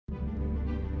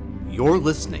You're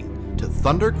listening to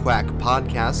Thunder Quack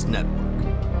Podcast Network.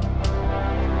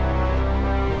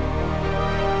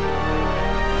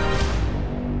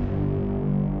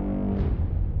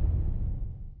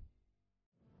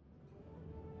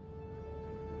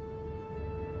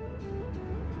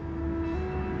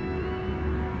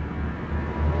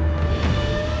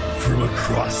 From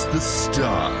across the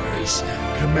stars,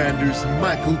 Commanders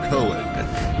Michael Cohen,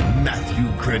 Matthew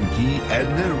Krenke, and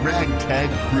their ragtag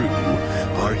crew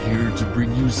are here to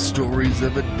bring you stories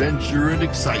of adventure and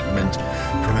excitement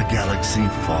from a galaxy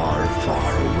far,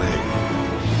 far away.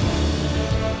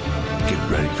 Get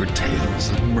ready for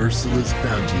tales of merciless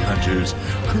bounty hunters,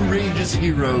 courageous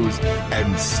heroes,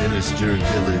 and sinister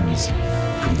villains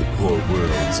from the core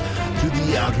worlds to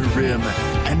the outer rim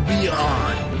and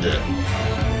beyond.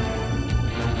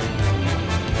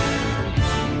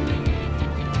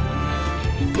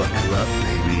 Buckle up,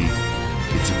 baby.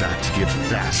 It's about to get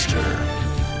faster,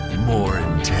 more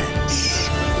intense.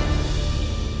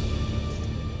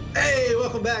 Hey,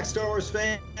 welcome back, Star Wars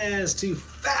fans, to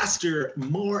Faster,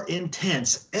 More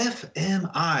Intense,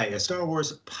 FMI, a Star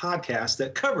Wars podcast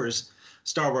that covers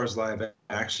Star Wars live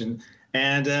action.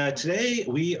 And today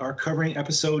we are covering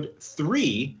episode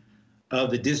 3 of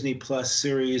the Disney Plus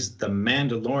series, The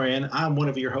Mandalorian. I'm one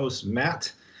of your hosts,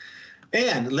 Matt.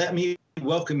 And let me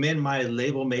welcome in my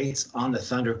label mates on the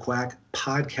Thunder Quack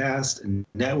Podcast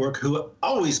Network, who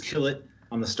always kill it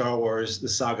on the Star Wars The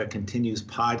Saga Continues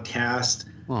podcast.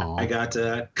 Aww. I got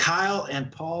Kyle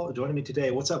and Paul joining me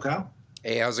today. What's up, Kyle?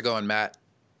 Hey, how's it going, Matt?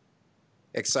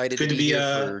 Excited Good to be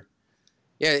here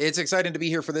Yeah, it's exciting to be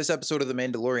here for this episode of The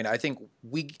Mandalorian. I think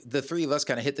the three of us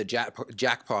kind of hit the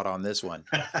jackpot on this one.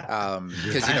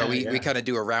 Because, we kind of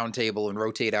do a round table and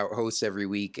rotate out hosts every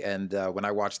week. And when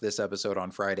I watched this episode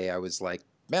on Friday, I was like,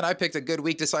 man, I picked a good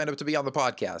week to sign up to be on the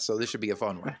podcast. So this should be a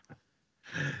fun one.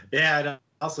 Yeah. And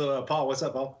also, Paul, what's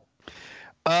up, Paul?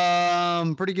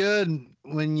 Pretty good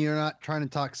when you're not trying to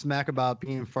talk smack about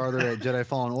being farther at Jedi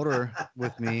Fallen Order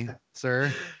with me,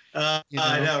 sir. I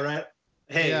know, right?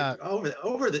 Hey, yeah.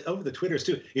 over the Twitters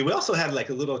too. We also had like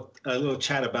a little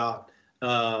chat about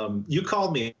you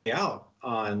called me out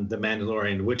on The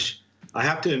Mandalorian, which I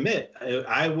have to admit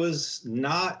I was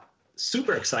not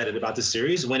super excited about the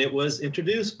series when it was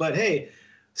introduced. But hey,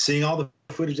 seeing all the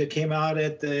footage that came out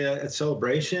at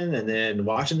Celebration, and then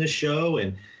watching this show,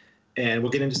 and we'll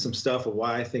get into some stuff of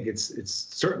why I think it's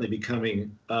certainly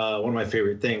becoming one of my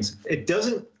favorite things. It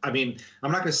doesn't. I mean,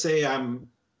 I'm not going to say I'm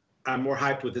more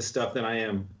hyped with this stuff than I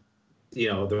am,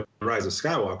 The Rise of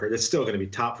Skywalker. It's still going to be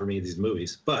top for me, these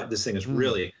movies. But this thing has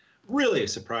really, really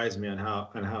surprised me on how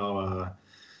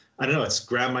I don't know, it's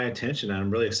grabbed my attention, and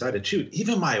I'm really excited. Shoot,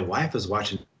 even my wife is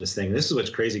watching this thing. This is what's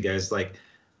crazy, guys. Like,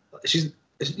 she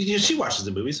watches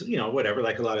the movies, whatever,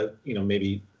 like a lot of,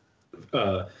 maybe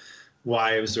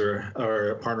wives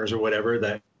or partners or whatever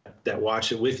that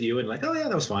watch it with you and like, oh yeah,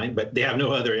 that was fine. But they have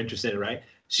no other interest in it, right?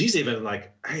 She's even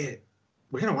like, hey,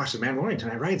 we're going to watch The Mandalorian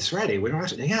tonight, right? It's Friday. We're going to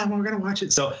watch it. Yeah, we're going to watch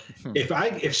it. So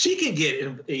if she can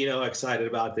get, excited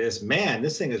about this, man,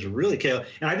 this thing is really killing.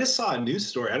 And I just saw a news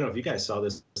story. I don't know if you guys saw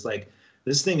this. It's like,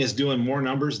 this thing is doing more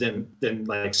numbers than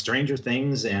like Stranger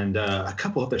Things and a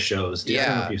couple other shows. I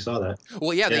don't know if you saw that.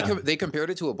 Well, yeah. They compared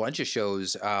it to a bunch of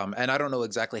shows. And I don't know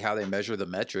exactly how they measure the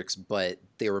metrics, but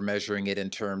they were measuring it in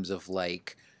terms of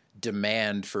like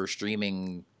demand for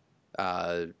streaming,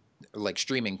 like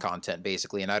streaming content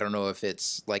basically. And I don't know if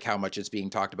it's like how much it's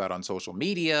being talked about on social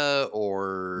media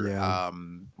or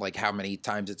like how many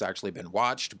times it's actually been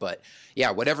watched, but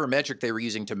yeah, whatever metric they were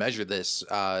using to measure this.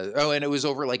 And it was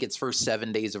over like its first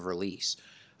 7 days of release.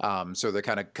 So they're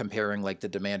kind of comparing like the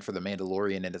demand for The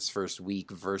Mandalorian in its first week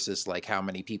versus like how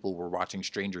many people were watching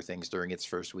Stranger Things during its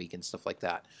first week and stuff like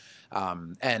that.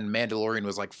 And Mandalorian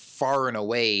was like far and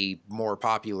away more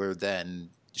popular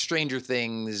than Stranger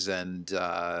Things, and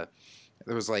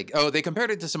there was like, they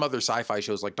compared it to some other sci-fi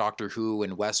shows like Doctor Who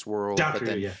and Westworld, but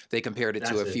then they compared it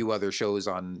to a few other shows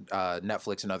on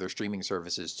Netflix and other streaming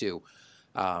services too.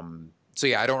 So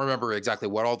yeah, I don't remember exactly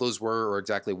what all those were or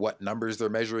exactly what numbers they're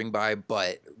measuring by,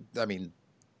 but I mean,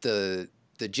 the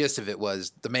gist of it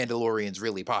was The Mandalorian's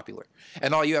really popular,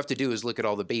 and all you have to do is look at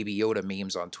all the Baby Yoda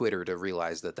memes on Twitter to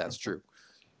realize that that's true.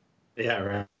 Yeah,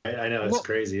 right. I know, it's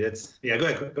crazy. Go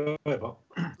ahead, Paul.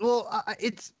 Well,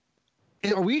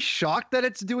 are we shocked that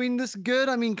it's doing this good?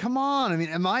 I mean, come on. I mean,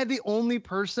 am I the only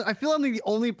person? I feel I'm the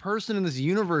only person in this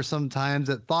universe sometimes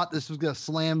that thought this was going to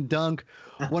slam dunk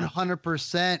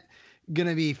 100%.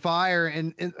 gonna be fire,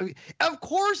 and I mean, of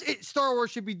course, Star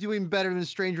Wars should be doing better than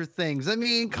Stranger Things. I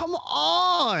mean, come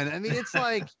on. I mean, it's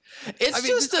like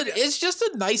it's just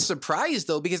a nice surprise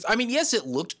though, because I mean, yes, it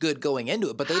looked good going into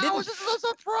it, but they didn't. How is this a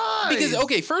surprise? Because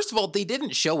okay, first of all, they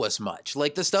didn't show us much.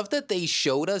 Like the stuff that they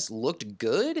showed us looked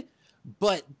good,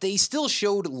 but they still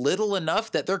showed little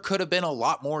enough that there could have been a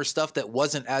lot more stuff that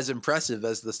wasn't as impressive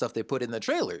as the stuff they put in the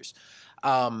trailers.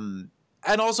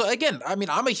 And also, again, I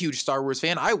mean, I'm a huge Star Wars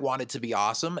fan. I want it to be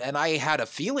awesome, and I had a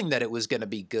feeling that it was going to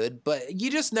be good, but you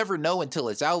just never know until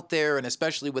it's out there, and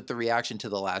especially with the reaction to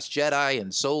The Last Jedi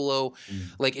and Solo.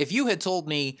 Like, if you had told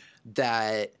me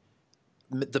that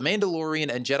The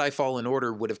Mandalorian and Jedi Fallen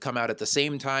Order would have come out at the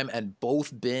same time and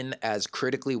both been as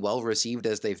critically well-received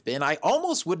as they've been, I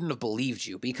almost wouldn't have believed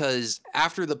you, because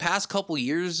after the past couple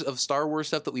years of Star Wars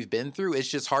stuff that we've been through, it's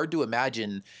just hard to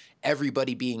imagine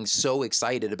everybody being so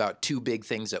excited about two big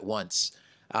things at once.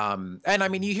 And I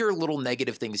mean, you hear little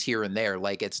negative things here and there,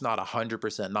 like it's not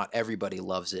 100%, not everybody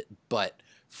loves it, but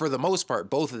for the most part,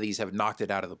 both of these have knocked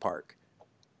it out of the park.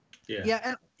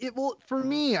 Yeah. And well, for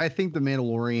me, I think The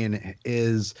Mandalorian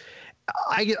is,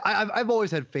 I've always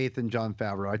had faith in Jon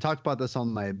Favreau. I talked about this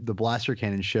on the Blaster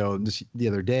Cannon show the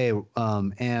other day.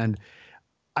 And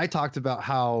I talked about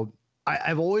how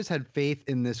I've always had faith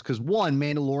in this because, one,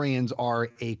 Mandalorians are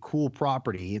a cool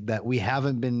property that we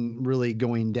haven't been really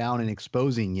going down and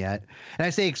exposing yet. And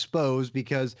I say exposed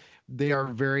because they are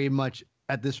very much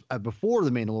at this before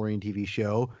the Mandalorian TV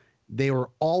show. They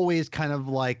were always kind of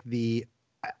like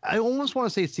I almost want to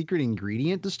say secret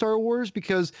ingredient to Star Wars,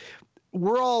 because we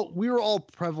were all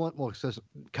prevalent. Well,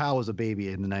 Kyle was a baby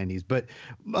in the 90s, but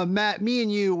Matt, me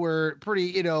and you were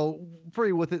pretty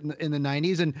with it in the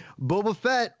 90s, and Boba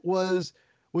Fett was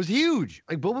huge.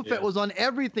 Like Boba Fett was on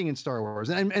everything in Star Wars,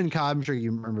 and Kyle, I'm sure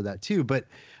you remember that too. But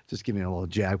just give me a little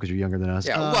jab because you're younger than us.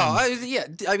 Yeah,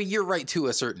 I mean, you're right to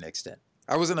a certain extent.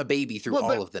 I wasn't a baby through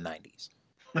all of the 90s.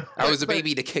 I was a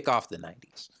baby to kick off the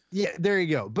 90s. Yeah, there you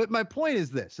go. But my point is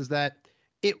that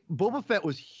Boba Fett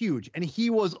was huge, and he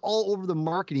was all over the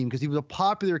marketing because he was a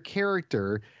popular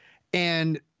character.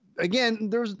 And again,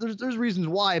 there's reasons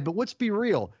why, but let's be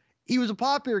real. He was a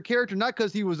popular character not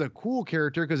because he was a cool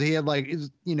character, because he had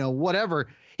whatever.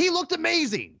 He looked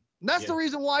amazing. And that's the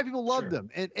reason why people loved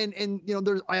him. And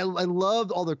I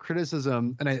loved all the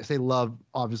criticism, and I say love,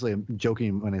 obviously I'm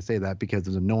joking when I say that because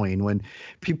it's annoying when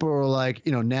people are like,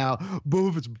 now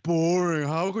Boba Fett's boring.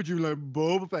 How could you like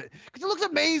Boba Fett? Because it looks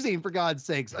amazing, for God's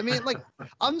sakes. I mean, like,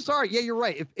 I'm sorry. Yeah, you're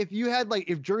right. If you had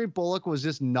if Jeremy Bulloch was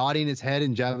just nodding his head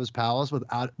in Jabba's palace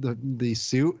without the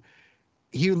suit,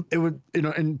 it would,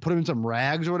 and put him in some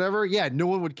rags or whatever. Yeah, no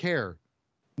one would care.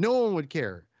 No one would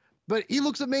care. But he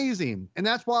looks amazing, and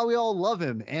that's why we all love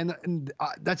him, and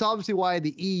that's obviously why the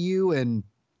EU and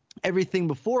everything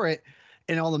before it,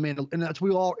 and all and that's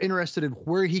we all interested in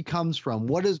where he comes from.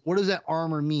 What does that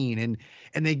armor mean?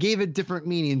 And they gave it different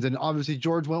meanings, and obviously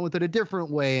George went with it a different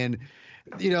way, and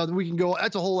we can go.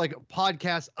 That's a whole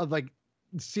podcast of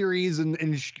series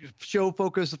and show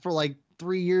focus for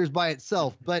 3 years by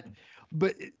itself. But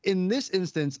in this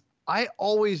instance, I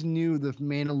always knew the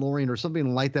Mandalorian or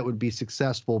something like that would be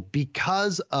successful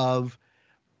because of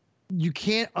you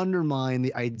can't undermine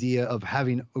the idea of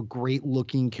having great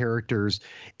looking characters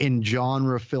in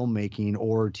genre filmmaking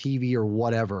or TV or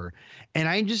whatever. And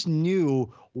I just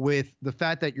knew with the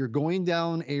fact that you're going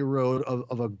down a road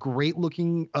of a great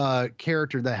looking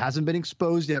character that hasn't been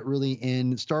exposed yet really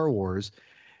in Star Wars,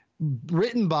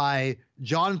 written by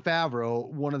Jon Favreau,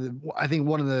 one of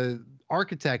the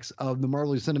architects of the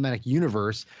Marvel Cinematic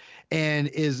Universe, and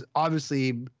is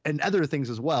obviously, and other things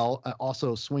as well,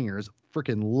 also Swingers.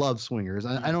 Freaking love Swingers.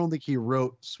 I don't think he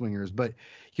wrote Swingers, but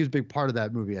he was a big part of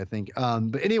that movie, I think.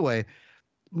 But anyway,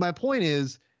 my point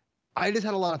is, I just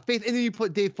had a lot of faith. And then you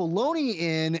put Dave Filoni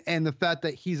in, and the fact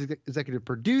that he's executive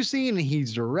producing and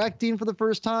he's directing for the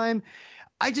first time,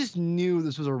 I just knew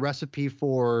this was a recipe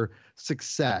for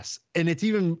success. And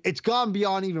it's gone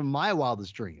beyond even my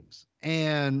wildest dreams.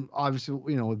 And obviously,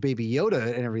 with Baby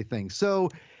Yoda and everything. So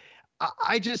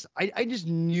I just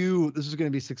knew this was going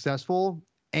to be successful.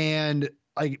 And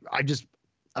I don't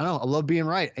know. I love being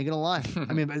right. Ain't gonna lie.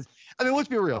 I mean, let's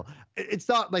be real. It's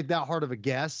not that hard of a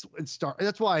guess.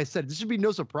 That's why I said this should be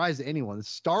no surprise to anyone. It's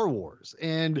Star Wars.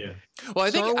 And well,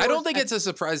 I don't think it's a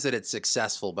surprise that it's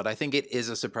successful, but I think it is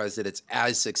a surprise that it's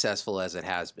as successful as it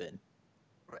has been.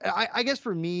 I guess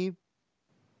for me,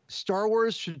 Star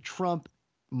Wars should trump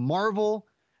Marvel,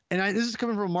 and this is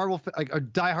coming from a Marvel, a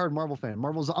diehard Marvel fan.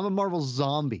 I'm a Marvel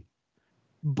zombie,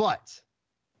 but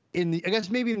I guess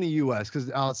maybe in the U.S.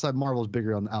 because outside Marvel is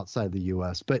bigger outside the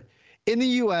U.S. But in the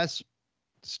U.S.,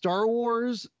 Star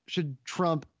Wars should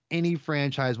trump any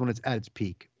franchise when it's at its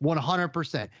peak.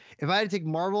 100%. If I had to take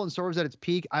Marvel and Star Wars at its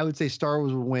peak, I would say Star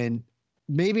Wars would win.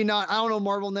 Maybe not. I don't know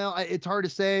Marvel now. It's hard to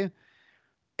say.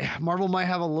 Marvel might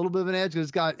have a little bit of an edge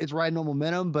because it's riding on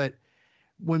momentum, but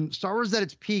when Star Wars is at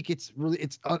its peak, it's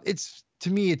to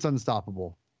me, it's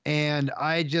unstoppable. And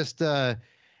I just, of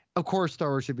course, Star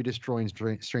Wars should be destroying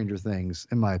Stranger Things,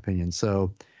 in my opinion.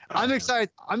 So I'm excited.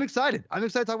 I'm excited to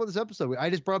talk about this episode. I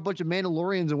just brought a bunch of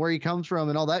Mandalorians and where he comes from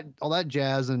and all that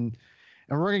jazz, and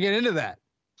we're gonna get into that.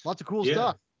 Lots of cool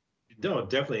stuff. No,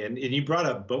 definitely. And you brought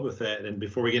up Boba Fett, and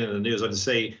before we get into the news, I'll just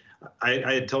say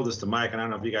I had told this to Mike, and I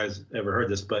don't know if you guys ever heard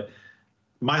this, but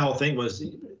my whole thing was,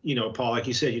 Paul, like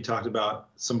you said, you talked about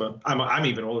I'm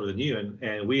even older than you,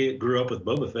 and we grew up with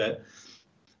Boba Fett,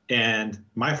 and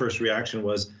my first reaction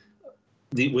was,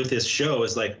 with this show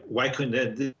is like, why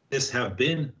couldn't this have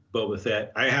been Boba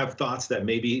Fett? I have thoughts that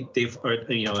maybe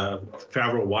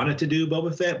Favreau wanted to do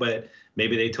Boba Fett, but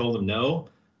maybe they told him no.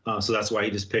 So that's why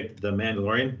he just picked The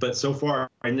Mandalorian. But so far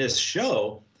in this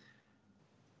show,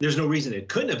 there's no reason it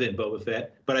couldn't have been Boba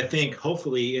Fett. But I think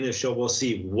hopefully in this show we'll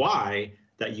see why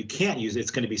that you can't use it. It's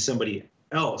going to be somebody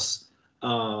else. We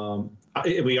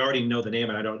already know the name,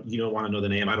 and you don't want to know the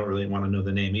name. I don't really want to know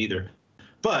the name either.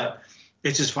 But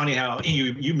it's just funny how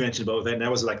you mentioned Boba Fett, and that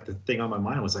was like the thing on my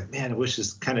mind. I was like, man, I wish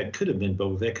this kind of could have been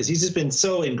Boba Fett, because he's just been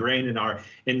so ingrained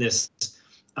in this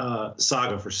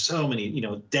saga for so many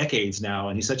decades now,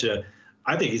 and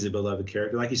I think he's a beloved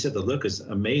character. Like you said, the look is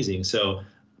amazing. So,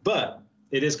 but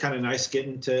it is kind of nice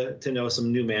getting to know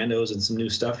some new Mandos and some new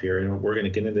stuff here, and we're going to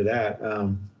get into that.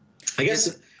 I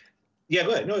guess. Yeah,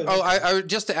 go ahead. No. I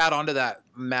just to add on to that,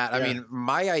 Matt. I mean,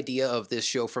 my idea of this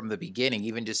show from the beginning,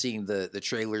 even just seeing the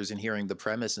trailers and hearing the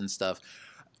premise and stuff,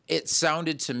 it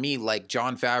sounded to me like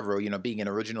Jon Favreau, being an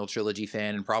original trilogy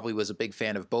fan and probably was a big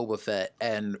fan of Boba Fett,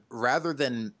 and rather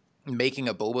than making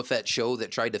a Boba Fett show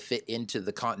that tried to fit into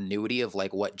the continuity of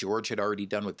like what George had already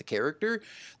done with the character,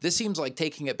 this seems like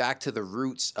taking it back to the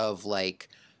roots of like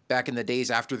back in the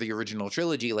days after the original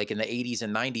trilogy, like in the 80s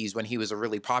and 90s, when he was a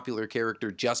really popular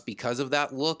character just because of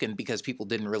that look and because people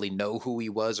didn't really know who he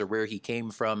was or where he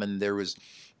came from. And there was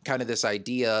kind of this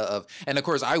idea of, and of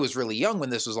course I was really young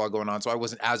when this was all going on, so I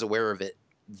wasn't as aware of it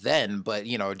then, but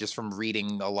just from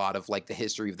reading a lot of like the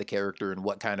history of the character and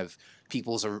what kind of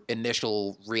people's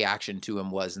initial reaction to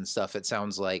him was and stuff, it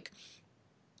sounds like,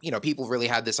 people really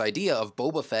had this idea of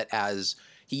Boba Fett as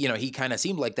he kind of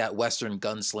seemed like that Western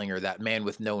gunslinger, that man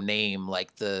with no name,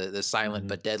 like the silent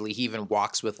but deadly. He even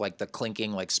walks with like the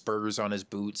clinking like spurs on his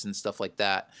boots and stuff like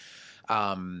that.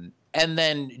 And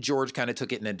then George kind of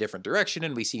took it in a different direction,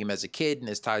 and we see him as a kid and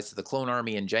his ties to the Clone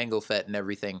Army and Jango Fett and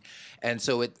everything. And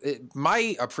so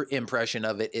my impression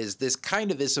of it is this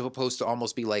kind of is supposed to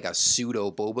almost be like a pseudo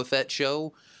Boba Fett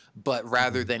show, but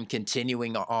rather than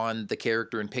continuing on the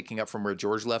character and picking up from where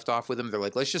George left off with him, they're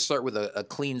like, let's just start with a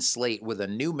clean slate with a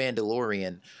new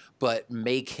Mandalorian, but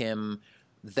make him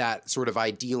that sort of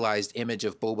idealized image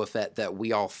of Boba Fett that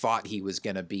we all thought he was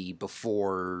going to be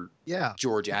before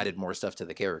George added more stuff to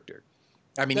the character.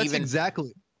 I mean, that's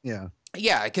exactly. Yeah.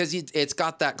 Yeah, because it's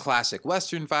got that classic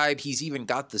Western vibe. He's even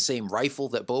got the same rifle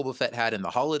that Boba Fett had in the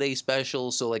holiday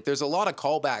special. So like there's a lot of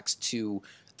callbacks to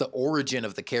the origin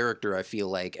of the character, I feel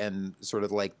like, and sort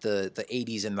of like the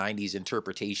 80s and 90s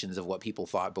interpretations of what people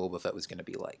thought Boba Fett was going to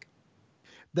be like.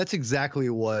 That's exactly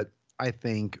what I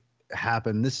think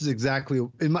happened. This is exactly,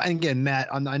 and again, Matt,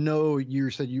 I know you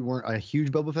said you weren't a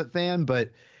huge Boba Fett fan, but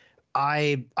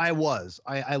I was.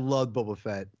 I loved Boba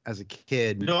Fett as a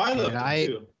kid. No, I loved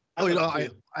him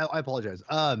too. I apologize.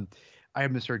 I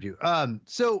misheard you.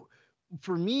 So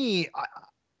for me,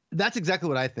 that's exactly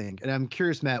what I think, and I'm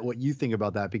curious, Matt, what you think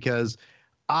about that, because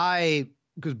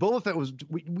Boba Fett was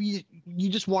you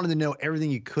just wanted to know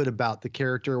everything you could about the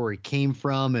character, where he came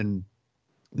from, and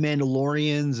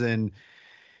Mandalorians, and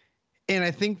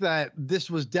I think that this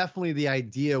was definitely the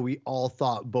idea we all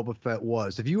thought Boba Fett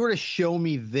was. If you were to show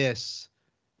me this,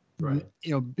 right,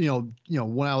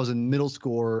 when I was in middle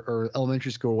school or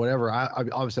elementary school or whatever, I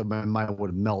obviously my mind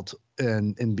would melt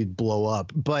and be blow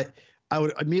up. But I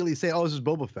would immediately say, "Oh, this is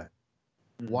Boba Fett."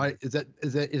 Why is that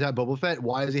Boba Fett?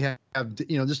 Why does he have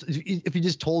just if you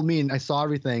just told me and I saw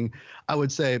everything, I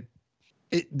would say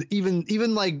it.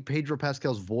 Even like Pedro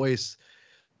Pascal's voice,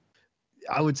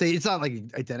 I would say it's not like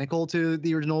identical to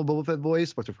the original Boba Fett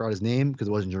voice, but I forgot his name because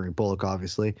it wasn't Jeremy Bulloch,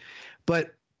 obviously.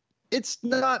 But it's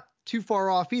not too far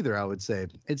off either. I would say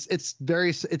it's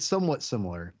somewhat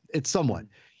similar. It's somewhat,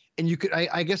 and you could.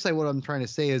 I guess what I'm trying to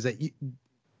say is that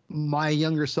my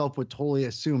younger self would totally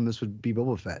assume this would be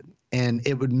Boba Fett, and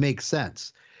it would make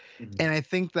sense. Mm-hmm. And I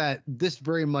think that this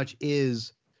very much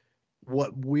is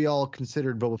what we all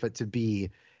considered Boba Fett to be.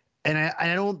 And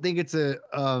I don't think it's a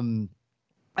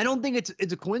I don't think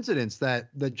it's a coincidence that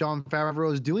Jon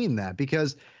Favreau is doing that,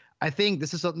 because I think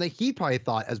this is something that he probably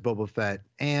thought as Boba Fett.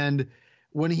 And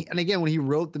when he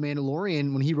wrote The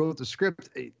Mandalorian, when he wrote the script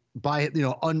by,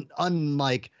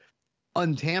 unlike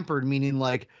untampered, meaning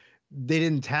like they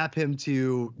didn't tap him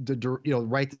to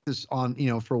write this on,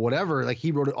 for whatever, like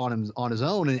he wrote it on his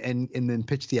own and then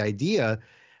pitched the idea.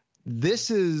 This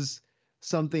is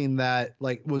something that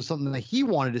like was something that he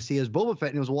wanted to see as Boba Fett,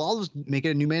 and it was, well, I'll just make it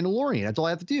a new Mandalorian. That's all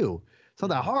I have to do. It's not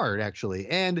that hard, actually.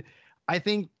 And I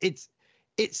think it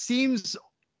seems,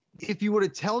 if you were to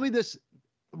tell me this,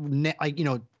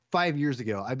 5 years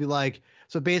ago, I'd be like,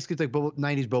 so basically it's like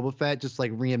 90s Boba Fett, just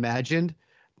like reimagined.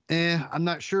 I'm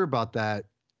not sure about that.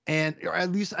 And or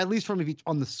at least from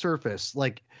on the surface,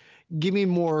 like give me a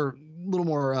little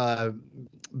more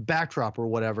backdrop or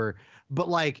whatever. But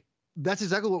like, that's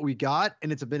exactly what we got,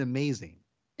 and it's been amazing.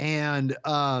 And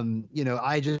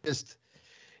I just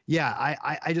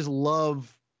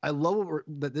love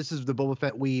that this is the Boba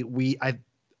Fett I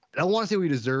don't want to say we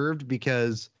deserved,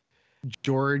 because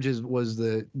George was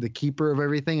the keeper of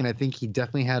everything, and I think he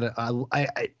definitely had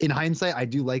in hindsight, I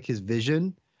do like his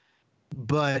vision,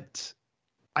 but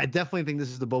I definitely think this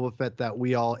is the Boba Fett that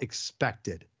we all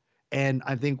expected, and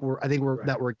I think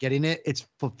we're getting it. It's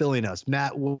fulfilling us.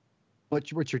 Matt, what's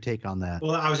your take on that?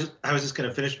 Well, I was just going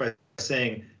to finish by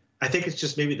saying, I think it's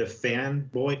just maybe the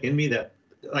fanboy in me that,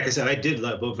 like I said, I did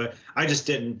love Boba Fett. I just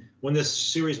didn't, when this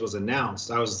series was announced,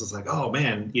 I was just like, oh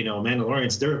man,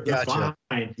 Mandalorians, they're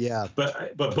fine. Yeah.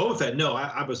 But Boba Fett, no,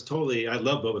 I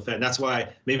love Boba Fett. And that's why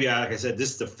maybe like I said,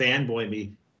 this is the fanboy in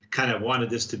me kind of wanted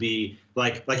this to be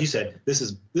like you said, this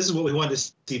is what we wanted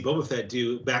to see Boba Fett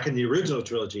do back in the original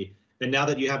trilogy. And now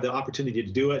that you have the opportunity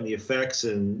to do it, and the effects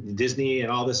and Disney and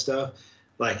all this stuff,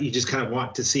 like you just kind of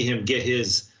want to see him get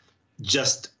his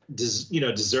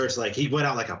desserts. Like he went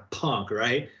out like a punk,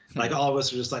 right? Like all of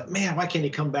us are just like, man, why can't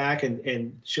he come back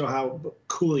and show how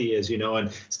cool he is,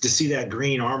 and to see that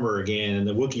green armor again and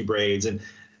the Wookiee braids. And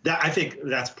that, I think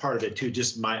that's part of it too,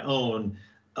 just my own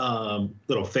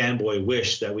little fanboy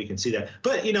wish that we can see that.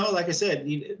 But, like I said,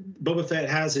 Boba Fett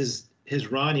has his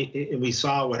run, and we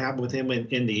saw what happened with him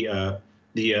in the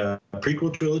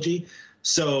prequel trilogy.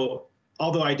 So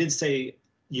although I did say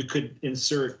you could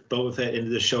insert Boba Fett into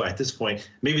the show at this point,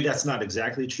 maybe that's not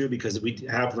exactly true, because we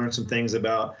have learned some things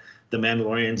about the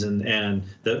Mandalorians and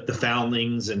the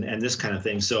foundlings and this kind of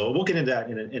thing. So we'll get into that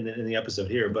in the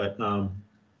episode here. But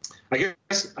I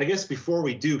guess before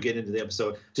we do get into the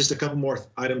episode, just a couple more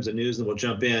items of news, and we'll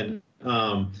jump in.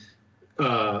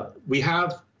 We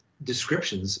have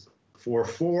descriptions for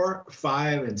 4,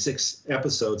 5, and 6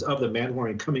 episodes of The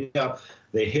Mandalorian coming up.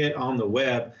 They hit on the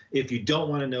web. If you don't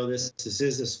want to know this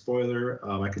is a spoiler.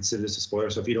 I consider this a spoiler.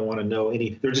 So if you don't want to know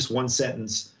they're just one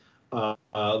sentence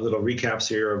little recaps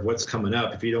here of what's coming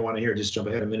up. If you don't want to hear, just jump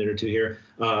ahead a minute or two here.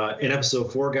 In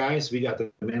episode 4, guys, we got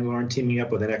the Mandalorian teaming up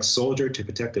with an ex-soldier to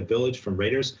protect a village from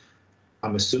raiders.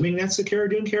 I'm assuming that's the Cara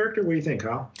Dune character. What do you think,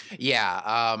 Kyle? Yeah,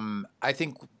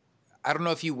 I don't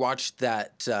know if you watched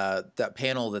that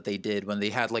panel that they did when they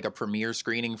had like a premiere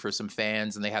screening for some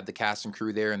fans, and they had the cast and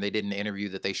crew there, and they did an interview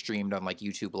that they streamed on like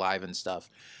YouTube Live and stuff.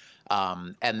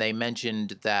 And they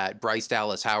mentioned that Bryce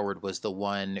Dallas Howard was the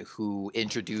one who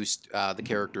introduced the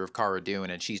character of Cara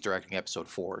Dune, and she's directing episode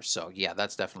 4. So yeah,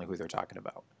 that's definitely who they're talking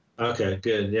about. Okay,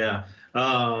 good. Yeah.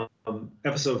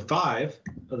 Episode 5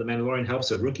 of The Mandalorian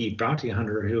helps a rookie bounty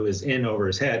hunter who is in over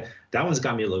his head. That one's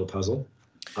got me a little puzzled.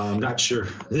 I'm not sure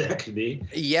who that could be.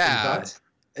 Yeah.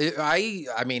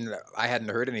 I mean, I hadn't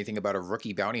heard anything about a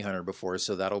rookie bounty hunter before,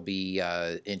 so that'll be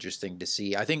interesting to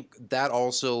see. I think that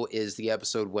also is the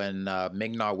episode when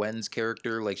Ming-Na Wen's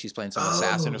character, like she's playing some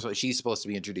assassin or something, she's supposed to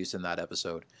be introduced in that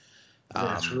episode.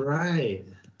 That's right.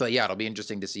 But yeah, it'll be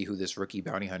interesting to see who this rookie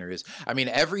bounty hunter is. I mean,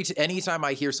 anytime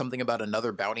I hear something about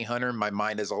another bounty hunter, my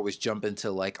mind is always jumping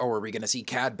to like, oh, are we going to see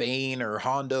Cad Bane or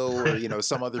Hondo or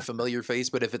some other familiar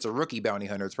face? But if it's a rookie bounty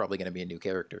hunter, it's probably going to be a new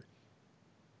character.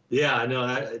 Yeah, I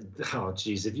know. Oh,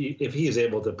 geez, if he is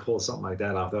able to pull something like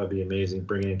that off, that would be amazing.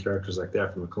 Bringing in characters like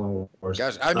that from the Clone Wars.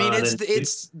 Gosh, I mean,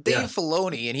 it's Dave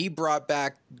Filoni, and he brought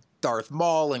back Darth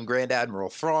Maul and Grand Admiral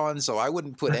Thrawn, so I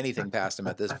wouldn't put anything past him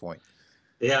at this point.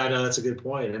 Yeah, I know, that's a good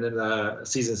point. And then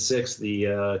season 6, the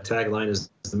tagline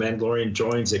is The Mandalorian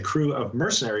joins a crew of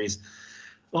mercenaries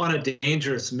on a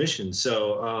dangerous mission.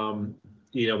 So,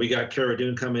 we got Cara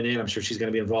Dune coming in. I'm sure she's going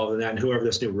to be involved in that. And whoever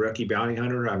this new rookie bounty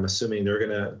hunter, I'm assuming they're going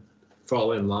to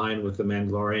fall in line with The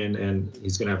Mandalorian, and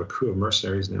he's going to have a crew of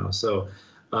mercenaries now. So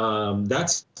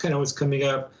that's kind of what's coming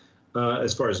up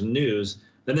as far as news.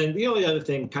 And then the only other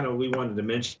thing kind of we wanted to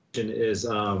mention is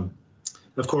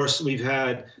of course, we've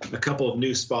had a couple of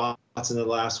new spots in the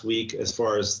last week as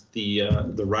far as the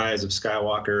rise of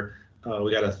Skywalker.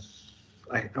 We got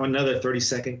another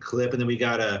 30-second clip, and then we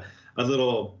got a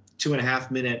little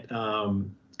 2.5 minute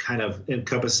kind of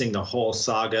encompassing the whole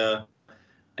saga.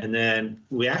 And then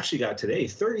we actually got today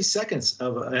 30 seconds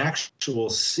of an actual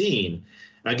scene.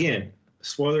 Again,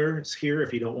 spoilers here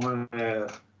if you don't want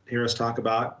to hear us talk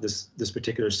about this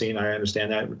particular scene. I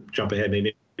understand that. Jump ahead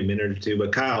maybe a minute or two.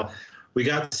 But Kyle, we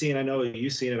got the scene. I know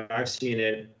you've seen it. I've seen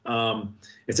it.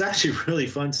 It's actually a really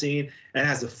fun scene. It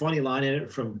has a funny line in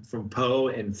it from Poe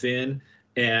and Finn.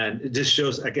 And it just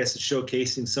shows, I guess, it's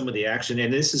showcasing some of the action.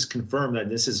 And this is confirmed that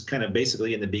this is kind of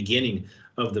basically in the beginning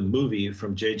of the movie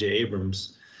from J.J.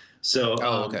 Abrams. So,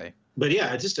 okay. But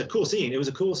yeah, it's just a cool scene. It was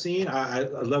a cool scene. I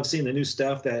love seeing the new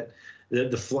stuff that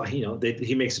the fly.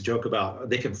 He makes a joke about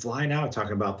they can fly now,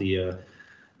 talking about the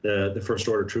First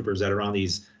Order troopers that are on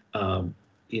these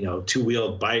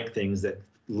two-wheeled bike things that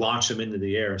launch them into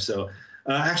the air. So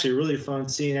actually, a really fun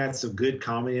scene. Had some good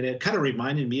comedy in it. Kind of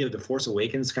reminded me of The Force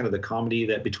Awakens, kind of the comedy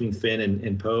that between Finn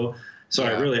and Poe. So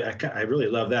yeah. I really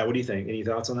love that. What do you think? Any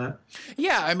thoughts on that?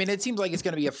 Yeah, I mean, it seems like it's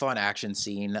going to be a fun action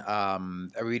scene.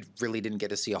 We really didn't get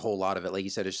to see a whole lot of it. Like you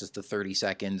said, it's just the 30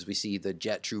 seconds. We see the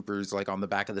jet troopers like on the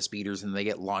back of the speeders, and they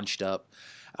get launched up.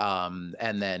 And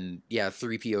then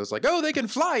 3PO's like, oh, they can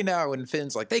fly now, and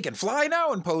Finn's like, they can fly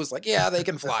now, and Poe's like, yeah, they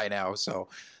can fly now. So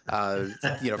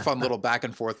fun little back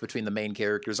and forth between the main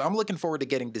characters. I'm looking forward to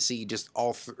getting to see just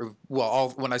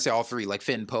when I say all three, like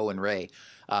Finn, Poe, and Rey,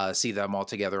 see them all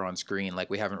together on screen. Like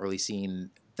we haven't really seen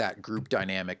that group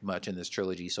dynamic much in this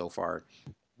trilogy so far.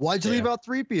 Why'd you leave out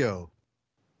 3PO?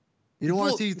 You don't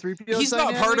want to see 3PO? He's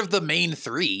not part of the main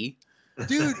three.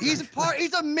 Dude, he's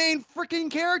a main freaking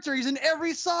character. He's in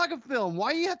every saga film.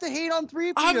 Why do you have to hate on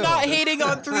 3PO? I'm not hating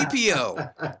on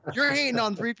 3PO. You're hating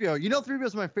on 3PO. You know 3PO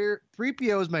is my favorite.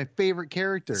 3PO is my favorite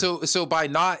character. So by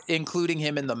not including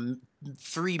him in the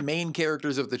three main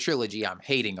characters of the trilogy, I'm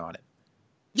hating on it.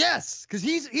 Yes, because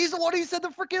he's the one who said the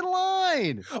freaking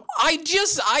line. I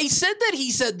said that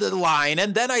he said the line,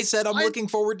 and then I said I'm looking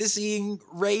forward to seeing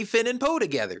Rey, Finn, and Poe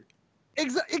together.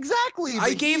 Exactly.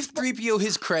 I gave 3PO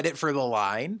his credit for the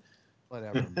line.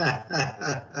 Whatever.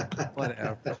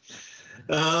 Whatever.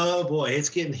 Oh boy, it's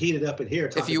getting heated up in here.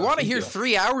 If you want to hear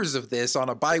 3 hours of this on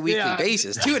a bi-weekly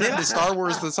basis, tune in to Star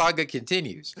Wars: The Saga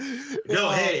Continues. No,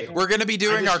 hey, we're going to be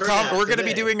doing our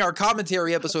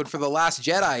commentary episode for The Last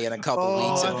Jedi in a couple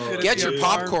weeks. And get your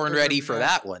popcorn ready for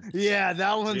that one. Yeah,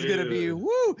 that one's going to be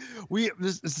woo.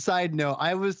 Just a side note,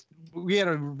 we had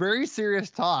a very serious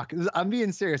talk. I'm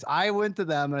being serious. I went to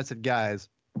them and I said, guys,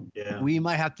 we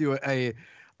might have to do a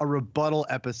rebuttal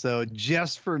episode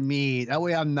just for me. That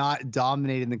way I'm not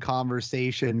dominating the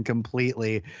conversation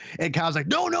completely. And Kyle's like,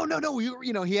 no.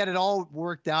 He had it all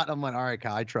worked out. I'm like, all right,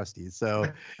 Kyle, I trust you. So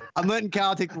I'm letting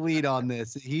Kyle take the lead on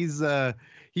this. He's the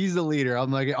leader.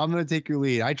 I'm like, I'm going to take your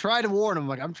lead. I try to warn him.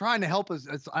 Like, I'm trying to help us.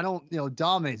 I don't,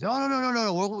 dominate. No.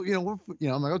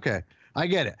 I'm like, okay, I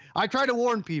get it. I try to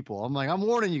warn people. I'm like, I'm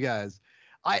warning you guys.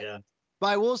 But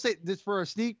I will say this for a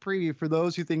sneak preview for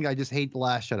those who think I just hate The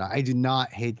Last Jedi. I do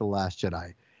not hate The Last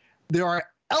Jedi. There are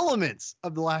elements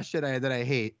of The Last Jedi that I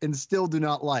hate and still do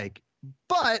not like.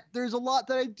 But there's a lot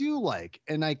that I do like.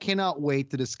 And I cannot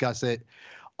wait to discuss it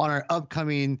on our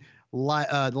upcoming The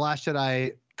Last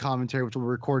Jedi commentary, which we'll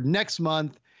record next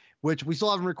month, which we still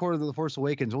haven't recorded The Force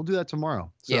Awakens. We'll do that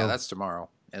tomorrow. So, yeah, that's tomorrow.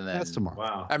 And then, that's tomorrow.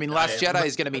 Wow. I mean, Last Jedi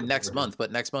is going to be next month,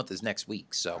 but next month is next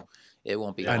week. So it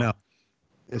won't be long. I know.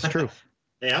 It's true.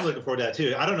 Hey, I'm looking forward to that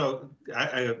too. I don't know,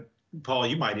 Paul,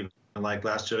 you might even like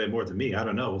Last Jedi more than me. I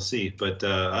don't know. We'll see. But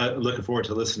I'm looking forward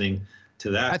to listening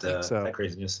to that. I think so. That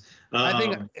craziness. I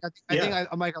think I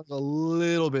might like a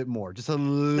little bit more, just a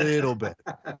little bit.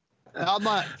 Not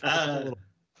much.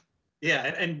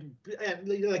 Yeah, and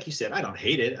like you said, I don't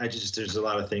hate it. There's a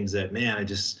lot of things that, man, you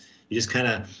just kind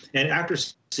of, and after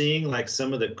seeing like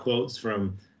some of the quotes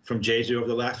from JJ over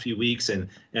the last few weeks and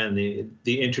the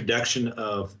introduction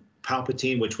of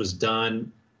Palpatine, which was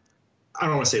done, I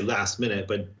don't want to say last minute,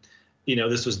 but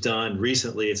this was done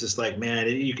recently. It's just like, man,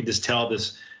 you can just tell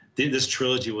this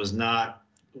trilogy was not,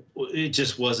 it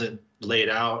just wasn't laid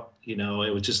out. It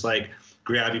was just like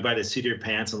grab you by the seat of your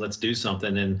pants and let's do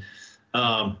something. And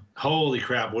holy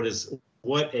crap, what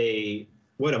a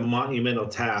monumental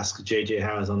task JJ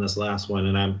has on this last one.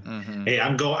 And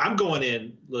I'm going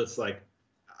in. Let's like,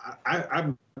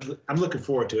 I'm looking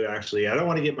forward to it. Actually, I don't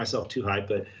want to get myself too hyped,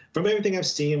 but from everything I've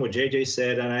seen, what JJ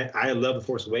said, and I love The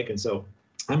Force Awakens, so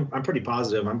I'm pretty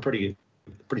positive. I'm pretty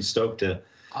stoked for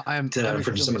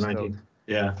December 19th.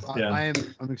 Yeah.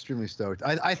 I'm extremely stoked.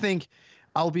 I think,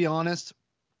 I'll be honest,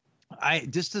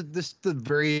 Just the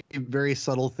very, very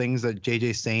subtle things that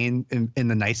JJ's saying and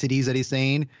the niceties that he's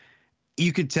saying,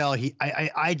 you could tell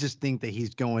I just think that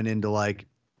he's going into like,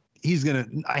 he's gonna,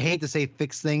 I hate to say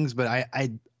fix things, but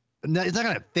it's not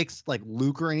gonna fix like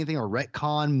Luke or anything or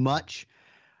retcon much.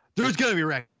 There's gonna be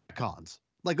retcons.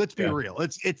 Like, let's be real.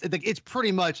 It's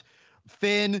pretty much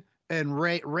Finn and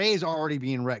Rey's already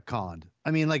being retconned.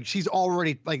 I mean, like, she's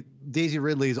already, like, Daisy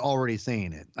Ridley is already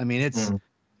saying it. I mean,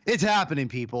 it's happening,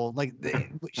 people. Like,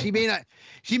 she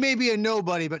may be a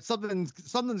nobody, but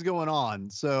something's going on.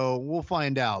 So we'll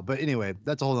find out. But anyway,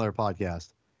 that's a whole other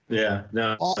podcast. Yeah,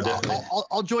 no,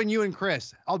 I'll join you and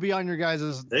Chris. I'll be on your guys'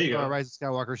 Rise of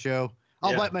Skywalker show.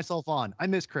 I'll bite myself on. I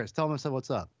miss Chris. Tell him I said what's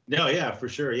up. No, yeah, for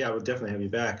sure. Yeah, we'll definitely have you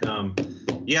back.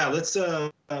 Let's.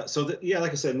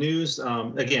 Like I said, news.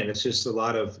 Again, it's just a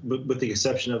lot of, with the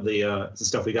exception of the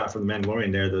stuff we got from the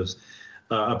Mandalorian there, those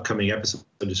upcoming episode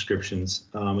descriptions.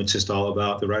 It's just all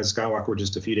about the Rise of Skywalker. We're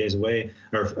just a few days away,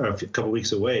 or a couple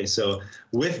weeks away. So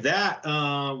with that,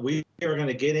 we are going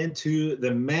to get into the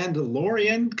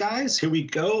Mandalorian, guys. Here we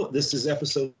go. This is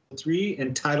episode 3,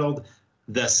 entitled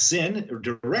The Sin,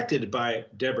 directed by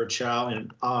Deborah Chow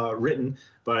and written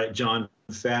by Jon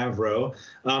Favreau.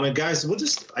 And guys, we'll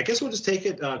just take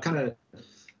it kind of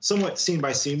somewhat scene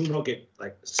by scene. We won't get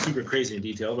like super crazy in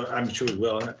detail, but I'm sure we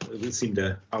will. We seem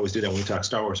to always do that when we talk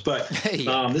Star Wars. But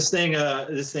this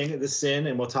sin,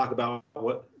 and we'll talk about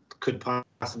what could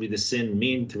possibly the sin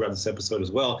mean throughout this episode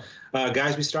as well.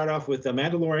 Guys, we start off with the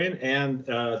Mandalorian, and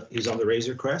he's on the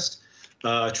Razor Crest,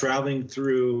 traveling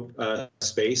through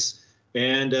space.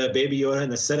 And Baby Yoda,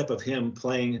 and the setup of him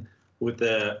playing with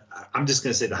I'm just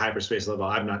going to say the hyperspace level.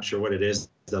 I'm not sure what it is.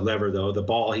 The lever, though, the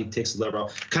ball, he takes the lever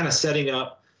off, kind of setting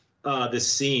up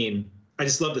this scene. I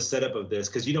just love the setup of this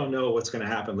because you don't know what's going to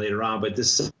happen later on. But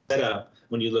this setup,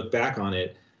 when you look back on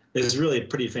it, is really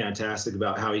pretty fantastic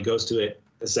about how he goes to it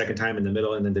a second time in the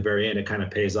middle, and then the very end, it kind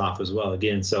of pays off as well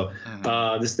again. So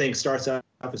this thing starts off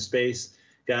in space.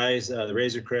 Guys, the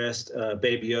Razor Crest,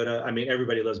 Baby Yoda. I mean,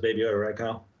 everybody loves Baby Yoda, right,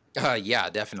 Kyle? Yeah,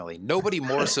 definitely. Nobody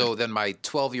more so than my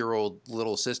 12-year-old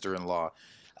little sister-in-law.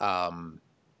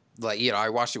 I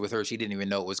watched it with her. She didn't even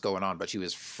know what was going on, but she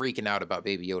was freaking out about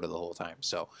Baby Yoda the whole time.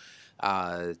 So,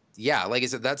 like I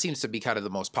said, that seems to be kind of the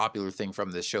most popular thing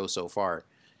from this show so far.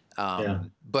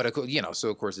 But, so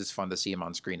of course it's fun to see him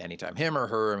on screen anytime. Him or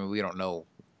her, I mean, we don't know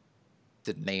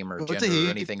the name or gender or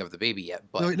anything of the baby yet.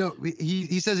 But No,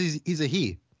 he says he's a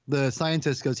he. The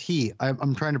scientist goes,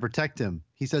 I'm trying to protect him.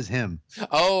 He says him.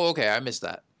 Oh, okay. I missed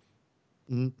that.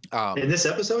 Mm-hmm. In this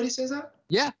episode, he says that?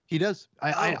 Yeah, he does.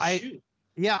 Shoot.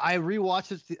 I rewatched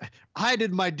this. I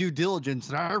did my due diligence,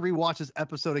 and I rewatched this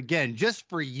episode again just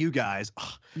for you guys.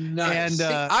 Nice. And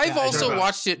I've also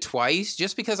watched it twice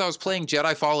just because I was playing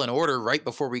Jedi Fallen Order right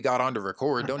before we got on to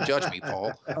record. Don't judge me,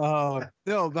 Paul.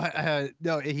 No, but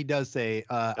no, he does say,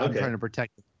 I'm trying to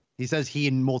protect him. He says he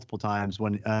multiple times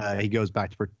when he goes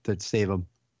back to save him.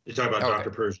 You're talking about Dr.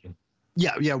 Pershing.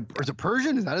 Yeah. Is it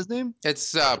Persian? Is that his name?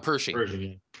 It's Pershing.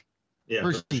 Pershing, yeah.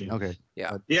 Pershing. Okay.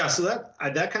 Yeah. Yeah. So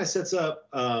that kind of sets up.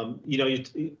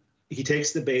 He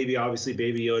takes the baby, obviously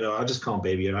Baby Yoda. I'll just call him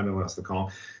Baby Yoda. I don't know what else to call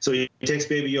him. So he takes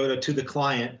Baby Yoda to the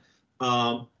client,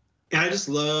 and I just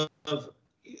love.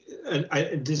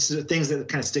 And this is things that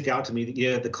kind of stick out to me.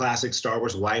 Yeah, the classic Star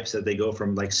Wars wipes that they go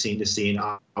from like scene to scene.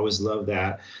 I always love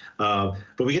that. But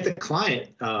we get the client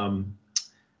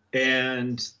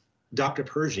and Dr.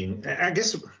 Pershing. I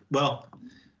guess. Well,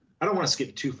 I don't want to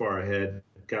skip too far ahead,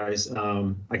 guys.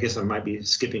 I guess I might be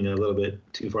skipping a little bit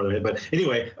too far ahead. But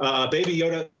anyway, Baby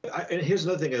Yoda. And here's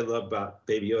another thing I love about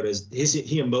Baby Yoda is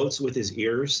he emotes with his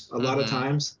ears a lot of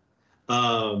times.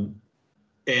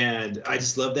 And I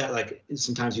just love that. Like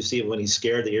sometimes you see it when he's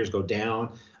scared, the ears go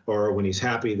down, or when he's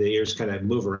happy, the ears kind of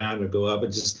move around or go up.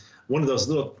 It's just one of those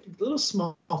little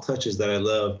small touches that I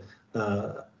love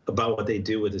about what they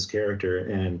do with his character.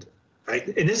 And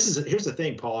here's the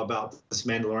thing, Paul, about this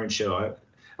Mandalorian show.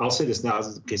 I'll say this now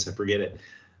in case I forget it.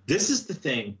 This is the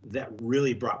thing that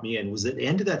really brought me in was at the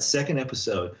end of that second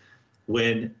episode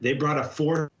when they brought a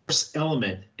Force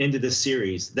element into this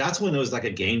series. That's when it was like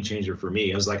a game changer for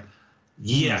me. I was like,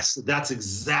 yes, that's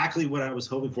exactly what I was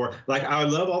hoping for. Like, I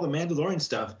love all the Mandalorian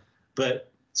stuff,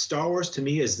 but Star Wars to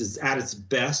me is at its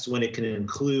best when it can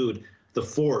include the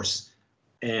Force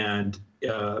and,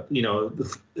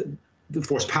 the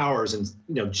Force powers and,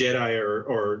 Jedi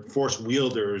or Force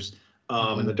wielders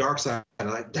and the dark side. And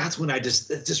like, that's when it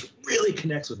just really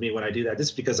connects with me when I do that.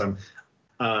 Just because I'm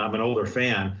an older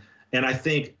fan. And I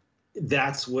think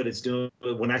that's what it's doing.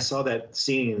 When I saw that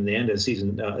scene in the end of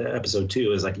season episode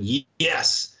 2, is like,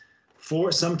 yes,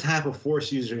 for some type of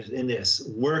force users in this.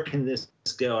 Where can this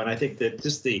go? And I think that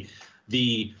just the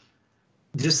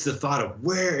thought of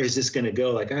where is this going to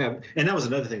go? Like and that was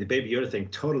another thing. The Baby Yoda thing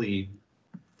totally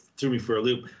threw me for a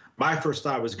loop. My first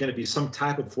thought was going to be some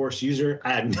type of force user.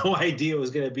 I had no idea it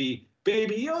was going to be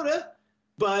Baby Yoda,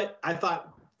 but I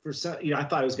thought I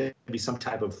thought it was going to be some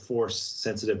type of force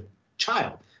sensitive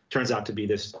child. Turns out to be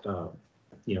this,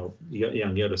 young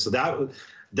Yoda. So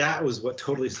that was what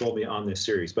totally sold me on this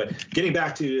series. But getting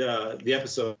back to the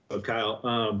episode,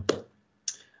 Kyle.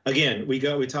 Again, we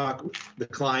talk the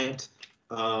client.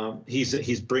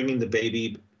 He's bringing the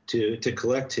baby to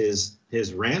collect his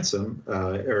ransom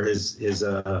or his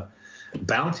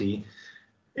bounty.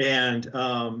 And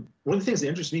one of the things that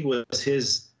interested me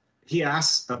was he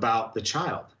asks about the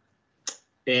child,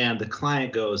 and the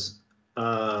client goes,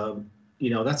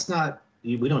 that's not,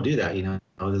 we don't do that.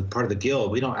 Part of the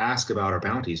guild, we don't ask about our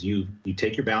bounties. You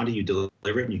take your bounty, you deliver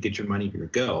it, and you get your money, you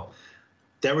go.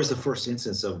 That was the first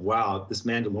instance of, wow, this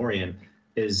Mandalorian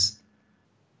is,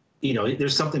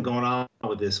 there's something going on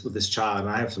with this child, and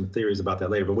I have some theories about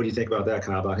that later. But what do you think about that,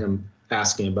 Kyle, about him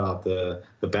asking about the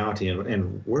bounty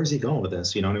and where's he going with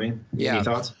this? You know what I mean? Yeah. Any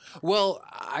thoughts? Well,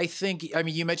 I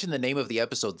mean, you mentioned the name of the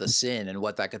episode, The Sin, and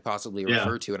what that could possibly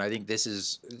refer to. And I think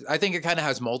it kind of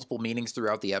has multiple meanings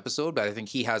throughout the episode, but I think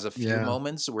he has a few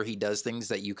moments where he does things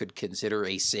that you could consider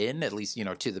a sin, at least,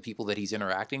 to the people that he's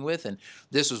interacting with. And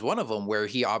this was one of them where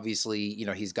he obviously,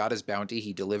 he's got his bounty,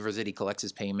 he delivers it, he collects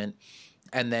his payment.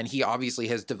 And then he obviously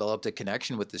has developed a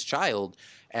connection with this child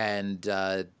and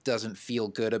doesn't feel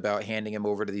good about handing him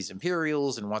over to these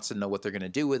Imperials and wants to know what they're going to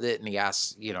do with it. And he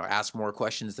asks more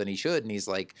questions than he should. And he's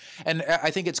like, and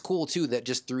I think it's cool too that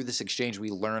just through this exchange, we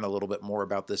learn a little bit more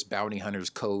about this bounty hunter's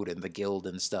code and the guild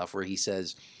and stuff, where he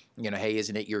says, hey,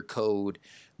 isn't it your code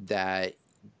that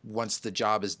once the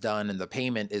job is done and the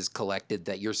payment is collected,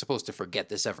 that you're supposed to forget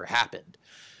this ever happened?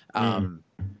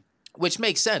 Which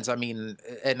makes sense. I mean,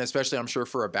 and especially I'm sure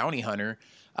for a bounty hunter,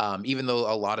 even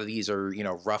though a lot of these are,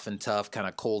 rough and tough, kind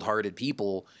of cold-hearted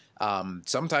people,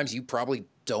 sometimes you probably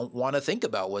don't want to think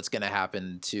about what's going to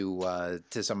happen to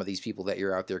some of these people that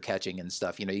you're out there catching and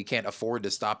stuff. You can't afford to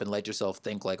stop and let yourself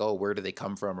think like, oh, where do they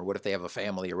come from? Or what if they have a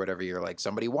family or whatever? You're like,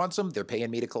 somebody wants them. They're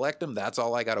paying me to collect them. That's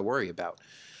all I got to worry about.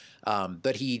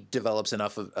 But he develops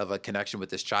enough of a connection with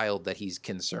this child that he's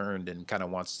concerned and kind of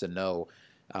wants to know,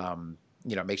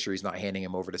 make sure he's not handing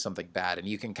him over to something bad. And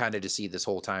you can kind of just see this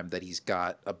whole time that he's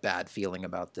got a bad feeling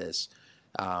about this.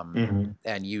 And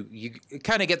you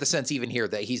kind of get the sense even here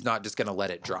that he's not just going to let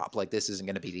it drop. Like, this isn't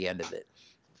going to be the end of it.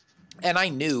 And I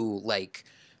knew, like,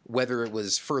 whether it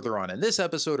was further on in this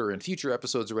episode or in future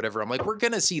episodes or whatever, I'm like, we're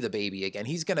going to see the baby again.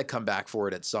 He's going to come back for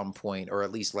it at some point, or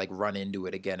at least like run into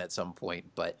it again at some point.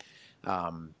 But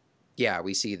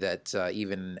we see that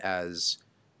even as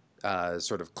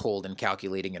sort of cold and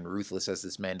calculating and ruthless as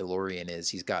this Mandalorian is,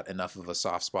 he's got enough of a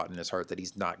soft spot in his heart that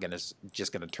he's not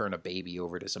just gonna turn a baby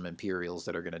over to some Imperials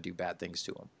that are gonna do bad things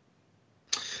to him.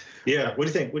 Yeah. What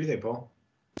do you think, Paul?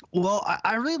 Well,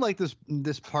 I really like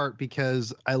this part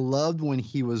because I loved when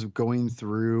he was going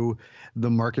through the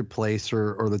marketplace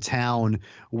or the town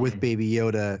with Baby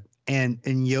Yoda, and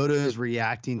Yoda is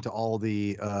reacting to all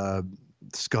the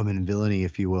scum and villainy,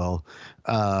 if you will,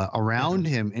 around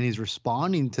him, and he's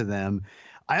responding to them.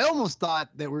 I almost thought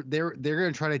that they're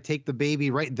going to try to take the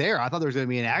baby right there. I thought there was going to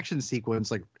be an action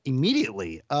sequence like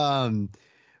immediately.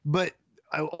 But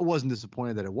I wasn't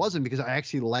disappointed that it wasn't, because I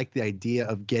actually liked the idea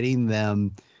of getting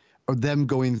them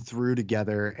going through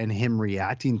together and him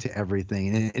reacting to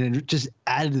everything, and it just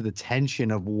added to the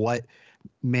tension of what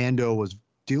Mando was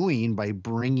doing by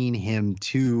bringing him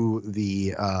to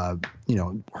the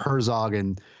Herzog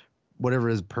and whatever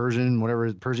is Persian,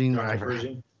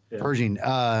 Persian,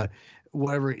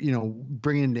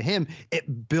 bringing him to him.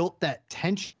 It built that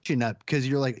tension up, because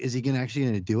you're like, is he actually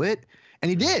going to do it? And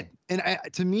he did. And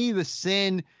to me, the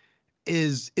sin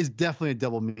is definitely a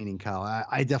double meaning, Kyle.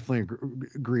 I definitely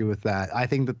agree with that. I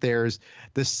think that there's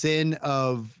the sin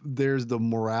there's the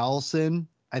morale sin,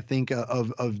 I think,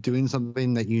 of doing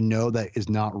something that that is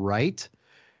not right.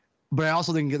 But I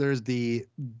also think there's the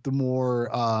more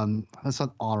that's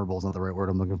not honorable, is not the right word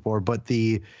I'm looking for, but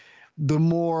the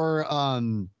more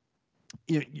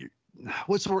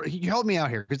what's the word? You help me out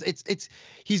here, because it's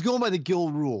he's going by the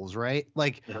guild rules, right?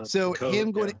 Like, so code,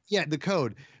 him going the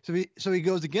code. So he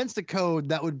goes against the code.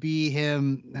 That would be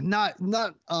him not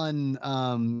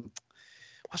on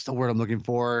what's the word I'm looking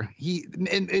for?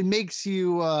 It makes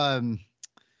you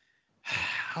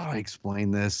how do I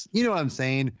explain this? You know what I'm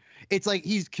saying? It's like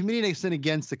he's committing a sin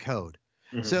against the code.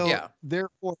 Mm-hmm. So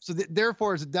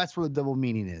therefore, that's where the double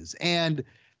meaning is, and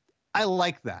I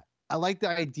like that. I like the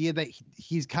idea that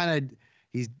he's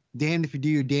damned if you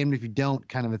do, damned if you don't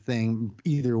kind of a thing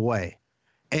either way.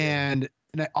 And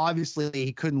obviously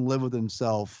he couldn't live with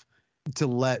himself to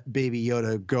let Baby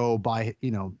Yoda go by,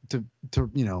 to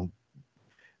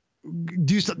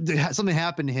do something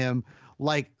happen to him.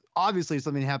 Like obviously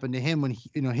something happened to him when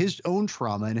his own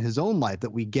trauma and his own life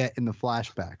that we get in the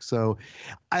flashback. So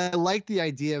I like the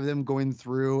idea of them going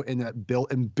through and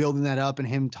building that up and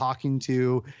him talking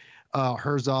to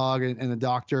Herzog and the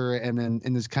doctor and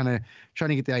this kind of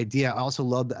trying to get the idea. I also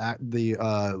love the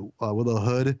Willow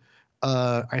Hood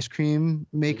ice cream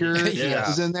maker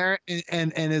is in there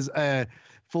and is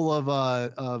full of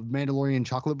Mandalorian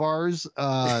chocolate bars.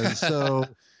 So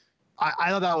I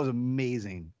thought that was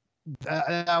amazing.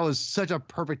 That was such a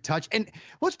perfect touch. And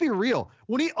let's be real,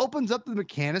 when he opens up the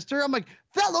canister, I'm like,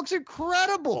 that looks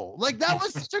incredible. Like that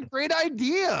was such a great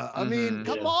idea. I mean,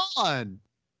 come on.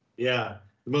 Yeah.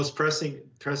 The most pressing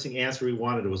answer we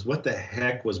wanted was, what the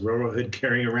heck was Willow Hood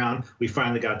carrying around? We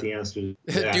finally got the answer.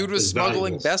 Yeah, dude was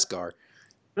smuggling Beskar.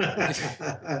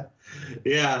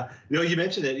 Yeah. You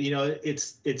mentioned it.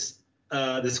 It's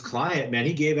this client, man,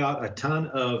 he gave out a ton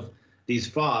of these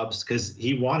fobs because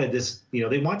he wanted this,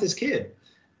 they want this kid.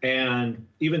 And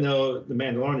even though the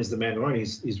Mandalorian is the Mandalorian,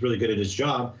 he's really good at his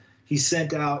job, he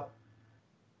sent out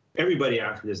everybody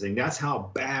after this thing. That's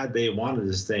how bad they wanted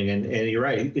this thing. And you're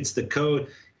right. It's the code.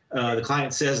 The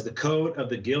client says the code of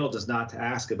the guild is not to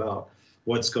ask about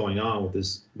what's going on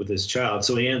with this child.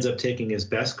 So he ends up taking his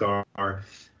Beskar,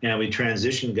 and we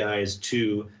transition guys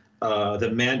to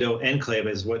the Mando Enclave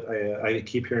is what I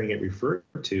keep hearing it referred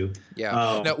to.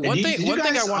 Yeah. Now, one thing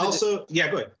I wanted yeah,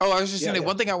 go ahead. Oh, I was just going to say,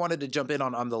 one thing I wanted to jump in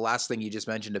on the last thing you just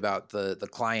mentioned about the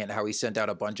client, how he sent out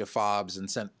a bunch of fobs and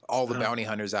sent all the bounty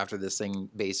hunters after this thing,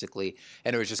 basically.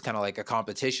 And it was just kind of like a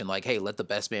competition, like, hey, let the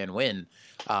best man win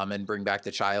and bring back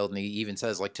the child. And he even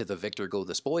says, like, to the victor go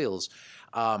the spoils.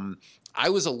 I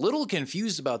was a little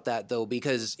confused about that, though,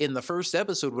 because in the first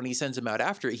episode, when he sends him out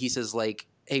after it, he says, like,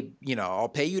 hey, I'll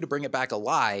pay you to bring it back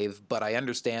alive, but I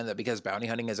understand that because bounty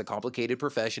hunting is a complicated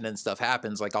profession and stuff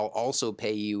happens, like, I'll also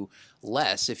pay you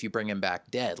less if you bring him back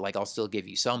dead. Like, I'll still give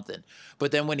you something.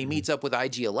 But then when he meets up with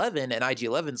IG-11 and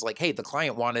IG-11's like, hey, the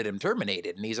client wanted him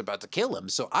terminated and he's about to kill him.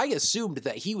 So I assumed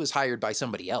that he was hired by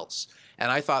somebody else.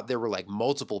 And I thought there were like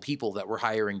multiple people that were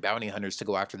hiring bounty hunters to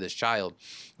go after this child,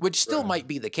 which still might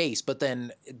be the case. But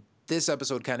then this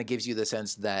episode kind of gives you the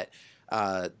sense that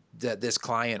that this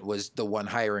client was the one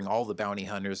hiring all the bounty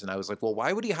hunters. And I was like, well,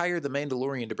 why would he hire the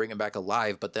Mandalorian to bring him back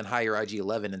alive, but then hire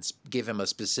IG-11 and give him a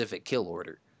specific kill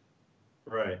order?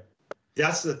 Right.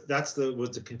 That's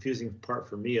the confusing part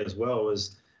for me as well,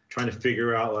 was trying to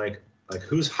figure out like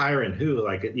who's hiring who.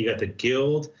 Like, you got the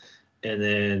guild, and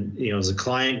then is the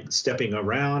client stepping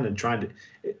around and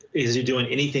is he doing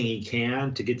anything he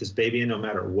can to get this baby in no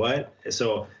matter what?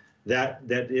 So that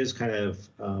is kind of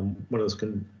one of those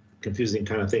confusing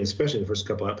kind of things, especially in the first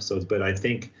couple episodes. But I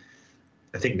think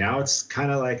now it's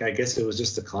kind of like, I guess it was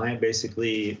just the client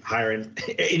basically hiring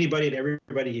anybody and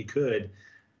everybody he could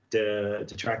to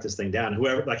track this thing down.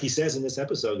 Whoever, like he says in this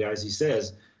episode, guys, he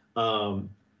says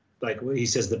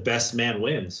the best man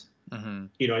wins. Mm-hmm.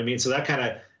 You know what I mean? So that kind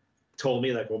of told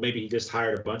me, like, well, maybe he just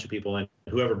hired a bunch of people and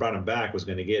whoever brought him back was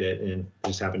going to get it, and it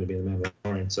just happened to be the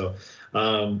Mandalorian. So,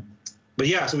 but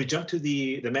yeah, so we jumped to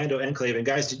the Mando Enclave, and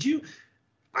guys,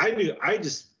 I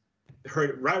just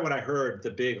heard right when I heard the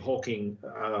big hulking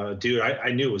dude,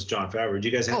 I knew it was Jon Favreau. Did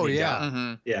you guys have any doubt?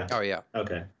 Mm-hmm. Yeah. Oh yeah.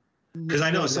 Okay. Because I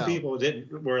know some people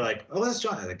were like, oh, that's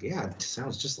Jon. I'm like, yeah, it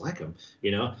sounds just like him.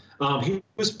 He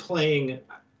was playing.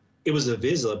 It was a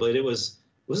Vizsla, but it was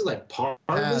it like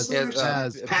Paz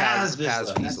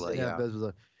Vizsla, yeah.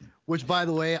 Vizsla. Which, by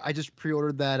the way, I just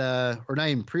pre-ordered that, or not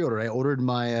even pre-ordered. I ordered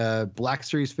my Black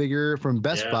Series figure from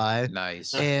Best Buy.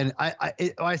 Nice. And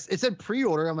it said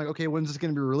pre-order. I'm like, okay, when's this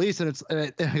going to be released? And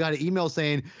I got an email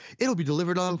saying it'll be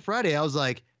delivered on Friday. I was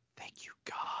like, thank you,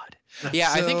 God.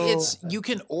 Yeah, I think you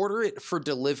can order it for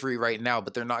delivery right now,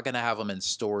 but they're not going to have them in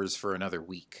stores for another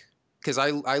week. Because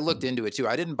I looked into it too.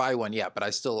 I didn't buy one yet, but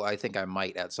I think I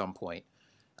might at some point.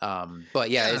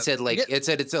 But yeah, it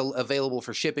said it's available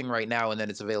for shipping right now, and then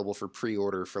it's available for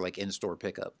pre-order for like in-store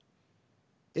pickup.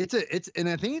 And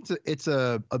I think it's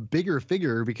a bigger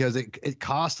figure because it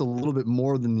costs a little bit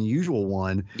more than the usual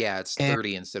one. Yeah, it's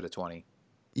 30 instead of 20.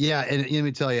 Yeah, and let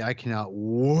me tell you, I cannot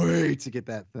wait to get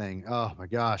that thing. Oh my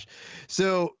gosh.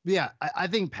 So yeah, I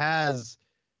think Paz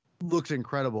looks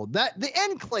incredible. That the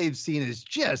Enclave scene is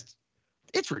just,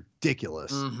 it's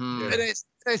ridiculous. Mm-hmm. And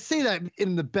I say that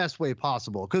in the best way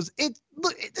possible because it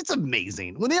look, it's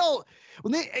amazing when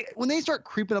they start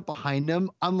creeping up behind him.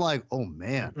 I'm like, oh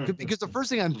man, because the first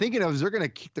thing I'm thinking of is they're gonna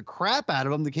kick the crap out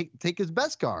of him to take his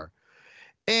Beskar,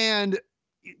 and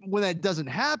when that doesn't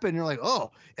happen, you're like,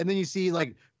 oh, and then you see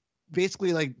like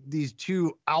basically like these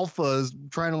two alphas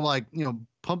trying to like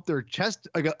pump their chest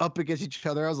up against each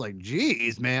other. I was like,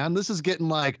 geez, man, this is getting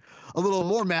like a little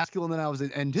more masculine than I was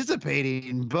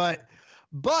anticipating. But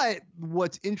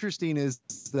what's interesting is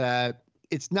that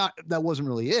that wasn't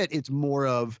really it. It's more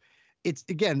of, it's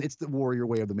the warrior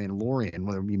way of the Mandalorian,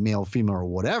 whether it be male, female, or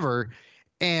whatever.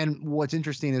 And what's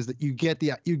interesting is that you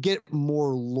get more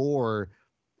lore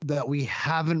that we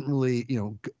haven't really,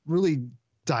 really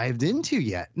dived into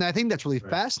yet. And I think that's really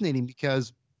fascinating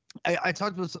because I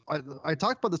talked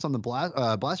about this on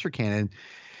the Blaster Cannon,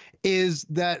 is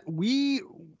that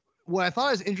what I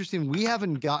thought was interesting, we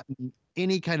haven't gotten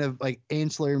any kind of like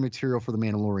ancillary material for the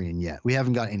Mandalorian yet. We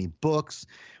haven't got any books.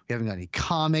 We haven't got any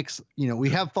comics. We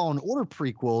have Fallen Order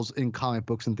prequels in comic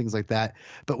books and things like that,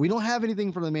 but we don't have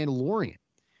anything for the Mandalorian.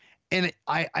 And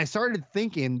I started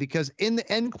thinking, because in the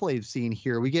Enclave scene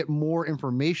here, we get more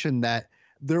information that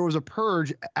there was a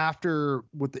purge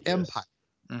with the Empire.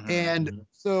 Mm-hmm. And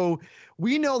so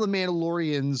we know the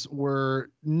Mandalorians were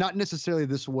not necessarily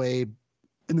this way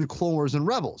in the Clone Wars and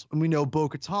Rebels. And we know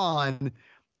Bo-Katan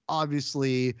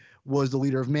obviously was the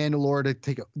leader of Mandalore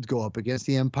to go up against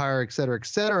the Empire, et cetera, et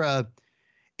cetera.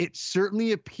 It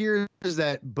certainly appears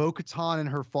that Bo-Katan and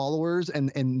her followers and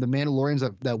the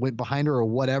Mandalorians that went behind her or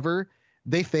whatever,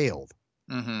 they failed.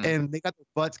 Mm-hmm. And they got their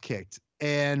butts kicked.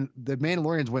 And the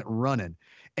Mandalorians went running.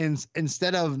 And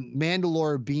instead of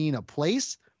Mandalore being a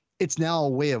place, it's now a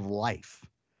way of life.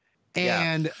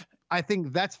 And I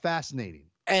think that's fascinating.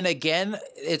 And again,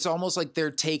 it's almost like they're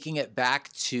taking it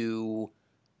back to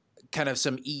kind of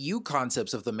some EU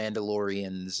concepts of the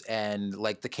Mandalorians and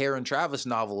like the Karen Travis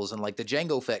novels and like the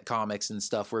Jango Fett comics and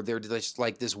stuff, where they're just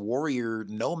like this warrior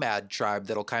nomad tribe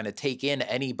that'll kind of take in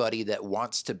anybody that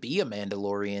wants to be a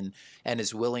Mandalorian and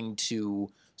is willing to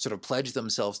sort of pledge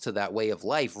themselves to that way of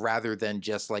life rather than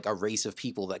just like a race of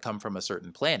people that come from a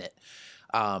certain planet.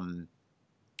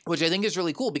 Which I think is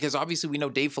really cool, because obviously we know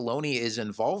Dave Filoni is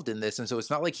involved in this, and so it's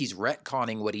not like he's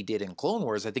retconning what he did in Clone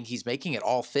Wars. I think he's making it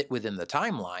all fit within the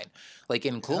timeline. Like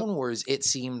in Clone Wars, it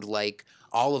seemed like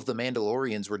all of the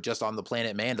Mandalorians were just on the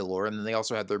planet Mandalore, and then they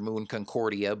also had their moon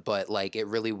Concordia, but like it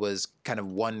really was kind of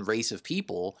one race of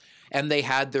people, and they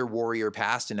had their warrior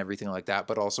past and everything like that,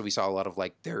 but also we saw a lot of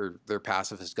like their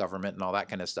pacifist government and all that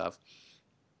kind of stuff.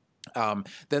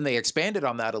 Then they expanded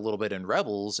on that a little bit in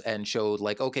Rebels and showed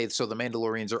like, okay, so the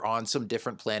Mandalorians are on some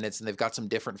different planets and they've got some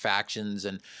different factions,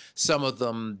 and some of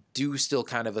them do still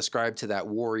kind of ascribe to that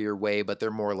warrior way, but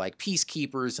they're more like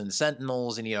peacekeepers and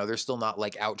sentinels, and they're still not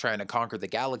like out trying to conquer the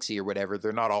galaxy or whatever.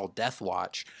 They're not all Death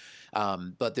Watch.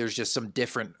 But there's just some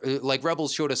different, like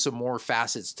Rebels showed us some more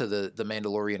facets to the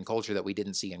Mandalorian culture that we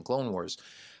didn't see in Clone Wars.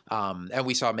 And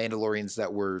we saw Mandalorians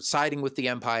that were siding with the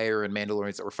Empire and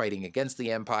Mandalorians that were fighting against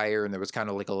the Empire, and there was kind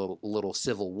of like a little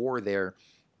civil war there.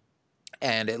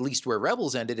 And at least where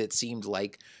Rebels ended, it seemed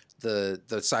like the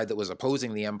side that was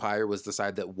opposing the Empire was the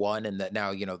side that won, and that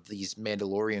now, these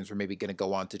Mandalorians were maybe going to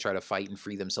go on to try to fight and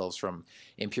free themselves from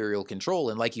Imperial control.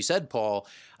 And like you said, Paul,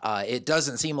 it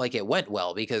doesn't seem like it went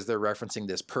well, because they're referencing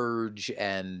this purge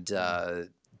and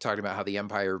talking about how the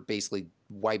Empire basically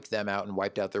wiped them out and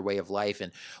wiped out their way of life.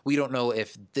 And we don't know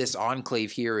if this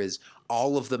enclave here is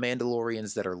all of the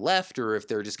Mandalorians that are left, or if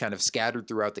they're just kind of scattered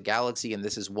throughout the galaxy and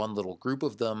this is one little group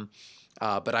of them.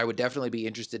 But I would definitely be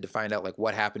interested to find out like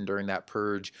what happened during that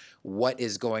purge, what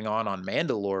is going on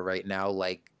Mandalore right now.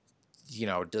 Like,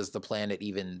 does the planet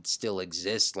even still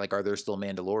exist? Like, are there still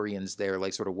Mandalorians there?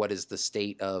 Like, sort of what is the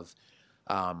state of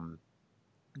the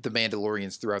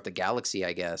Mandalorians throughout the galaxy,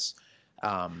 I guess.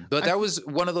 But that was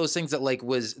one of those things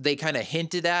that they kind of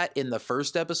hinted at in the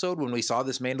first episode when we saw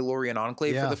this Mandalorian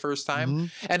enclave for the first time.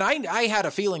 Mm-hmm. And I had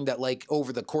a feeling that like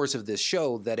over the course of this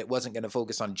show that it wasn't going to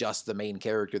focus on just the main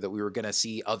character, that we were going to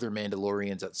see other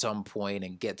Mandalorians at some point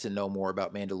and get to know more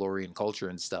about Mandalorian culture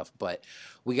and stuff. But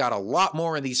we got a lot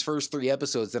more in these first 3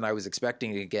 episodes than I was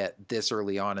expecting to get this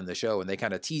early on in the show. And they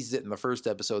kind of teased it in the first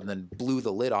episode and then blew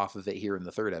the lid off of it here in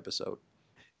the 3rd episode.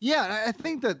 Yeah, I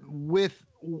think that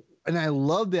and I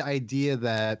love the idea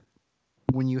that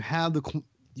when you have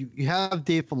you have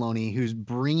Dave Filoni, who's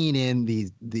bringing in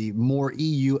the more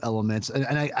EU elements, and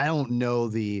I don't know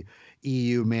the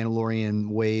EU Mandalorian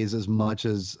ways as much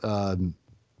as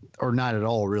or not at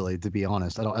all, really, to be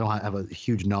honest. I don't have a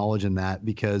huge knowledge in that,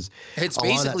 because it's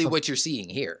basically what you're seeing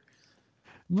here.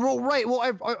 Well, right.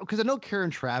 Well, because I know Karen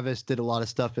Travis did a lot of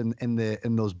stuff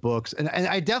in those books, and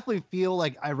I definitely feel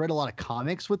like I read a lot of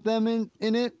comics with them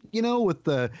in it. You know, with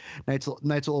the Knights of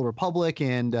the Old Republic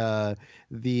and the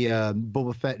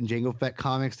Boba Fett and Jango Fett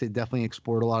comics. They definitely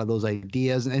explored a lot of those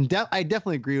ideas, and I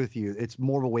definitely agree with you. It's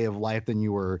more of a way of life than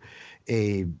you were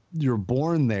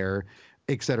born there,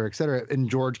 et cetera, et cetera. And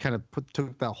George kind of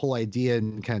took that whole idea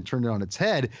and kind of turned it on its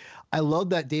head. I love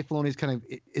that Dave Filoni's kind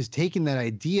of is taking that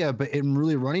idea, but and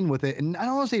really running with it. And I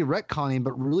don't want to say retconning,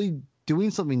 but really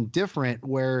doing something different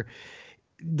where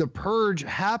the purge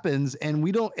happens and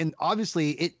we don't, and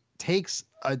obviously it takes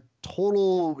a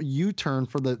total U-turn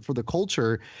for the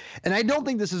culture. And I don't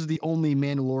think this is the only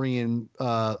Mandalorian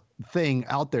thing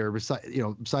out there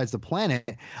besides the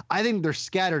planet. I think they're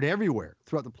scattered everywhere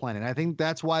throughout the planet. I think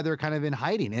that's why they're kind of in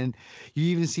hiding. And you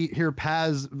even hear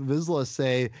Paz Vizsla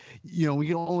say, we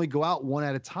can only go out one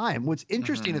at a time. What's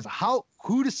interesting is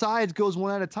who decides goes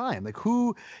one at a time? Like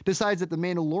who decides that the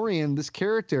Mandalorian, this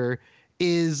character,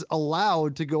 is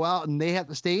allowed to go out and they have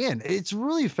to stay in? It's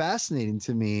really fascinating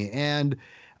to me. And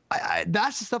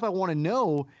that's the stuff I want to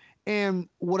know. And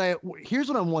here's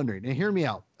what I'm wondering, and hear me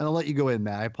out, and I'll let you go in,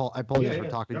 Matt. I apologize for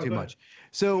talking too much.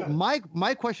 So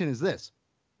my question is this: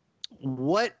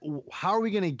 how are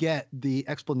we going to get the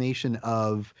explanation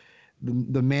of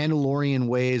the Mandalorian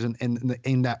ways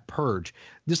and that purge?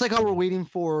 Just like how we're waiting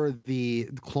for the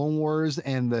Clone Wars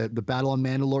and the Battle on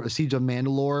Mandalore, the Siege of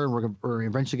Mandalore, and we're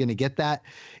eventually going to get that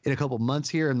in a couple of months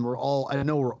here, and I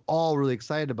know we're all really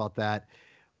excited about that.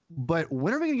 But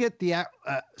when are we going to get the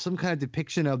some kind of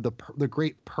depiction of the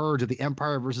Great Purge of the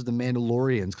Empire versus the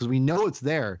Mandalorians? Because we know it's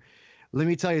there. Let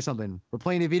me tell you something. We're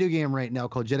playing a video game right now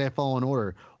called Jedi Fallen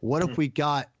Order. What if we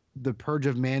got the Purge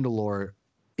of Mandalore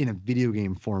in a video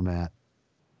game format?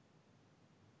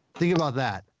 Think about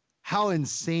that. How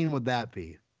insane would that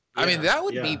be? I mean, that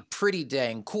would be pretty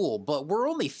dang cool, but we're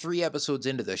only 3 episodes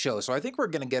into the show, so I think we're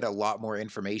going to get a lot more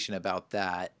information about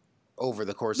that over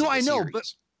the course of the series. No, I know,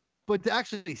 but to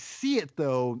actually see it,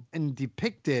 though, and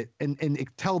depict it and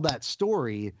tell that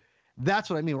story, that's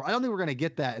what I mean. I don't think we're going to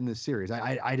get that in this series.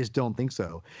 I just don't think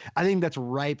so. I think that's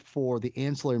ripe for the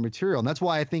ancillary material, and that's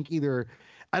why I think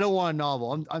I don't want a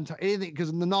novel. Anything,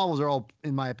 because the novels are all,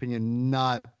 in my opinion,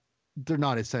 they're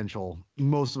not essential.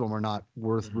 Most of them are not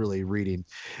worth really reading.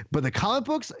 But the comic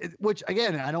books, which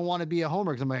again, I don't want to be a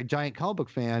homer because I'm a giant comic book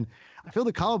fan. I feel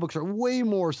the comic books are way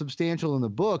more substantial than the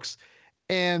books,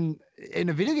 and in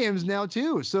the video games now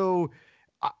too. So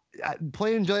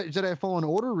playing Jedi Fallen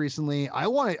Order recently,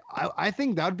 I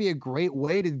think that would be a great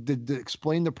way to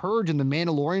explain the Purge and the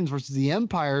Mandalorians versus the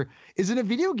Empire is in a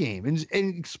video game and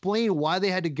explain why they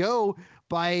had to go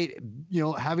by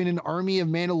having an army of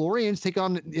Mandalorians take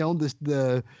on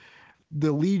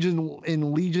the legion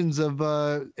and legions of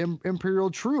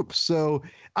Imperial troops. So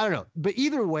I don't know, but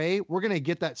either way, we're gonna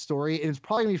get that story, and it's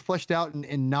probably gonna be fleshed out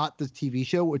in not the TV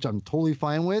show, which I'm totally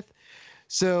fine with.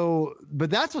 So, but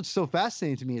that's what's so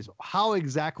fascinating to me is how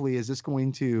exactly is this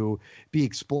going to be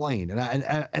explained? And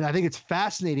I think it's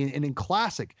fascinating and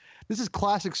this is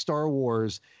classic Star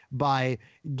Wars by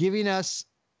giving us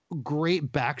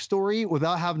great backstory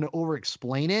without having to over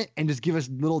explain it and just give us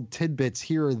little tidbits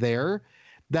here or there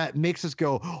that makes us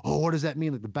go, oh, what does that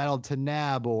mean? Like the Battle of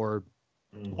Tanab or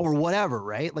whatever,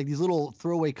 right? Like these little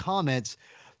throwaway comments.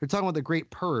 They're talking about the Great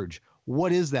Purge.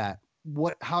 What is that?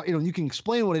 How you can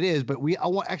explain what it is, but I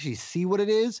want to actually see what it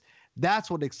is.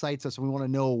 That's what excites us. And we want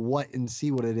to know what and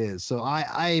see what it is. So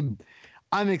I'm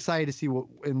excited to see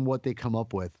what they come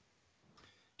up with.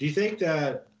 Do you think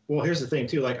that, well, here's the thing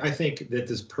too, like I think that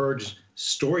this Purge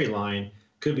storyline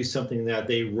could be something that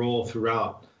they roll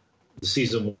throughout the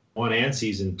season 1 and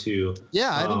season 2.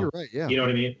 Yeah, I think you're right. Yeah. You know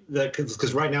what I mean?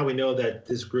 Because right now we know that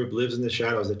this group lives in the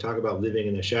shadows. They talk about living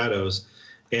in the shadows.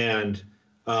 And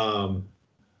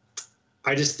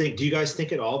I just think, do you guys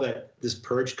think at all that this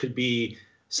Purge could be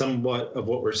somewhat of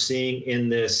what we're seeing in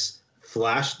these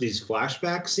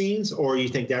flashback scenes? Or you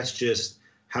think that's just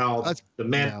how the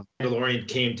Mandalorian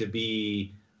came to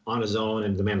be on his own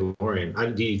and the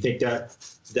Mandalorian? Do you think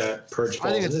that Purge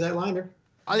falls into that line?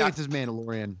 I think it's his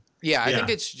Mandalorian. Yeah, I think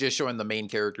it's just showing the main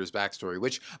character's backstory,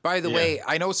 which, by the way,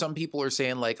 I know some people are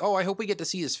saying, like, oh, I hope we get to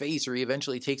see his face or he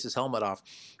eventually takes his helmet off.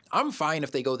 I'm fine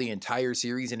if they go the entire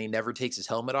series and he never takes his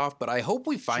helmet off, but I hope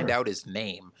we find out his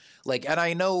name. Like, and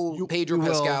I know Pedro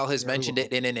Pascal has mentioned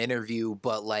it in an interview,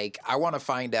 but, like, I want to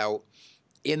find out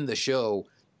in the show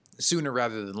sooner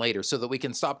rather than later so that we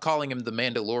can stop calling him the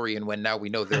Mandalorian when now we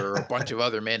know there are a bunch of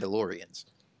other Mandalorians.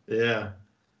 Yeah.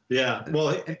 Yeah.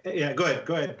 Well, yeah, go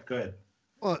ahead.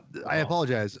 Well, I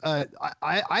apologize.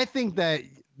 I think that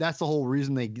that's the whole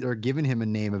reason they are giving him a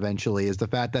name eventually, is the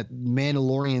fact that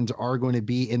Mandalorians are going to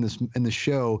be in the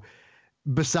show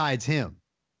besides him.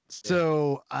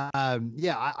 So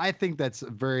I think that's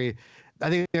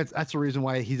that's the reason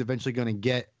why he's eventually going to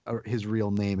get his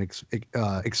real name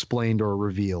explained or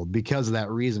revealed, because of that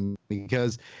reason.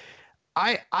 Because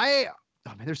oh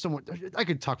man, there's someone I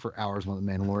could talk for hours on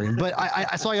the Mandalorian, but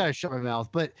so I gotta shut my mouth.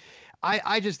 But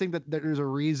I just think that there's a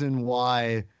reason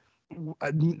why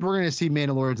we're going to see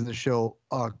Mandalorians in the show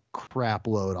a crap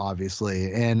load,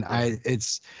 obviously, and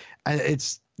it's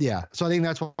so I think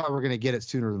that's why we're going to get it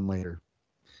sooner than later.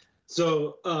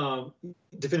 So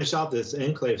to finish out this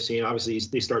Enclave scene, obviously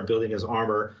they start building his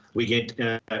armor. We get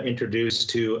introduced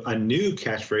to a new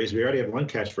catchphrase. We already have one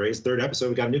catchphrase. Third episode,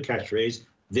 we got a new catchphrase.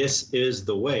 This is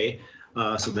the way.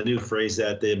 So the new phrase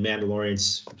that the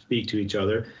Mandalorians speak to each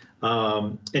other.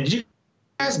 And did you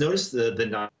guys notice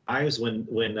the knives when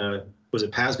was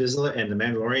it Paz Vizsla and the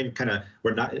Mandalorian kind of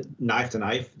were knife to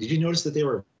knife? Did you notice that they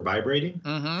were vibrating?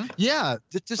 Mm-hmm. Yeah,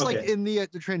 just like in the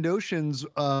Trandoshans,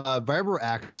 vibro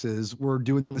axes were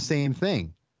doing the same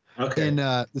thing. Okay. In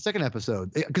the second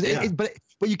episode, but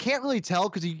you can't really tell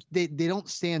because they don't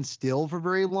stand still for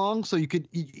very long, so you could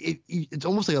it's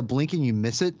almost like a blink and you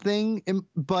miss it thing.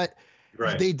 But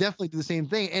they definitely do the same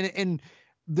thing, and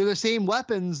they're the same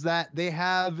weapons that they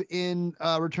have in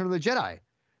Return of the Jedi.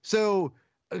 So,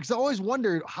 because I always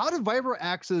wondered, how do vibro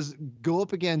axes go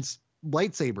up against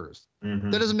lightsabers? Mm-hmm.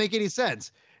 That doesn't make any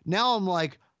sense. Now I'm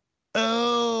like,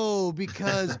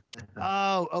 because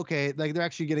okay, like they're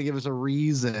actually gonna give us a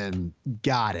reason.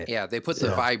 Got it. Yeah, they put the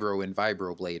vibro in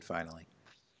Vibroblade finally.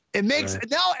 It makes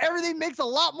now everything makes a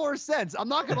lot more sense. I'm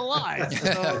not gonna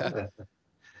lie.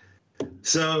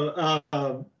 So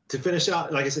to finish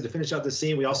out, like I said, to finish out the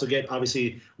scene, we also get,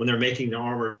 obviously, when they're making the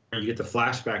armor, you get the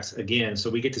flashbacks again. So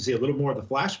we get to see a little more of the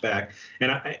flashback.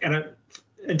 And I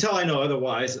until I know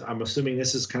otherwise, I'm assuming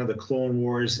this is kind of the Clone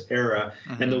Wars era.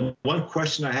 Mm-hmm. And the one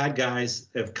question I had, guys,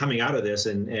 of coming out of this,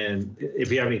 and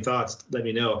if you have any thoughts, let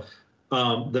me know.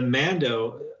 The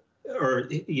Mando, or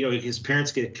his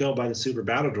parents get killed by the super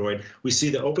battle droid. We see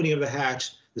the opening of the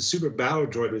hatch. The super battle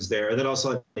droid was there, and then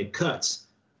also it cuts.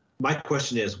 My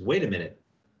question is, wait a minute.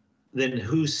 Then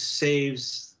who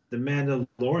saves the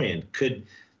Mandalorian?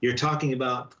 You're talking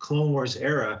about the Clone Wars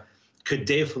era? Could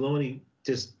Dave Filoni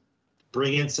just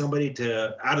bring in somebody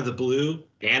out of the blue,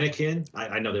 Anakin?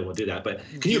 I know they won't do that, but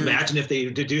can you imagine if they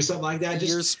did do something like that?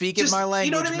 You're speaking my language,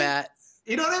 you know what I mean? Matt.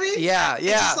 You know what I mean? Yeah. It's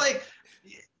just like,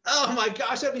 oh my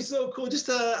gosh, that'd be so cool. Just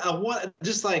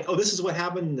just like, this is what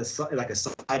happened in like a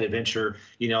side adventure.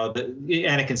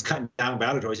 Anakin's cutting down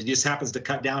battle droids. He just happens to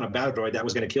cut down a battle droid that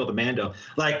was going to kill the Mando.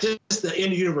 Like, just the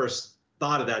in-universe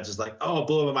thought of that, just like,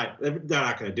 blow my mind. They're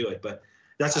not going to do it, but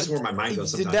that's just where my mind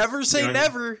goes sometimes. Never say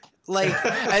never. Like,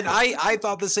 and I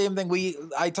thought the same thing.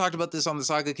 I talked about this on the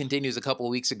Saga Continues a couple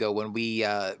of weeks ago when we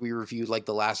reviewed like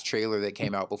the last trailer that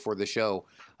came out before the show.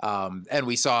 And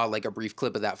we saw like a brief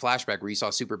clip of that flashback where you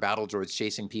saw super battle droids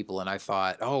chasing people. And I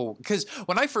thought, because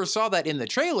when I first saw that in the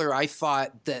trailer, I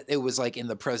thought that it was like in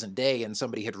the present day and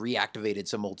somebody had reactivated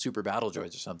some old super battle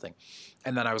droids or something.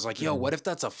 And then I was like, what if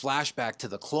that's a flashback to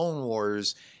the Clone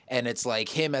Wars and it's like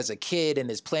him as a kid and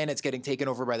his planet's getting taken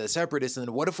over by the Separatists? And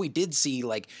then what if we did see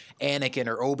like Anakin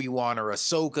or Obi-Wan or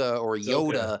Ahsoka or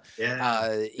Yoda,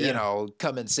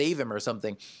 come and save him or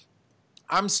something?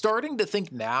 I'm starting to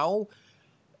think now,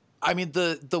 I mean,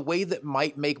 the way that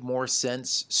might make more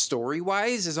sense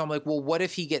story-wise is I'm like, well, what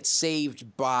if he gets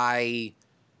saved by,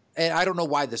 and I don't know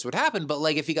why this would happen, but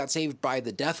like if he got saved by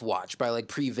the Death Watch, by like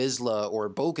Pre Vizsla or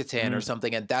Bo-Katan or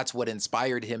something, and that's what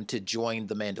inspired him to join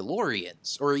the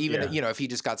Mandalorians, or even, if he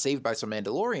just got saved by some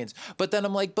Mandalorians. But then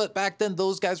I'm like, but back then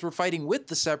those guys were fighting with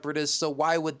the Separatists, so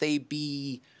why would they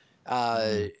be,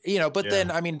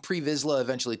 then, I mean, Pre Vizsla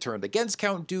eventually turned against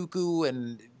Count Dooku,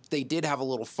 and they did have a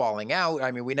little falling out.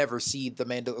 I mean, we never see the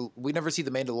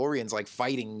Mandalorians like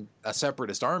fighting a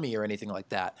Separatist army or anything like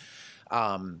that.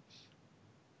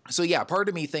 So yeah, part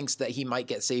of me thinks that he might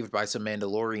get saved by some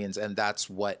Mandalorians, and that's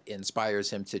what inspires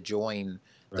him to join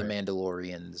the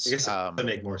Mandalorians. I guess that would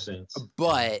make more sense.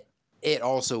 But it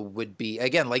also would be,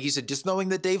 again, like you said, just knowing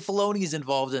that Dave Filoni is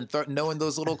involved and knowing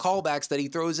those little callbacks that he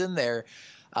throws in there.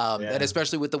 And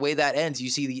especially with the way that ends, you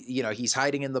see he's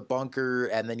hiding in the bunker,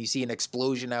 and then you see an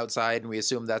explosion outside, and we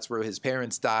assume that's where his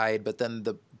parents died. But then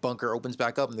the bunker opens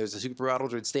back up, and there's a super battle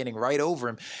droid standing right over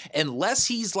him. Unless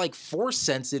he's like force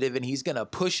sensitive and he's gonna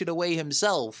push it away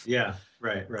himself. Yeah,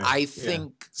 right. I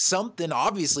think something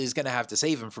obviously is gonna have to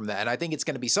save him from that, and I think it's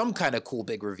gonna be some kind of cool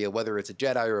big reveal, whether it's a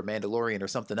Jedi or a Mandalorian or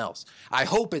something else. I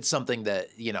hope it's something that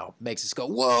makes us go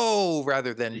whoa,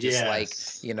 rather than just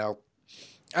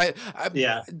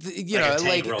You know,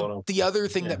 like the other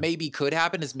thing that maybe could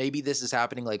happen is maybe this is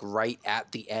happening like right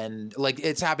at the end, like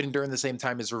it's happening during the same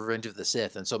time as Revenge of the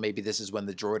Sith, and so maybe this is when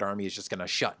the droid army is just going to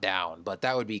shut down. But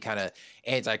that would be kind of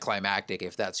anticlimactic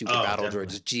if that super battle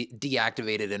droid is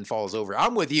deactivated and falls over.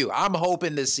 I'm with you. I'm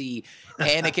hoping to see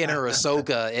Anakin or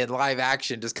Ahsoka in live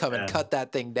action just come and cut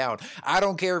that thing down. I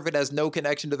don't care if it has no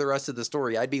connection to the rest of the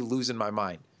story. I'd be losing my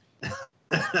mind.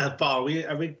 Paul,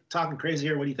 are we talking crazy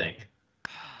here? What do you think?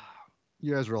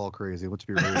 You guys are all crazy. Let's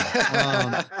be real.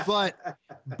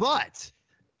 But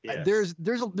yes.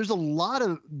 there's a lot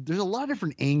of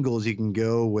different angles you can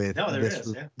go with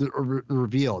the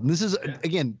reveal. And this is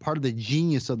again part of the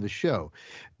genius of the show.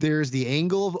 There's the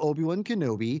angle of Obi-Wan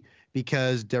Kenobi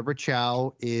because Deborah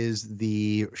Chow is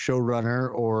the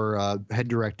showrunner or head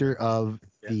director of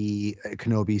the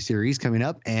Kenobi series coming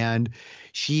up, and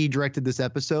she directed this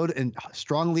episode and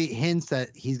strongly hints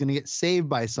that he's going to get saved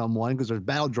by someone because there's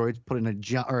battle droids putting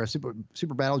a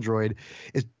super battle droid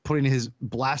is putting his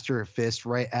blaster fist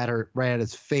right at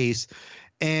his face,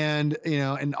 and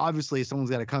and obviously someone's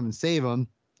got to come and save him,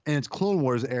 and it's Clone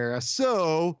Wars era.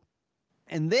 So,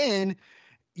 and then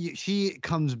she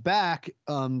comes back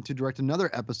to direct another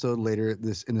episode later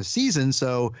in the season.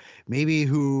 So maybe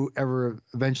whoever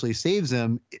eventually saves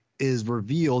him is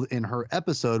revealed in her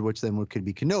episode, which then could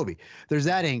be Kenobi. There's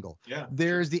that angle. Yeah.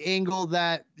 There's the angle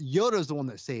that Yoda's the one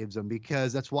that saves him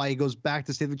because that's why he goes back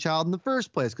to save the child in the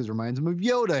first place, because it reminds him of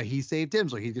Yoda. He saved him,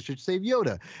 so he should save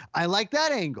Yoda. I like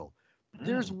that angle.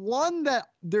 There's one that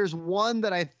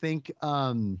I think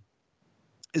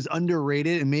is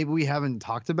underrated and maybe we haven't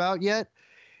talked about yet.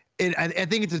 And I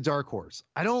think it's a dark horse.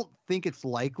 I don't think it's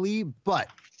likely, but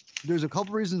there's a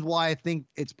couple reasons why I think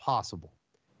it's possible.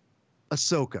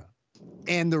 Ahsoka.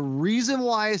 And the reason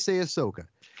why I say Ahsoka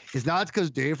is not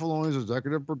because Dave Filoni is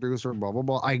executive producer, blah, blah,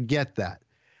 blah. I get that.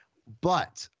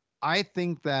 But I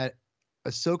think that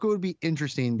Ahsoka would be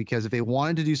interesting because if they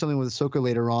wanted to do something with Ahsoka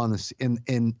later on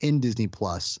in Disney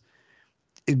Plus,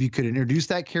 if you could introduce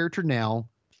that character now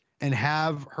and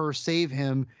have her save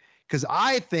him, because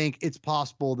I think it's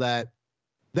possible that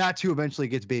that's who eventually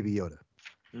gets Baby Yoda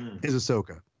is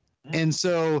Ahsoka. And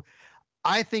so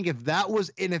I think if that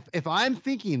was, and if I'm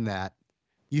thinking that,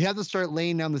 you have to start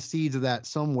laying down the seeds of that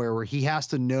somewhere where he has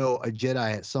to know a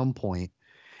Jedi at some point.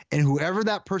 And whoever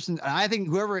that person, I think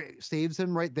whoever saves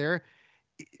him right there,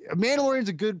 Mandalorian's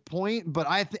a good point, but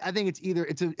I think it's either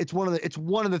it's one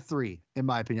of the three in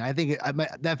my opinion. I think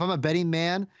if I'm a betting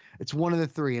man, it's one of the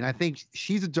three, and I think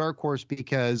she's a dark horse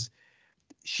because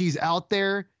she's out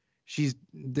there.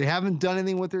 They haven't done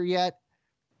anything with her yet.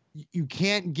 You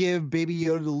can't give Baby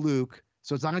Yoda to Luke,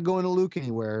 so it's not going to go into Luke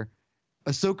anywhere.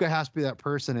 Ahsoka has to be that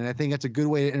person, and I think that's a good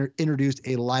way to introduce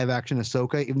a live-action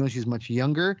Ahsoka, even though she's much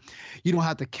younger. You don't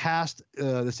have to cast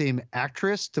the same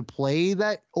actress to play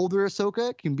that older Ahsoka.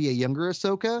 It can be a younger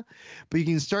Ahsoka, but you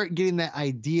can start getting that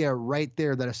idea right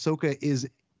there that Ahsoka is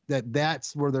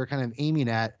that's where they're kind of aiming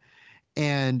at,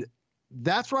 and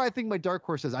that's where I think my dark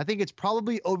horse is. I think it's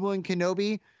probably Obi-Wan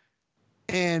Kenobi,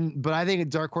 but I think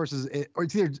dark horse is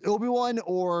it's either Obi-Wan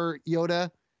or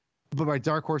Yoda. But my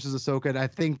dark horse is Ahsoka, and I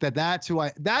think that's who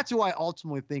I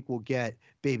ultimately think will get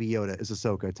Baby Yoda is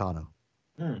Ahsoka Tano.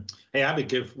 Hey, I'd be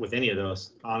good with any of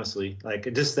those, honestly. Like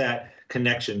just that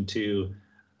connection to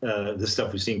the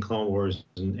stuff we've seen Clone Wars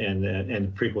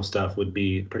and prequel stuff would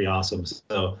be pretty awesome.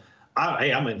 So,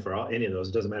 I'm in for any of those.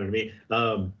 It doesn't matter to me.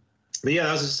 But yeah,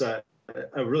 that was just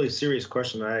a really serious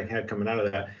question that I had coming out of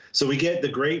that. So we get the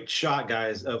great shot,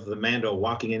 guys, of the Mando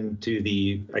walking into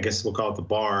the, I guess we'll call it the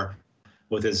bar,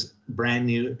 with his brand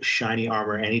new shiny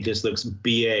armor, and he just looks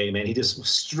BA, man. He just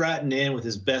strutting in with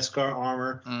his Beskar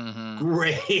armor.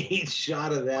 Great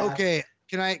shot of that. Okay,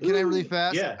 can I really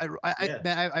fast? Yeah.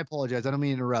 I apologize. I don't mean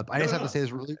to interrupt. I just have to say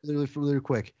this really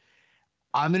quick.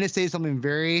 I'm going to say something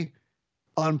very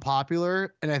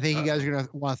unpopular, and I think you guys are going to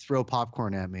want to throw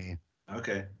popcorn at me.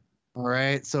 Okay. All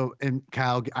right. So, and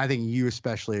Kyle, I think you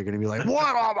especially are going to be like,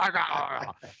 what? Oh my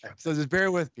God. So just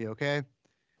bear with me, okay?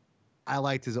 I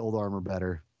liked his old armor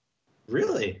better.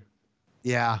 Really?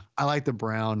 Yeah, I like the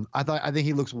brown. I think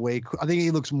he looks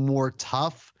more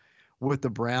tough with the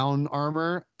brown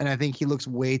armor, and I think he looks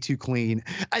way too clean.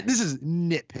 This is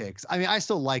nitpicks. I mean, I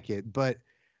still like it, but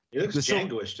it looks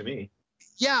Jango-ish to me.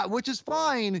 Yeah, which is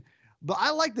fine, but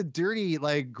I like the dirty,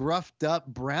 like gruffed up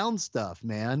brown stuff,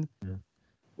 man.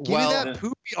 Give me that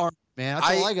poopy armor, man.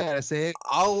 That's all I gotta say.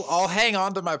 I'll hang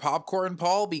on to my popcorn,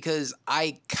 Paul, because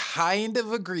I kind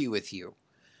of agree with you.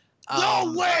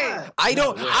 No way! I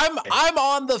don't. No way. I'm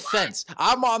on the fence.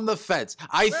 I'm on the fence.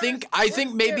 I think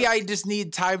maybe I just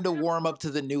need time to warm up to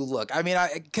the new look. I mean,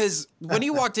 because when he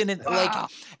walked in and like,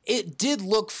 it did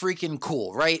look freaking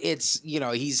cool, right? It's, you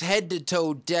know, he's head to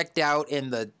toe decked out in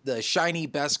the shiny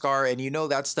Beskar, and you know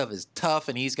that stuff is tough,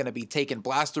 and he's gonna be taking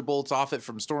blaster bolts off it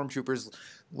from stormtroopers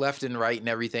left and right and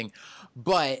everything.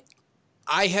 But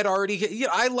I had already, you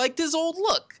know, I liked his old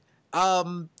look. So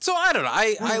I don't know.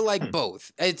 I like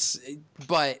both.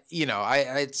 But you know,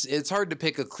 it's hard to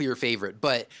pick a clear favorite.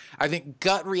 But I think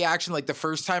gut reaction, like the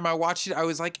first time I watched it, I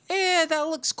was like, that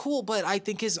looks cool. But I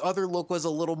think his other look was a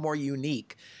little more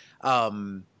unique.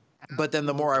 But then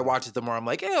the more I watch it, the more I'm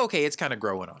like, okay, it's kind of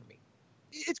growing on me.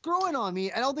 It's growing on me.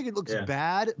 I don't think it looks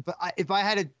bad, but if I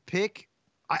had to pick,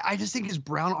 I just think his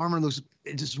brown armor looks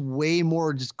just way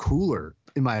more just cooler,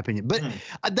 in my opinion. But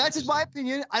that's just my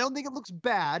opinion. I don't think it looks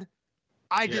bad.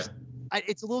 It's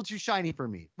a little too shiny for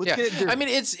me. Let's get it dirty. I mean,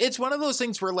 it's one of those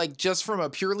things where, like, just from a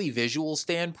purely visual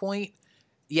standpoint,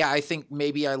 I think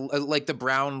maybe I like the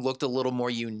brown looked a little more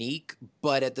unique,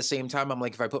 but at the same time, I'm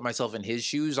like, if I put myself in his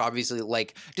shoes, obviously,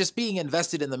 like, just being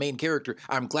invested in the main character,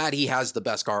 I'm glad he has the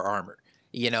Beskar armor,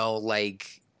 you know,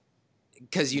 like,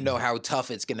 because you know how tough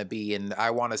it's going to be, and I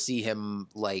want to see him,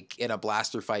 like, in a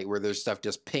blaster fight where there's stuff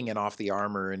just pinging off the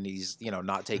armor and he's, you know,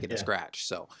 not taking a scratch,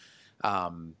 so...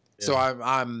 So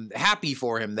I'm happy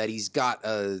for him that he's got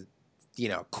a, you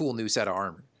know, cool new set of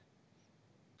armor.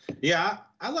 Yeah,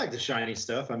 I like the shiny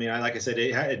stuff. I mean, like I said,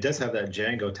 it does have that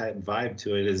Django type vibe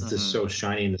to it. It's just so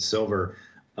shiny in the silver.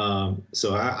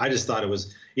 So I just thought it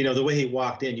was, you know, the way he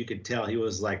walked in, you could tell he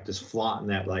was like just flaunting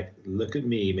that, like, look at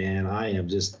me, man. I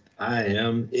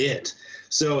am it.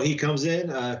 So he comes in,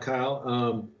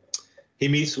 Kyle. He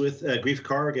meets with Greef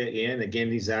Karga again.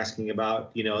 Again, he's asking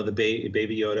about, you know, the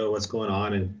baby Yoda, what's going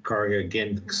on, and Karga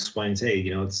again explains, hey,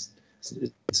 you know,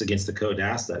 it's against the code to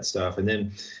ask that stuff. And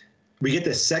then we get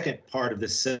the second part of the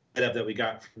setup that we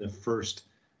got from the first.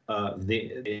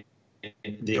 The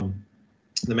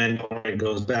Mandalorian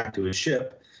goes back to his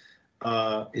ship.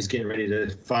 He's getting ready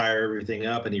to fire everything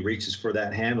up, and he reaches for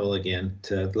that handle again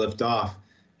to lift off,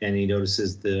 and he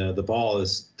notices the ball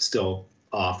is still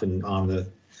off and on the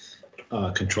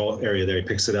control area there. He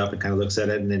picks it up and kind of looks at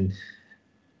it, and then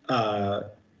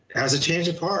has a change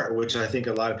of heart, which I think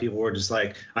a lot of people were just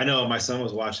like, I know my son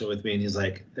was watching it with me, and he's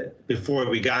like, before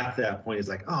we got to that point, he's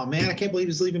like, oh man, I can't believe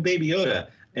he's leaving Baby Yoda.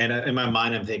 And in my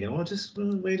mind, I'm thinking, well, just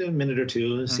wait a minute or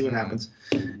two and see what happens.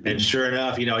 And sure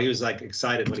enough, you know, he was like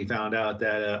excited when he found out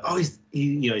that,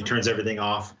 he turns everything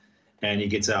off and he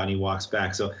gets out and he walks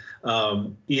back. So,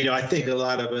 you know, I think a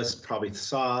lot of us probably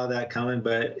saw that coming,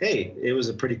 but hey, it was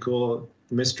a pretty cool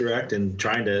misdirect and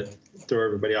trying to throw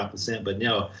everybody off the scent. But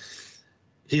no,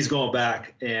 he's going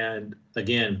back. And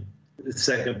again, the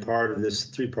second part of this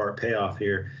 3-part payoff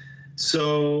here.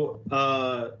 So,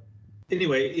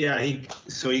 anyway,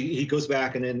 he goes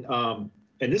back, and then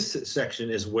and this section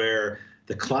is where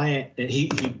the client, and he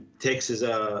takes his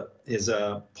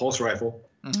pulse rifle.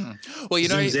 Mm-hmm. Well, you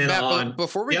know, Matt,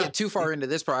 before we get too far into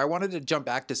this part, I wanted to jump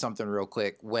back to something real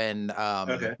quick. When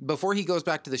before he goes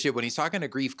back to the ship, when he's talking to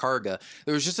Greef Karga,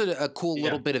 there was just a cool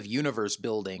little bit of universe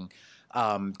building.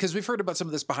 Because we've heard about some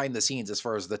of this behind the scenes as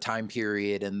far as the time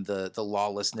period and the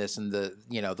lawlessness and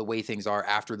the way things are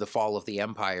after the fall of the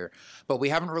Empire. But we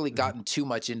haven't really gotten too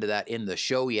much into that in the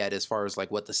show yet, as far as like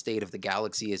what the state of the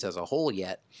galaxy is as a whole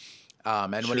yet.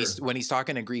 And when he's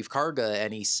talking to Greef Karga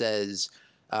and he says,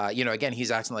 again,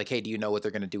 he's asking like, hey, do you know what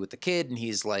they're going to do with the kid? And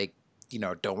he's like, you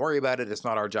know, don't worry about it. It's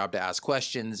not our job to ask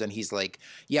questions. And he's like,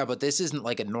 yeah, but this isn't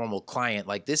like a normal client.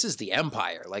 Like, this is the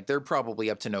Empire. Like, they're probably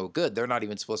up to no good. They're not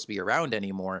even supposed to be around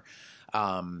anymore.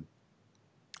 And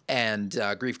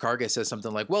Greef Karga says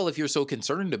something like, well, if you're so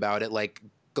concerned about it, like,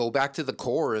 go back to the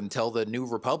core and tell the New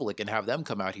Republic and have them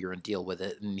come out here and deal with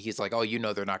it. And he's like, oh, you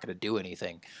know, they're not going to do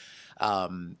anything.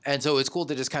 And so it's cool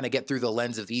to just kind of get through the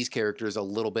lens of these characters a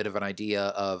little bit of an idea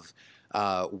of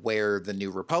where the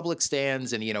New Republic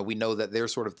stands. And, you know, we know that they're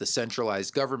sort of the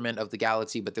centralized government of the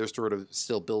galaxy, but they're sort of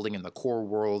still building in the core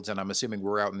worlds. And I'm assuming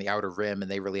we're out in the Outer Rim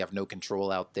and they really have no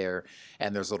control out there.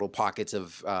 And there's little pockets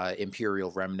of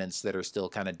Imperial remnants that are still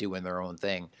kind of doing their own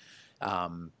thing.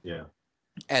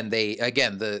 And they,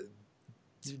 again,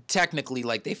 technically,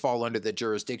 like, they fall under the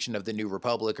jurisdiction of the New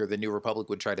Republic, or the New Republic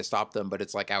would try to stop them, but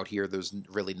it's like out here there's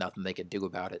really nothing they could do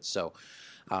about it. So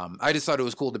I just thought it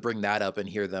was cool to bring that up and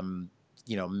hear them,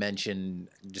 you know, mention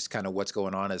just kind of what's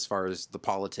going on as far as the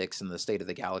politics and the state of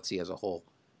the galaxy as a whole.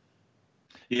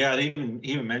 Yeah, he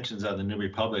even mentions the New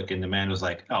Republic, and the man was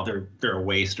like, oh, they're a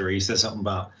waste, or he says something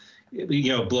about, you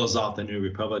know, blows off the New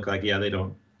Republic, like, yeah, they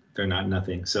don't they're not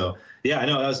nothing. So yeah, I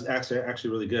know that was actually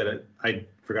really good. I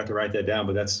forgot to write that down,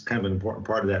 but that's kind of an important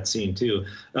part of that scene too.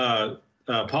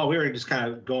 Paul, we were just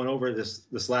kind of going over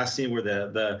this last scene where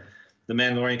the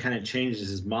Mandalorian kind of changes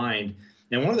his mind,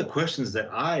 and one of the questions that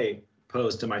I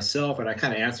posed to myself, and I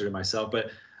kind of answered it myself,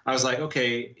 but I was like,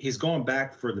 okay, he's going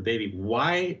back for the baby.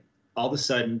 Why all of a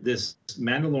sudden this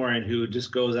Mandalorian who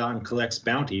just goes out and collects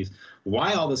bounties,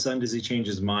 why all of a sudden does he change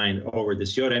his mind over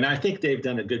this Yoda? And I think they've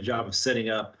done a good job of setting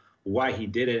up why he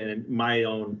did it. And my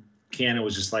own canon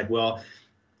was just like, well,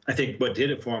 I think what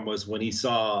did it for him was when he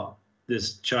saw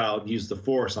this child use the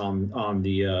Force on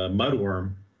the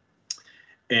Mudworm,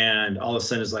 and all of a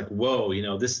sudden it's like,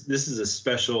 whoa, this is a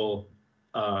special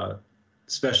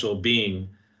being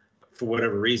for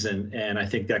whatever reason. And I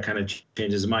think that kind of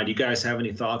changes his mind. You guys have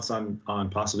any thoughts on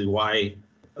possibly why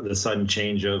the sudden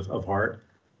change of heart?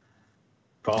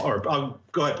 Paul, or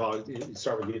go ahead, Paul.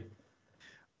 Start with you.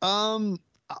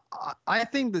 I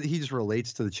think that he just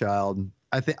relates to the child.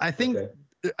 I think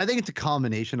Okay. it's a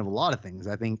combination of a lot of things.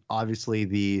 I think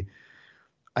obviously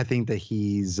I think that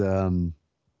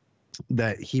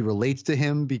that he relates to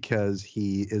him because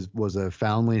he was a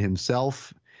foundling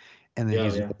himself, and then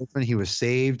he's an orphan. He was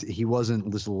saved. He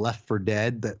wasn't just left for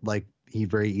dead that like he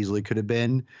very easily could have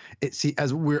been.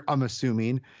 I'm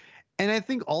assuming, and I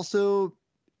think also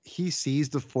he sees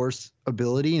the Force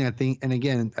ability, and I think, and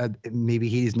again, maybe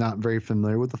he's not very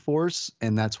familiar with the Force,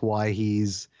 and that's why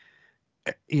he's,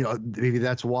 maybe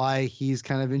that's why he's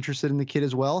kind of interested in the kid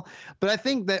as well. But I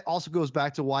think that also goes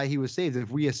back to why he was saved. If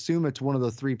we assume it's one of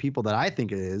the three people that I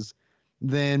think it is,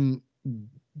 then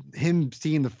him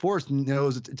seeing the Force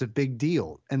knows it's a big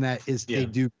deal, and that is they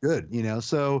do good,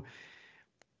 So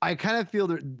I kind of feel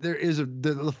there is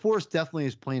the Force definitely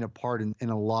is playing a part in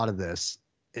a lot of this.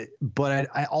 But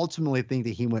I ultimately think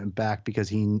that he went back because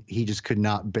he just could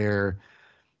not bear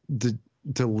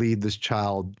to lead this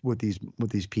child with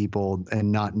these people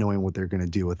and not knowing what they're going to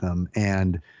do with him.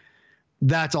 And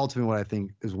that's ultimately what I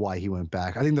think is why he went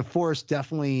back. I think the Force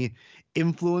definitely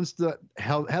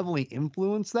heavily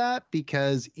influenced that,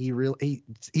 because he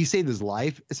saved his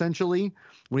life essentially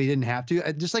when he didn't have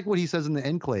to. Just like what he says in the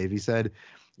Enclave, he said,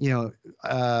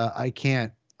 I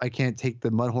can't take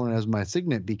the Mudhorn as my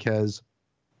signet because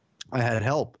I had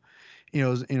help.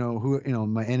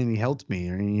 My enemy helped me.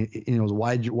 And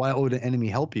why would an enemy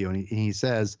help you? And he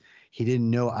says he didn't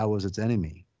know I was its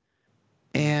enemy.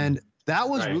 And that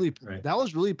was that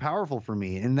was really powerful for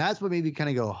me. And that's what made me kind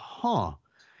of go, huh.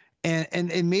 And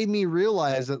it made me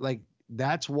realize that like,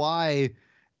 that's why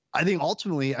I think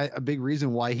ultimately a big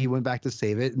reason why he went back to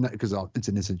save it, because it's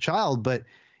an innocent child, but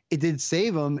it did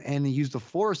save him, and he used the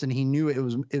Force, and he knew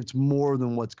it's more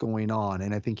than what's going on.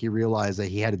 And I think he realized that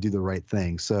he had to do the right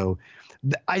thing. So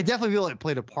I definitely feel it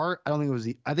played a part. I don't think it was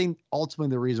I think ultimately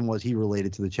the reason was he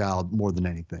related to the child more than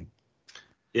anything.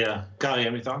 Yeah. Kyle, you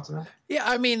have any thoughts on that? Yeah,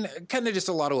 I mean, kind of just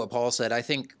a lot of what Paul said. I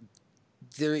think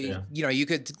there, you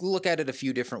could look at it a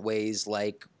few different ways,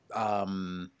 like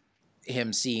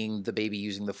him seeing the baby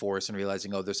using the Force and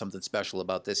realizing, oh, there's something special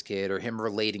about this kid, or him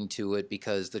relating to it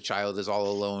because the child is all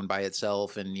alone by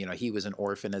itself, and he was an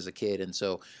orphan as a kid, and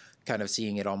so kind of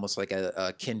seeing it almost like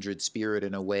a kindred spirit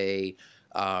in a way,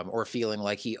 or feeling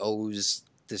like he owes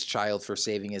this child for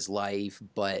saving his life.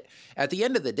 But at the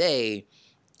end of the day,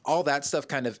 all that stuff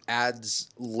kind of adds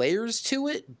layers to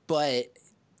it. But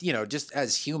just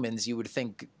as humans, you would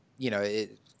think,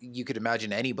 you could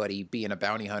imagine anybody being a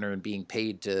bounty hunter and being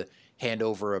paid to hand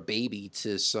over a baby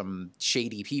to some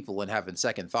shady people and having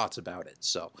second thoughts about it.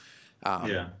 So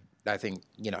I think,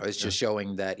 it's just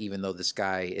showing that even though this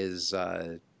guy is,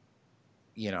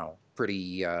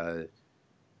 pretty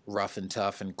rough and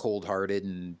tough and cold-hearted,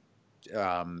 and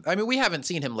I mean, we haven't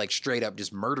seen him like straight up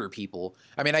just murder people.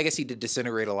 I mean, I guess he did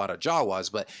disintegrate a lot of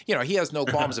Jawas, but he has no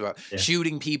qualms about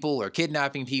shooting people or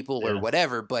kidnapping people or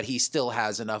whatever, but he still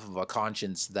has enough of a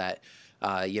conscience that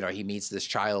he meets this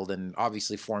child and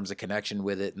obviously forms a connection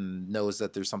with it and knows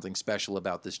that there's something special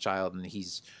about this child, and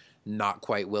he's not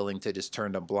quite willing to just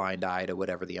turn a blind eye to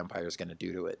whatever the Empire is going to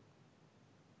do to it.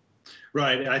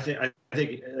 Right. I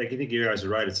think you guys are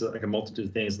right. It's like a multitude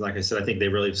of things. Like I said, I think they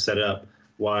really set up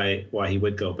why he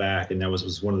would go back, and that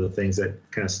was one of the things that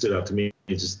kind of stood out to me.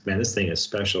 It's just, man, this thing is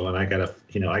special, and I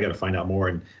gotta find out more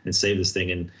and save this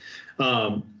thing.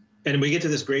 And we get to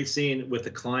this great scene with the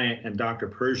client and Dr.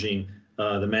 Pershing.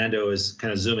 The Mando is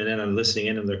kind of zooming in and listening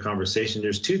in on their conversation.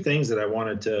 There's two things that I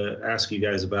wanted to ask you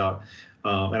guys about.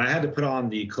 And I had to put on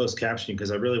the closed captioning because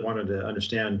I really wanted to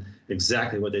understand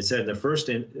exactly what they said. The first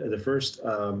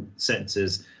sentence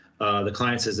is, the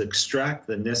client says, extract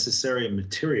the necessary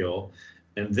material.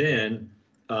 And then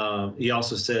he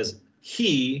also says,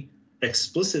 he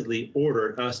explicitly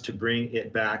ordered us to bring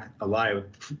it back alive.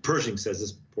 Pershing says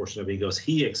this portion of it. He goes,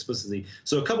 he explicitly.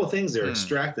 So a couple of things there.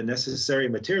 Extract the necessary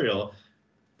material.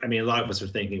 I mean, a lot of us are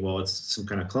thinking, well, it's some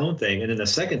kind of clone thing. And then the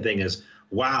second thing is,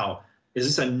 wow, is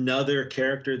this another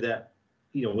character that,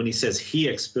 you know, when he says he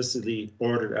explicitly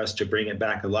ordered us to bring it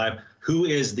back alive, who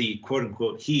is the quote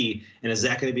unquote he? And is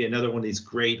that going to be another one of these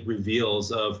great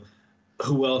reveals of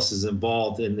who else is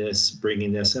involved in this,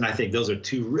 bringing this? And I think those are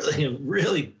two really,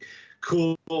 really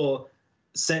cool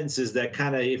sentences that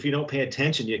kind of, if you don't pay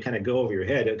attention, you kind of go over your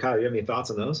head. Kyle, you have any thoughts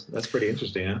on those? That's pretty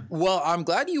interesting, huh? Well, I'm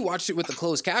glad you watched it with the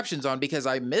closed captions on, because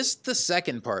I missed the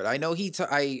second part. I know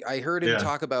I heard him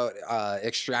talk about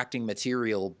extracting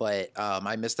material, but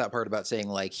I missed that part about saying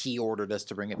like he ordered us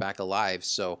to bring it back alive.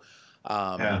 So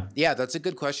yeah, that's a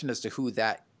good question as to who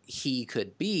that he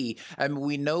could be. I mean,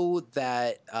 we know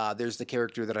that there's the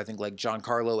character that I think like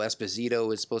Giancarlo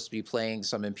Esposito is supposed to be playing,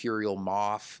 some Imperial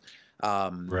Moff.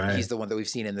 Right. He's the one that we've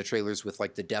seen in the trailers with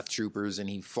like the Death Troopers, and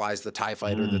he flies the TIE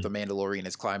fighter that the Mandalorian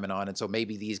is climbing on. And so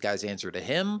maybe these guys answer to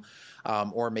him,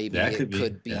 or maybe it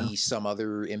could be some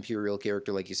other Imperial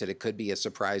character. Like you said, it could be a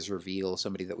surprise reveal,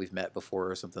 somebody that we've met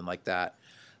before or something like that.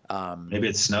 Maybe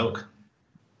it's Snoke.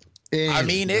 I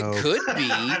mean, it could be.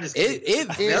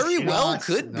 It very well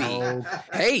could be.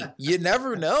 Hey, you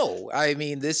never know. I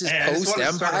mean, this is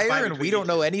post-Empire, and we don't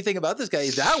know anything about this guy.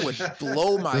 That would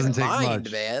blow my mind,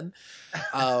 man.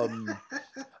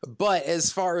 But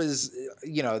as far as,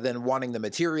 you know, then wanting the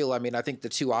material, I mean, I think the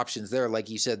two options there, like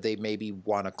you said, they maybe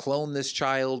want to clone this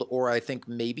child, or I think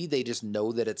maybe they just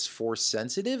know that it's Force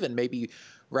sensitive, and maybe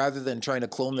rather than trying to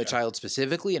clone the child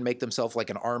specifically and make themselves like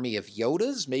an army of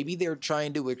Yodas, maybe they're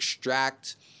trying to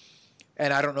extract,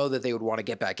 and I don't know that they would want to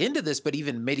get back into this, but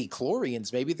even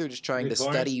midi-chlorians, maybe they're just trying to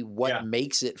study what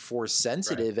makes it Force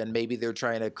sensitive, and maybe they're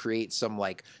trying to create some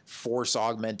like Force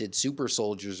augmented super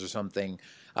soldiers or something.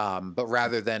 But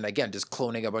rather than, again, just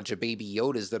cloning a bunch of baby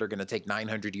Yodas that are going to take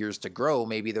 900 years to grow,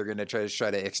 maybe they're going to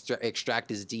try to extract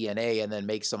his DNA and then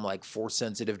make some like Force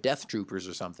sensitive Death Troopers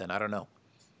or something. I don't know.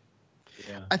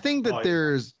 Yeah. I think that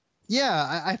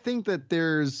I think that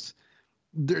there's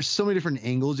so many different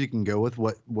angles you can go with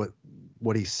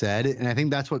what he said, and I think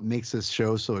that's what makes this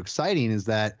show so exciting, is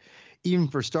that even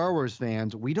for Star Wars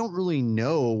fans, we don't really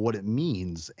know what it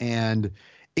means, and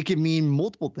it could mean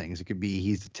multiple things. It could be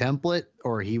he's the template,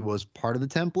 or he was part of the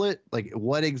template. Like,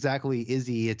 what exactly is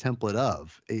he a template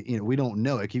of? You know, we don't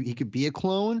know. He could be a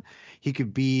clone. He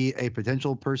could be a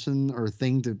potential person or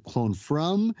thing to clone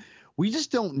from. We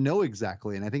just don't know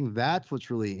exactly. And I think that's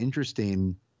what's really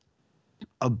interesting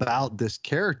about this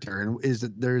character, and is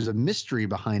that there's a mystery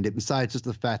behind it besides just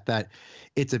the fact that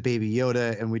it's a baby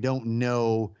Yoda and we don't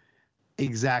know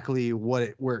exactly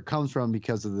where it comes from,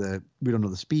 because of we don't know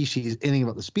the species, anything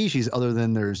about the species, other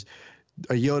than there's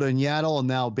a Yoda and Yaddle and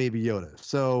now baby Yoda.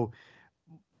 So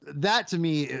that, to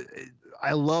me,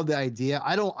 I love the idea.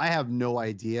 I have no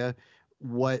idea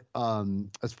what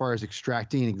as far as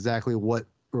extracting exactly what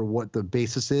the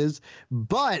basis is,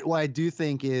 but what I do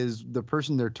think is the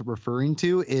person they're referring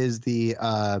to is the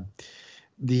other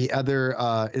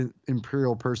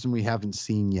Imperial person we haven't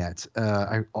seen yet.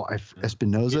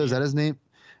 Espinosa, is that his name?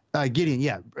 Gideon,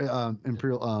 yeah.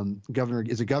 Imperial Governor,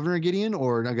 is it Governor Gideon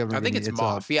or not Governor? I think Gideon? It's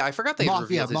Moff. Yeah, I forgot they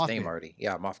revealed his name already.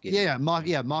 Yeah, Moff Gideon.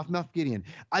 Moff Gideon.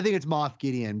 I think it's Moff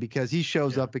Gideon because he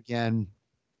shows up again.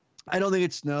 I don't think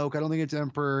it's Snoke. I don't think it's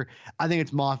Emperor. I think it's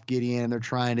Moff Gideon. They're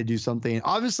trying to do something.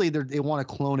 Obviously, they want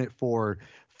to clone it for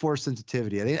Force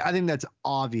sensitivity. I think that's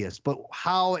obvious. But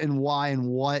how and why and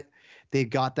what they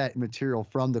got that material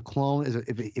from the clone, is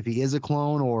if he is a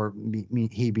clone or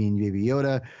he being Baby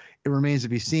Yoda, it remains to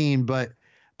be seen. But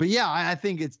yeah, I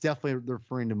think it's definitely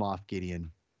referring to Moff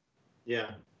Gideon. Yeah.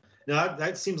 Now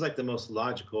that seems like the most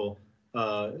logical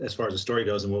as far as the story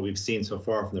goes and what we've seen so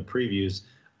far from the previews.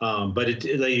 But like,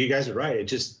 you guys are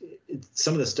right.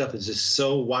 Some of the stuff is just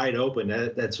so wide open.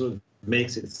 That's what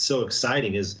makes it so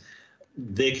exciting. Is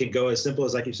they can go as simple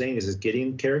as, like you're saying, is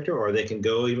Gideon character, or they can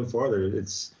go even farther.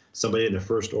 It's somebody in the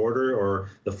First Order or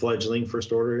the fledgling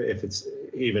First Order. If it's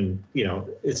even, you know,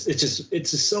 it's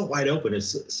just so wide open.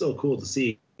 It's so cool to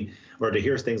see or to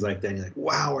hear things like that. And you're like,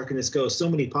 wow, where can this go? So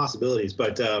many possibilities.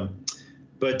 But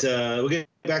we'll get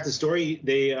back to the story.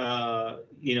 The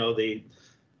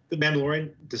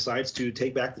Mandalorian decides to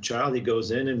take back the child. He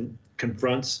goes in and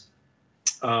confronts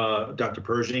Dr.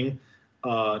 Pershing,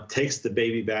 takes the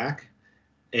baby back,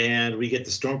 and we get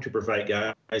the Stormtrooper fight,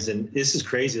 guys. And this is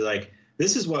crazy. Like,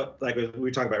 this is what, like we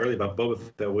were talking about earlier about Boba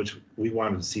Fett, which we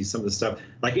wanted to see some of the stuff.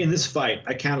 Like, in this fight,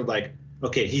 I counted, like,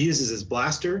 okay, he uses his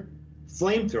blaster,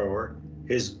 flamethrower,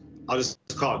 his I'll just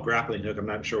call it grappling hook. I'm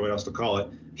not sure what else to call it.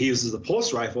 He uses the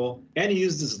pulse rifle and he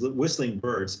uses the whistling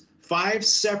birds. 5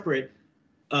 separate,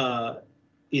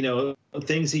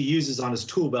 things he uses on his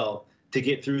tool belt to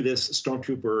get through this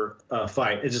stormtrooper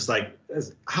fight. It's just like,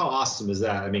 how awesome is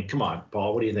that? I mean, come on,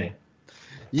 Paul. What do you think?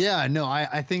 Yeah, no,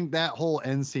 I think that whole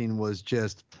end scene was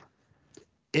just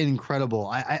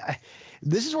incredible.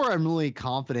 This is where I'm really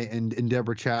confident in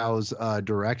Deborah Chow's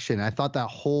direction. I thought that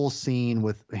whole scene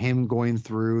with him going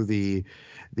through the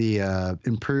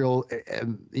Imperial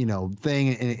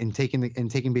thing and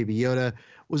taking Baby Yoda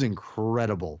was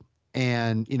incredible.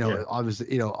 And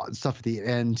obviously stuff at the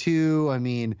end too. I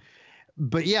mean,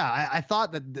 but yeah, I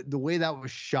thought that the way that was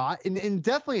shot and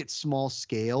definitely at small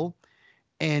scale,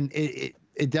 and it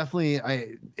definitely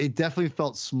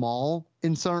felt small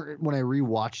in some when I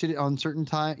rewatched it on certain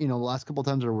time. The last couple of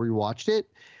times I rewatched it,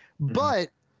 but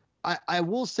I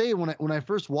will say when I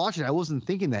first watched it, I wasn't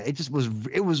thinking that.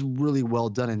 It was really well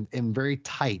done and very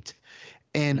tight,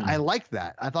 and I liked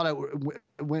that. I thought it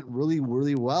went really,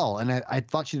 really well, and I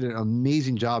thought she did an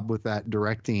amazing job with that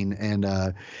directing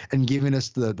and giving us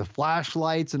the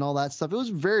flashlights and all that stuff. It was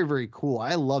very, very cool.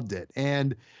 I loved it,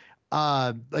 and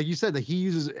like you said, that he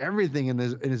uses everything in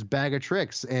his bag of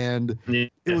tricks, and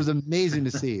it was amazing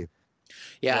to see.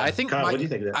 Yeah, I think Kyle, what do you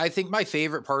think of that? I think my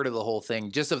favorite part of the whole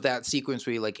thing, just of that sequence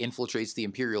where he like infiltrates the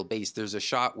Imperial base, there's a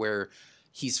shot where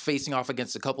he's facing off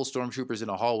against a couple stormtroopers in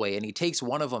a hallway, and he takes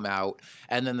one of them out,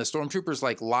 and then the stormtrooper's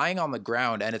like lying on the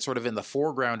ground, and it's sort of in the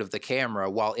foreground of the camera,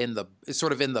 while in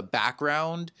the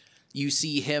background you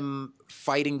see him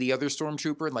fighting the other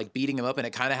stormtrooper and like beating him up, and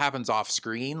it kind of happens off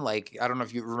screen. Like, I don't know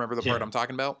if you remember the part I'm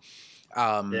talking about.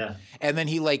 And then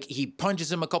he punches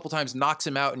him a couple times, knocks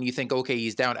him out, and you think, okay,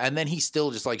 he's down. And then he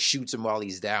still just like shoots him while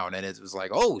he's down. And it was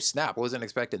like, oh snap, I wasn't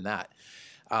expecting that.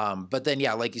 But then,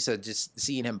 yeah, like you said, just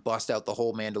seeing him bust out the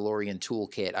whole Mandalorian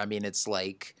toolkit. I mean, it's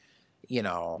like,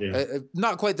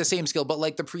 not quite the same skill, but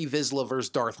like the pre-Vizsla versus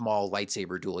Darth Maul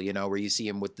lightsaber duel, where you see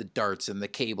him with the darts and the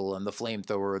cable and the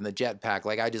flamethrower and the jetpack.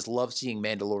 Like, I just love seeing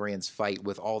Mandalorians fight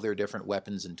with all their different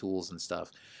weapons and tools and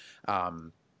stuff.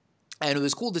 And it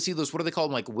was cool to see those, what do they call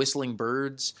them, like whistling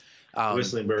birds?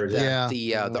 Whistling birds.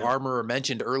 The armorer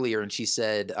mentioned earlier, and she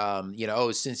said,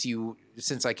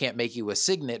 since I can't make you a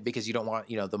signet because you don't want,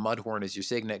 the Mudhorn as your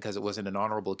signet because it wasn't an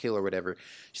honorable kill or whatever.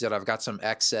 She said, I've got some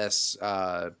excess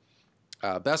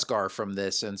Beskar from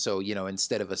this, and so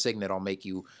instead of a signet, I'll make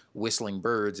you whistling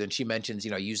birds. And she mentions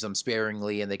use them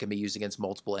sparingly, and they can be used against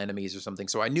multiple enemies or something.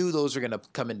 So I knew those are going to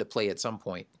come into play at some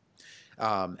point.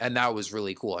 And that was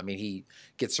really cool. I mean, he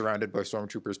gets surrounded by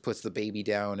stormtroopers, puts the baby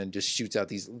down, and just shoots out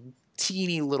these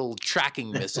teeny little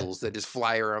tracking missiles that just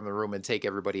fly around the room and take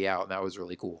everybody out. And that was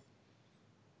really cool.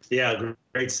 Yeah,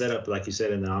 great setup, like you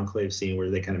said, in the Enclave scene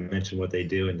where they kind of mention what they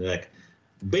do, and they're like,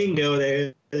 bingo,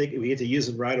 we get to use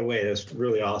them right away. That's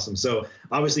really awesome. So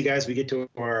obviously, guys, we get to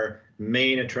our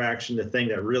main attraction, the thing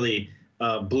that really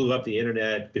blew up the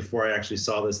internet before I actually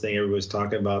saw this thing. Everybody was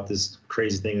talking about this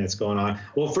crazy thing that's going on.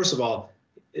 Well, first of all,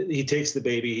 he takes the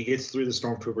baby, he gets through the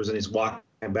stormtroopers, and he's walking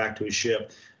back to his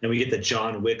ship. And we get the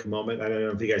John Wick moment. I don't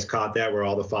know if you guys caught that, where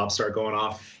all the fobs start going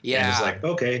off. Yeah. And it's like,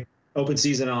 okay, open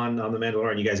season on The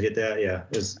Mandalorian. You guys get that? Yeah.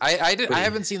 I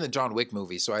haven't seen the John Wick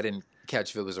movie, so I didn't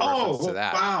catch if it was a reference to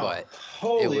that. Wow. But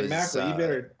holy mackerel, you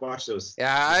better watch those.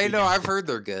 Yeah, I know. I've heard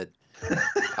they're good.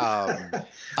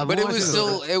 But it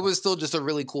was still just a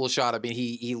really cool shot. I mean,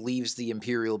 he leaves the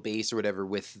Imperial base or whatever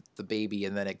with the baby,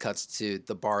 and then it cuts to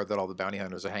the bar that all the bounty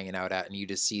hunters are hanging out at, and you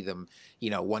just see them,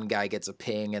 one guy gets a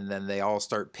ping, and then they all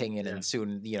start pinging, and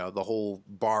soon, the whole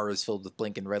bar is filled with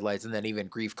blinking red lights, and then even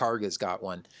Greef Karga's got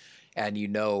one. And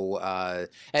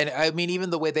and I mean, even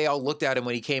the way they all looked at him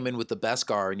when he came in with the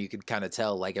Beskar, and you could kind of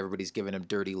tell, like, everybody's giving him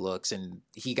dirty looks, and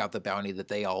he got the bounty that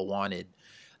they all wanted.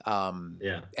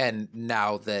 And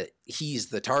now that he's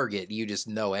the target, you just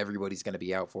know everybody's going to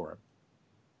be out for him.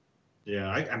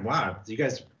 Yeah, wow. You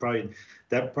guys probably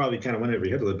kind of went over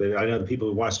your head a little bit. I know the people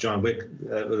who watched John Wick,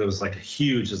 it was like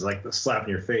huge, it was like a slap in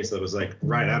your face. That was like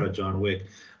right out of John Wick.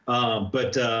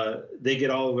 But they get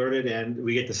all alerted, and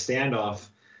we get the standoff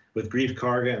with Greef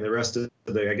Karga and the rest of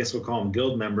the, I guess we'll call them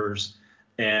guild members,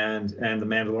 and the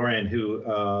Mandalorian,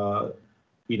 who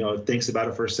thinks about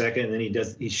it for a second, and then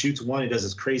he shoots one. He does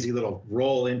this crazy little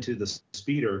roll into the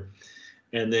speeder,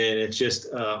 and then it's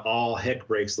just all heck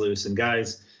breaks loose. And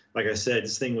guys, like I said,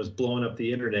 this thing was blowing up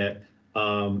the internet,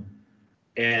 and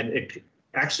it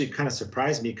actually kind of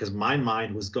surprised me because my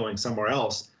mind was going somewhere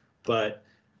else. But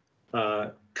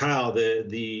Kyle,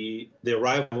 the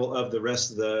arrival of the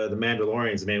rest of the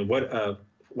Mandalorians, I mean, what a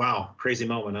crazy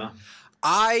moment, huh?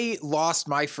 I lost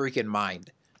my freaking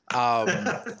mind.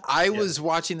 I was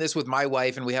watching this with my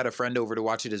wife, and we had a friend over to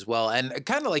watch it as well. And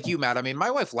kind of like you, Matt. I mean,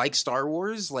 my wife likes Star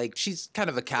Wars. Like, she's kind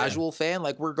of a casual fan.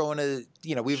 Like, we're going to,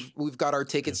 we've got our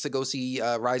tickets to go see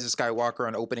Rise of Skywalker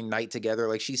on opening night together.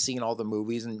 Like, she's seen all the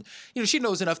movies, and she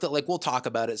knows enough that like we'll talk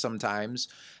about it sometimes.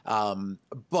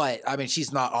 But I mean,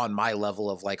 she's not on my level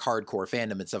of like hardcore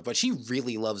fandom and stuff. But she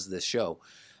really loves this show.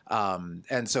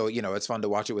 And so, it's fun to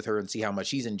watch it with her and see how much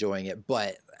she's enjoying it.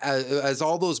 But as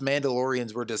all those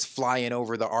Mandalorians were just flying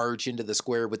over the arch into the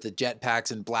square with the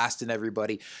jetpacks and blasting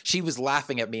everybody, she was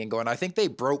laughing at me and going, I think they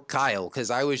broke Kyle.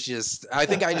 Cause I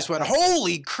think I just went,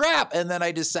 holy crap. And then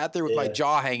I just sat there with my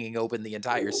jaw hanging open the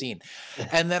entire scene.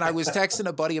 And then I was texting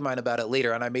a buddy of mine about it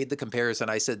later, and I made the comparison.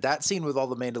 I said, that scene with all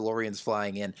the Mandalorians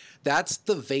flying in, that's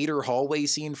the Vader hallway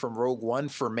scene from Rogue One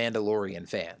for Mandalorian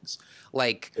fans.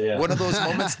 Like one of those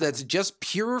moments that's just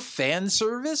pure fan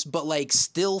service, but like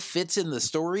still fits in the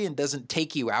story and doesn't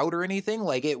take you out or anything.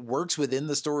 Like, it works within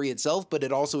the story itself, but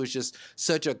it also is just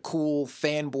such a cool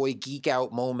fanboy geek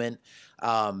out moment.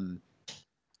 The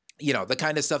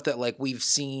kind of stuff that like we've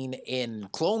seen in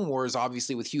Clone Wars,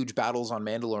 obviously with huge battles on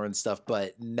Mandalore and stuff,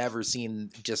 but never seen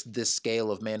just this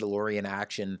scale of Mandalorian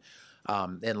action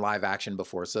in live action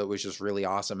before. So it was just really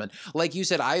awesome. And like you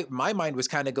said, my mind was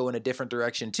kind of going a different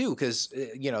direction too, because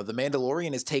the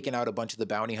Mandalorian has taken out a bunch of the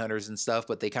bounty hunters and stuff,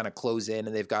 but they kind of close in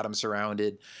and they've got him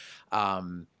surrounded.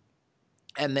 And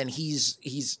then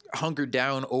he's hunkered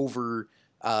down over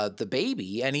the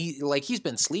baby, and he's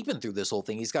been sleeping through this whole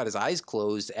thing. He's got his eyes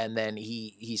closed, and then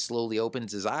he slowly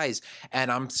opens his eyes,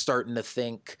 and I'm starting to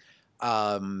think,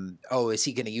 is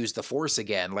he going to use the Force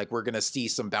again? Like, we're going to see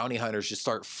some bounty hunters just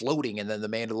start floating, and then the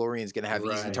Mandalorian's going to have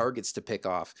easy targets to pick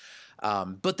off.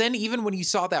 But then even when you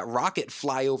saw that rocket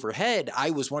fly overhead, I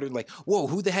was wondering, like, whoa,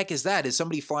 who the heck is that? Is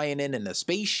somebody flying in a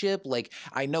spaceship? Like,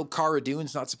 I know Cara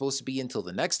Dune's not supposed to be until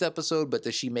the next episode, but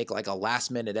does she make like a last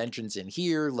minute entrance in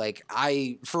here? Like,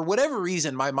 for whatever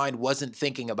reason, my mind wasn't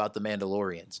thinking about the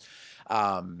Mandalorians.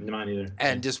 Mine either.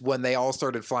 And just when they all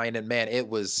started flying in, man, it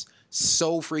was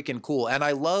so freaking cool. And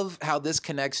I love how this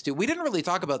connects to, we didn't really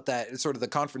talk about that, sort of the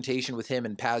confrontation with him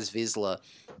and Paz Vizsla,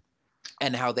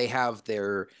 and how they have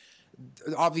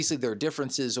obviously their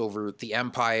differences over the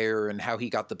Empire and how he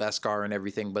got the Beskar and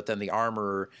everything. But then the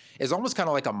Armorer is almost kind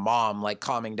of like a mom, like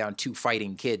calming down two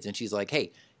fighting kids. And she's like,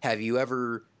 hey, have you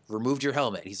ever removed your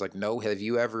helmet? He's like, no. Have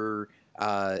you ever,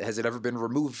 has it ever been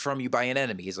removed from you by an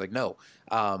enemy? He's like, no.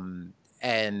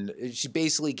 And she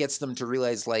basically gets them to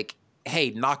realize, like,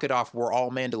 hey, knock it off. We're all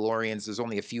Mandalorians. There's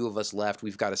only a few of us left.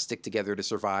 We've got to stick together to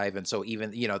survive. And so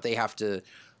even, they have to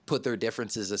put their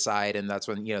differences aside. And that's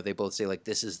when, they both say, like,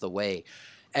 this is the way.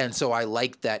 And so I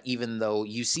like that, even though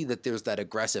you see that there's that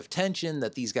aggressive tension,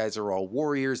 that these guys are all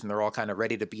warriors and they're all kind of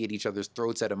ready to be at each other's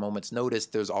throats at a moment's notice,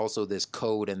 there's also this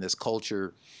code and this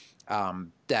culture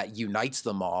that unites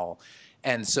them all.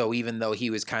 And so even though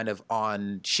he was kind of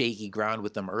on shaky ground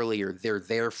with them earlier, they're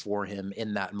there for him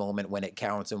in that moment when it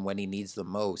counts and when he needs them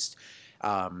most.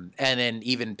 And then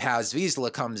even Paz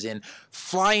Vizsla comes in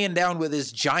flying down with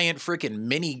his giant freaking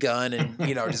minigun and,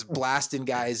 just blasting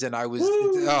guys. And I was,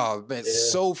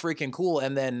 so freaking cool.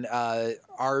 And then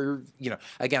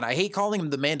again, I hate calling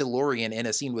him the Mandalorian in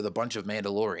a scene with a bunch of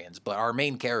Mandalorians, but our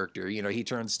main character, he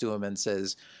turns to him and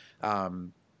says,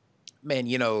 man,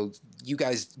 you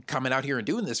guys coming out here and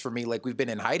doing this for me, like, we've been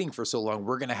in hiding for so long,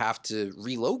 we're going to have to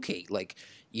relocate. Like,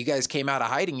 you guys came out of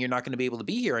hiding, you're not going to be able to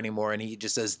be here anymore. And he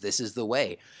just says, this is the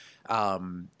way.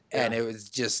 And it was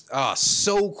just,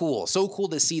 so cool. So cool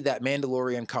to see that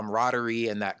Mandalorian camaraderie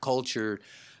and that culture,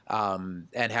 and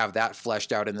have that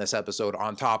fleshed out in this episode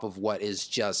on top of what is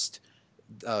just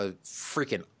a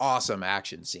freaking awesome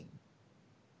action scene.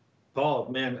 Paul,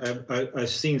 man, a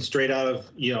scene straight out of,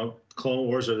 Clone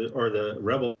Wars or the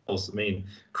Rebels. I mean,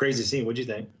 crazy scene. What'd you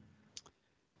think?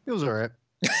 It was all right.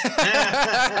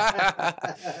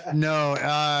 No,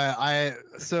 I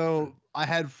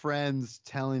had friends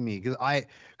telling me, because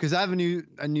I have a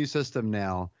new system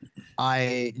now.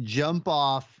 I jump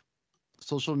off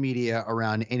social media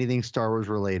around anything Star Wars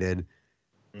related,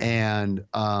 and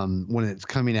when it's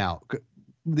coming out,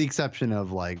 the exception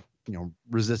of like,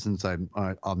 Resistance, I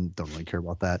don't really care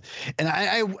about that. And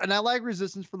I like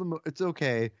Resistance it's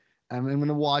okay. I'm going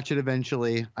to watch it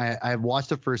eventually. I've watched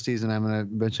the first season. I'm going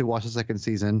to eventually watch the second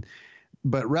season.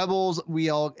 But Rebels,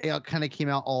 it kind of came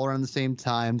out all around the same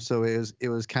time. So it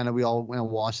was kind of, we all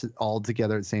watched it all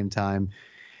together at the same time.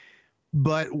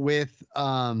 But with,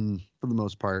 for the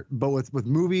most part, but with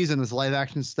movies and this live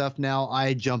action stuff now,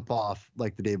 I jump off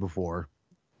like the day before.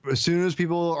 As soon as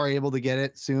people are able to get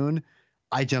it soon,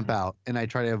 I jump out and I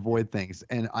try to avoid things.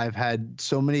 And I've had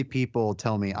so many people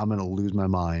tell me I'm going to lose my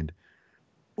mind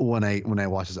when I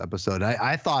watched this episode.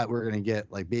 I thought we were gonna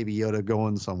get like Baby Yoda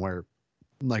going somewhere.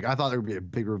 Like I thought there would be a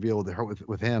big reveal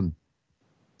with him.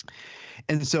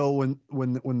 And so when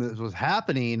this was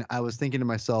happening, I was thinking to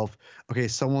myself, okay,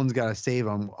 someone's got to save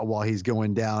him while he's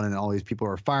going down, and all these people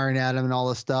are firing at him and all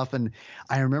this stuff. And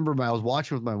I remember I was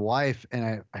watching with my wife,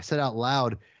 and I said out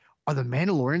loud, "Are the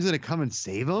Mandalorians going to come and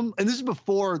save him?" And this is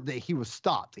before he was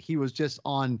stopped. He was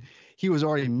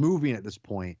already moving at this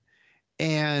point,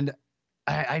 and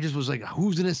I just was like,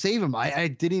 who's going to save him? I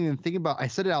didn't even think about I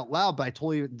said it out loud, but I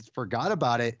totally forgot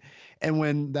about it. And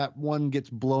when that one gets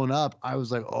blown up, I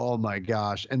was like, oh my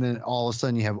gosh. And then all of a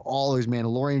sudden you have all these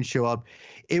Mandalorians show up.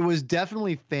 It was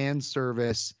definitely fan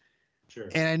service. Sure.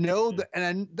 And I know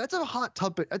that, that's a hot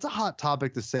topic. That's a hot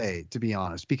topic to say, to be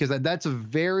honest, because there's a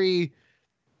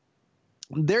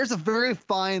very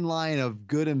fine line of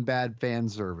good and bad fan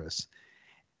service.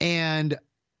 And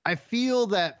I feel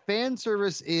that fan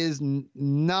service is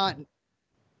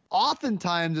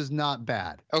oftentimes is not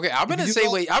bad. Okay, I'm gonna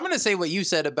say what you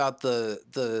said about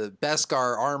the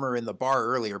Beskar armor in the bar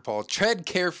earlier, Paul. Tread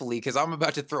carefully, because I'm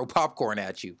about to throw popcorn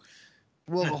at you.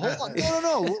 Well, hold on.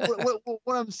 No.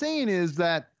 What I'm saying is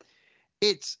that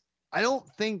I don't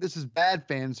think this is bad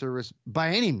fan service by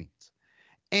any means.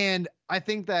 And I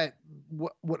think that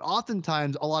what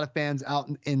oftentimes a lot of fans out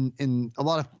in a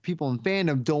lot of people in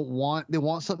fandom they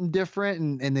want something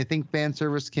different, and they think fan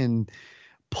service can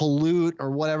pollute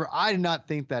or whatever. I do not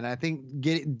think that. And I think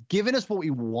giving us what we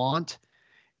want,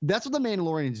 that's what the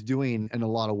Mandalorian is doing in a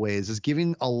lot of ways, is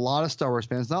giving a lot of Star Wars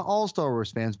fans, not all Star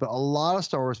Wars fans, but a lot of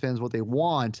Star Wars fans what they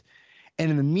want.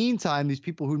 And in the meantime, these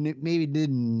people who maybe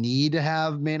didn't need to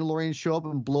have Mandalorians show up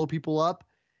and blow people up,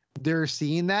 they're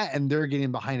seeing that and they're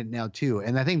getting behind it now too.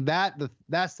 And I think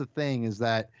that's the thing, is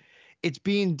that it's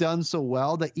being done so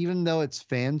well that even though it's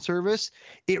fan service,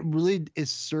 it really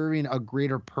is serving a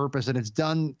greater purpose. And it's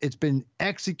been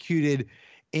executed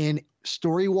in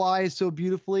story-wise so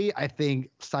beautifully. I think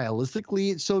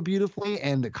stylistically so beautifully,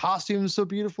 and the costumes so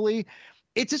beautifully.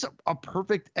 It's just a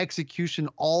perfect execution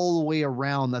all the way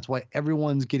around. That's why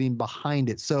everyone's getting behind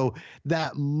it. So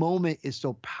that moment is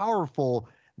so powerful.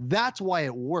 That's why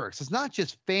it works. It's not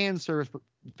just fan service, but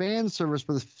fan service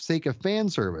for the sake of fan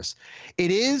service. It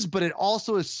is, but it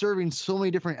also is serving so many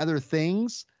different other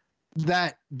things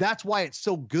that's why it's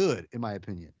so good, in my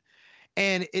opinion.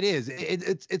 And it is.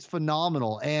 It's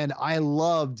phenomenal. And I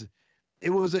loved.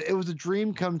 It was a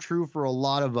dream come true for a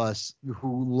lot of us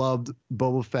who loved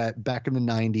Boba Fett back in the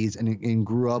 90s and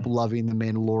grew up loving the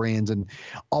Mandalorians and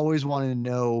always wanted to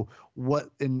know what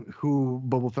and who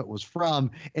Boba Fett was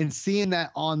from. And seeing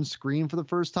that on screen for the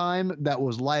first time, that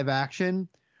was live action,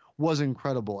 was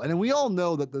incredible. And we all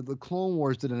know that the Clone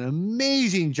Wars did an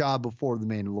amazing job before the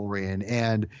Mandalorian,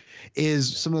 and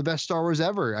is some of the best Star Wars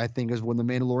ever, I think, is when the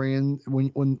Mandalorian,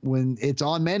 when it's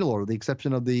on Mandalore, with the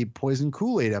exception of the Poison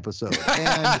Kool-Aid episode.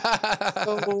 And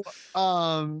so,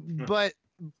 but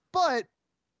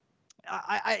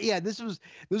this was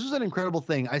an incredible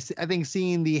thing. I think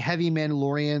seeing the heavy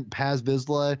Mandalorian Paz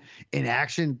Vizsla in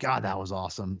action, God, that was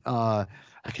awesome.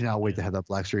 I cannot wait to have that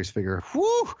Black Series figure.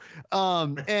 Woo!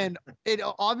 And it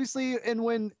obviously, and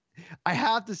when I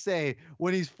have to say,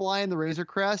 when he's flying the Razor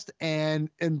Crest and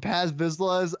Paz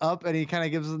Vizsla is up and he kind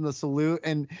of gives him the salute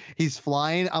and he's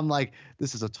flying, I'm like,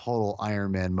 this is a total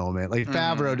Iron Man moment. Like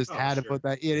Favreau just had to put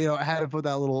that, had to put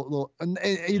that little, and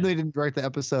even though he didn't direct the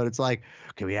episode, it's like,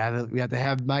 okay, we have to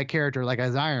have my character like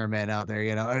as Iron Man out there,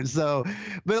 And so,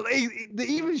 but they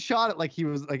even shot it like he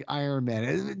was like Iron Man.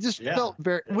 It just felt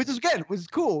very, which is good, was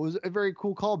cool. It was a very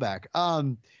cool callback.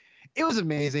 It was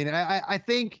amazing. I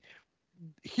think.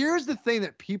 Here's the thing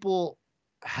that people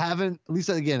haven't, at least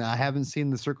again, I haven't seen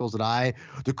the cool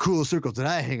circles that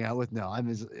I hang out with. No, I'm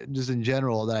just in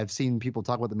general that I've seen people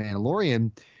talk about the Mandalorian.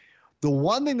 The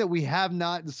one thing that we have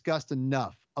not discussed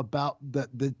enough about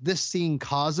this scene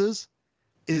causes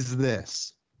is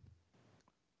this.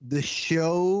 The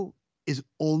show is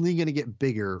only going to get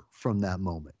bigger from that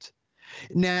moment.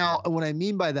 Now, what I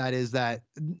mean by that is that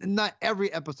not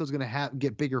every episode is going to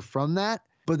get bigger from that.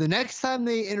 But the next time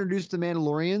they introduce the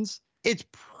Mandalorians, it's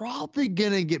probably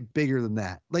gonna get bigger than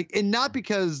that. Like, and not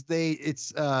because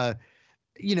or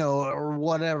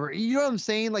whatever. You know what I'm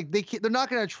saying? Like they're not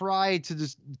gonna try to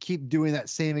just keep doing that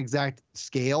same exact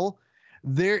scale.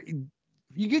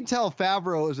 You can tell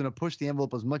Favreau is gonna push the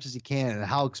envelope as much as he can and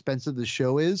how expensive the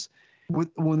show is.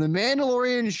 When the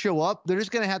Mandalorians show up, they're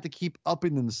just gonna have to keep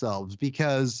upping themselves,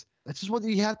 because that's just what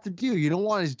you have to do. You don't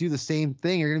want to just do the same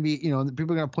thing. You're going to be,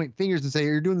 people are going to point fingers and say,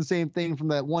 you're doing the same thing from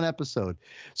that one episode.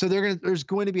 So there's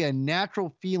going to be a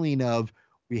natural feeling of,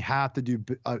 we have to do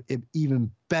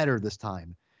even better this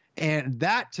time. And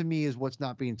that to me is what's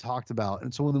not being talked about.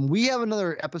 And so when we have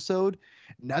another episode,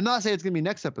 I'm not saying it's going to be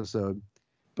next episode,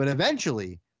 but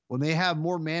eventually when they have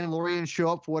more Mandalorians show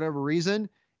up for whatever reason,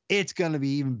 it's going to be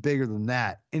even bigger than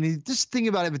that. And just think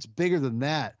about if it's bigger than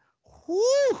that.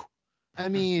 Whoo! I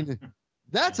mean,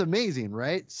 that's amazing,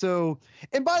 right? So,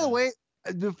 and by the way,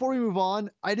 before we move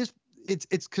on, it's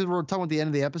because we're talking about the end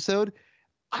of the episode.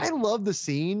 I love the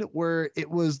scene where it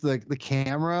was the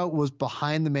camera was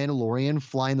behind the Mandalorian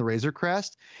flying the Razor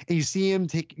Crest, and you see him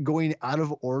going out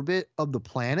of orbit of the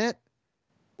planet.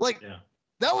 Like,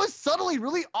 that was suddenly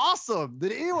really awesome.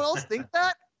 Did anyone else think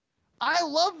that? I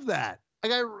love that.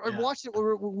 Like I watched it when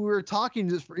we were talking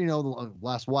just for, the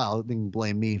last while. They can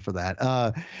blame me for that.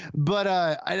 But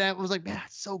I was like, man,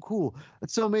 that's so cool.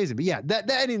 That's so amazing. But yeah,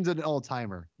 that ending's an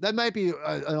all-timer. That might be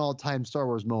an all-time Star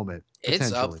Wars moment.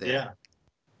 It's up there.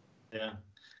 Yeah.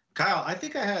 Kyle, I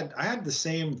think I had the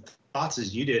same thoughts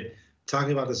as you did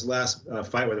talking about this last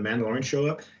fight where the Mandalorian show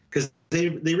up, because they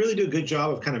really do a good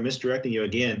job of kind of misdirecting you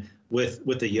again with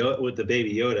the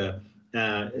baby Yoda.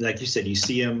 Like you said, you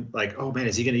see him like, oh man,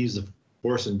 is he going to use the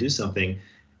Force and do something?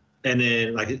 And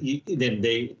then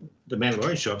the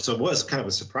Mandalorian show up. So it was kind of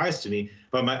a surprise to me.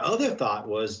 But my other thought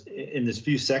was, in this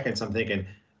few seconds, I'm thinking,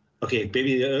 okay, if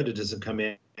baby Yoda doesn't come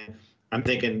in, I'm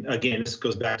thinking, again, this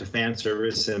goes back to fan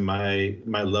service and my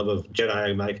love of Jedi.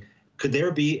 I'm like, could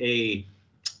there be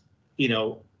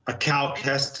a Cal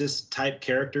Kestis type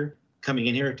character coming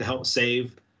in here to help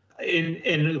save?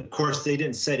 And of course, they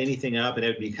didn't set anything up, and it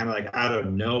would be kind of like out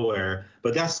of nowhere.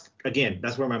 But that's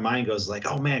where my mind goes, like,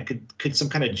 oh man, could some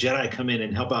kind of Jedi come in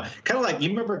and help out? Kind of like, you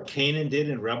remember Kanan did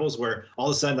in Rebels, where all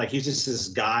of a sudden, like, he's just this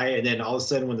guy, and then all of a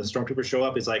sudden when the Stormtroopers show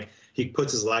up, it's like he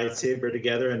puts his lightsaber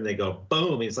together and they go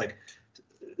boom. He's like,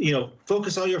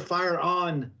 focus all your fire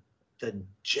on the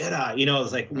Jedi.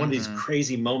 It's like one of these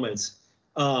crazy moments.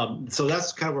 So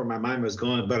that's kind of where my mind was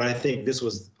going. But I think this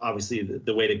was obviously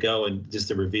the way to go, and just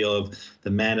the reveal of the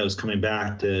Mandos coming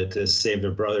back to save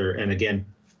their brother. And again,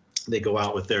 they go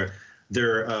out with their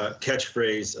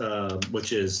catchphrase,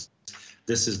 which is,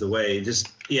 "This is the way."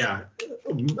 Just,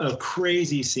 a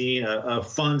crazy scene, a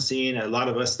fun scene. A lot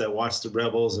of us that watched the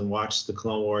Rebels and watched the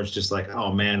Clone Wars, just like,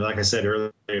 oh man, like I said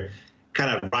earlier, kind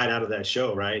of right out of that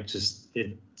show, right?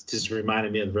 It just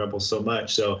reminded me of the Rebels so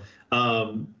much. So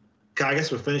I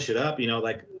guess we'll finish it up.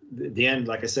 Like the end,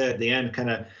 like I said, the end kind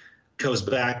of goes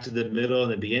back to the middle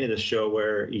and the beginning of the show,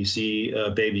 where you see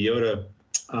Baby Yoda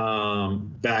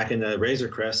back in the Razor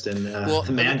Crest, and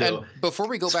Mando. And before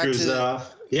we go back to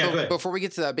go ahead. Before we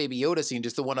get to that Baby Yoda scene,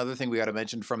 just the one other thing we got to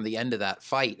mention from the end of that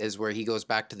fight is where he goes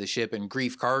back to the ship and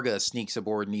Greef Karga sneaks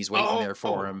aboard and he's waiting there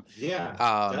for him.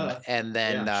 Yeah. And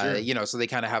then sure. So they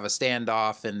kind of have a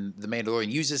standoff, and the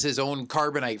Mandalorian uses his own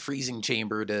carbonite freezing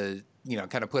chamber to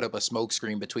kind of put up a smoke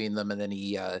screen between them, and then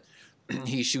he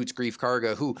shoots Greef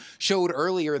Karga, who showed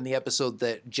earlier in the episode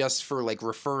that just for like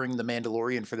referring the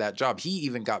Mandalorian for that job, he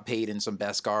even got paid in some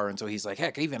Beskar, and so he's like,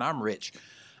 heck, even I'm rich.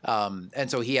 And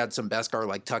so he had some Beskar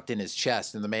like tucked in his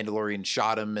chest, and the Mandalorian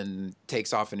shot him and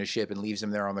takes off in a ship and leaves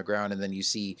him there on the ground. And then you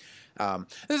see,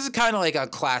 this is kind of like a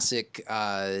classic,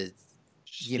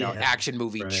 action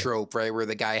movie trope, right? Where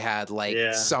the guy had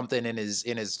like something in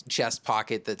his chest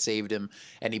pocket that saved him,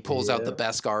 and he pulls out the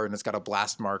Beskar and it's got a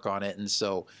blast mark on it. And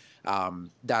so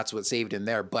that's what saved him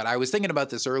there. But I was thinking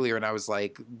about this earlier, and I was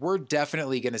like, we're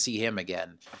definitely going to see him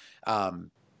again.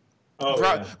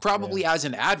 Probably as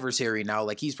an adversary now.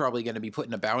 Like, he's probably going to be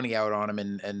putting a bounty out on him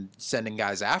and sending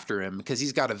guys after him, because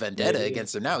he's got a vendetta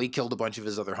against him now. He killed a bunch of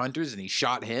his other hunters and he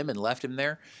shot him and left him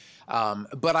there.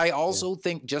 But I also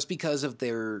think just because of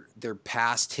their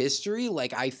past history,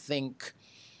 like I think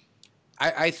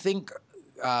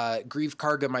Greef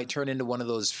Karga might turn into one of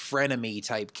those frenemy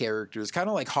type characters, kind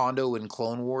of like Hondo in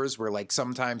Clone Wars, where like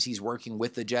sometimes he's working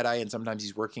with the Jedi and sometimes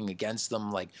he's working against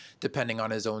them, like depending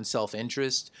on his own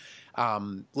self-interest.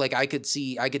 Like I could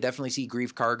definitely see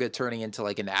Greef Karga turning into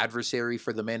like an adversary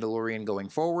for the Mandalorian going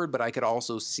forward, but I could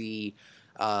also see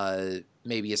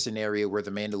maybe a scenario where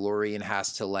the Mandalorian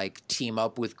has to like team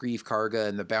up with Greef Karga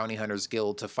and the Bounty Hunters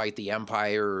Guild to fight the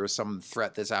Empire or some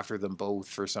threat that's after them both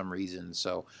for some reason.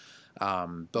 So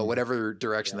but whatever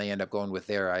direction they end up going with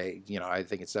there, I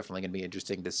think it's definitely going to be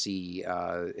interesting to see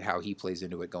how he plays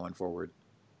into it going forward.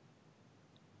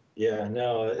 Yeah,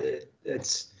 no,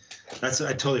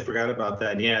 I totally forgot about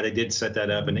that. And yeah, they did set that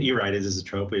up, and you're right, it is a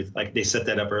trope. It's like they set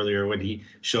that up earlier when he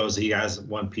shows he has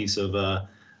one piece of the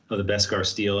Beskar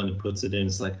steel and he puts it in.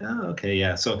 It's like, oh, okay,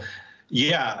 yeah. So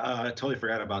I totally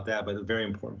forgot about that, but a very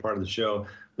important part of the show.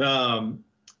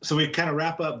 So we kind of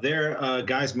wrap up there,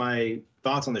 guys. My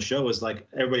thoughts on the show is like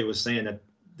everybody was saying that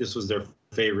this was their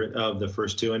favorite of the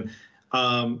first two, and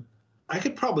I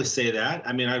could probably say that.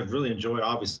 I mean, I've really enjoyed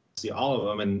obviously all of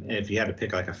them, and if you had to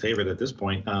pick like a favorite at this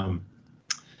point, I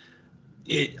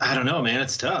don't know, man.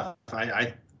 It's tough.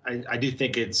 I do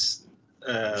think it's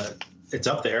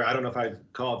up there. I don't know if I'd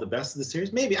call it the best of the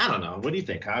series. Maybe. I don't know. What do you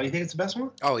think, Kyle? You think it's the best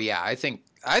one? Oh yeah, I think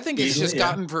it's just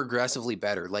gotten progressively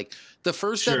better. Like the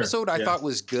first episode I thought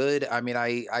was good. I mean,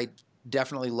 I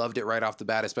definitely loved it right off the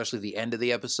bat, especially the end of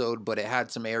the episode, but it had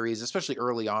some areas, especially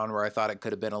early on, where I thought it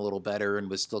could have been a little better and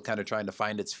was still kind of trying to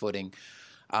find its footing.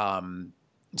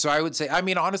 So I would say, I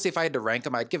mean, honestly, if I had to rank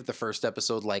them, I'd give the first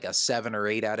episode like a 7 or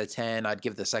 8 out of 10. I'd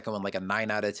give the second one like a 9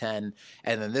 out of 10.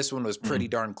 And then this one was pretty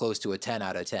darn close to a 10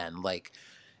 out of 10. Like,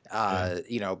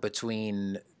 you know,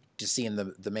 between just seeing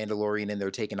the Mandalorian in there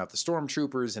taking out the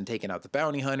stormtroopers and taking out the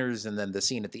bounty hunters, and then the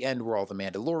scene at the end where all the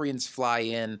Mandalorians fly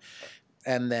in.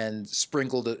 And then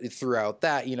sprinkled throughout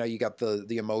that, you know, you got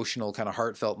the emotional kind of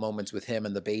heartfelt moments with him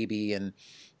and the baby. And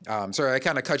sorry, I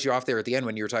kind of cut you off there at the end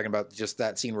when you were talking about just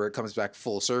that scene where it comes back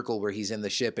full circle, where he's in the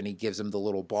ship and he gives him the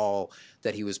little ball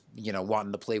that he was, you know,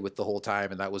 wanting to play with the whole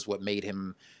time. And that was what made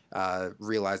him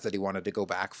realize that he wanted to go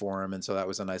back for him. And so that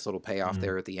was a nice little payoff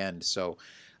there at the end. So,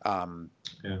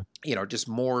 you know, just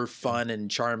more fun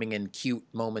and charming and cute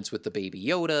moments with the baby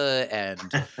Yoda, and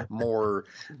more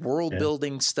world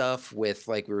building stuff with,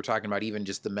 like we were talking about, even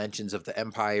just the mentions of the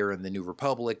Empire and the New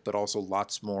Republic, but also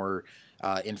lots more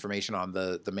information on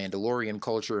the Mandalorian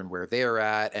culture and where they're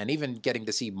at, and even getting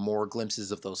to see more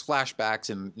glimpses of those flashbacks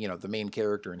and, you know, the main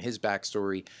character and his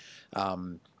backstory.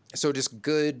 So just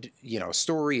good, you know,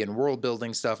 story and world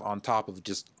building stuff on top of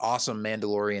just awesome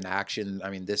Mandalorian action. I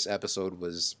mean, this episode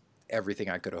was everything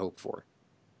I could have hoped for.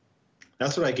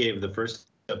 That's what I gave the first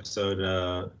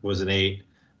episode, was an 8.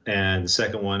 And the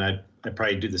second one, I'd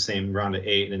probably do the same, around an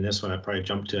 8. And this one, I'd probably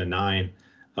jump to a 9.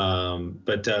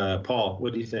 But Paul,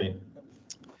 what do you think?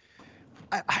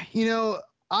 I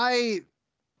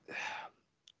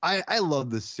love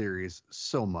this series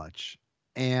so much.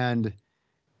 And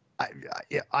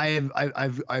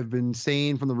I've been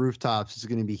saying from the rooftops, it's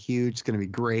going to be huge, it's going to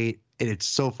be great, and it's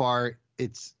so far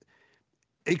it's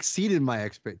exceeded my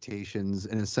expectations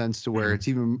in a sense to where it's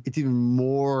even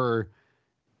more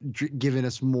giving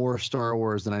us more Star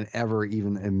Wars than I ever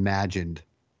even imagined.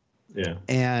 Yeah,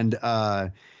 and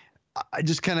I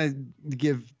just kind of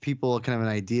give people kind of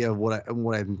an idea of what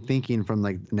I'm thinking from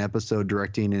like an episode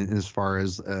directing, and as far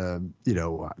as you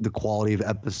know, the quality of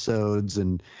episodes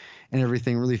and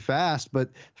everything really fast.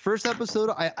 But first episode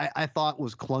I thought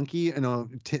was clunky. You know,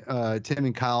 Tim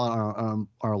and Kyle on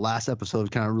our last episode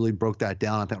kind of really broke that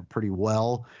down, I thought, pretty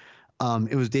well.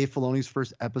 It was Dave Filoni's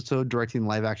first episode directing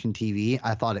live action TV.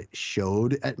 I thought it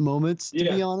showed at moments, to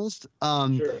be honest.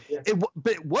 But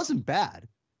it wasn't bad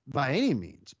by any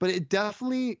means, but it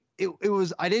definitely, it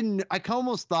was, I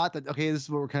almost thought that, okay, this is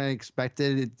what we're kind of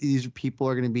expected. These people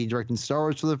are going to be directing Star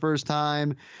Wars for the first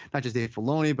time, not just Dave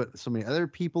Filoni, but so many other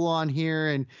people on here,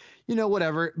 and, you know,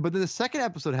 whatever. But then the second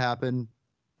episode happened,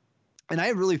 and I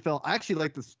actually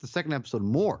liked the second episode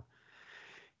more.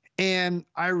 And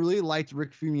I really liked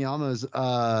Rick Fumiyama's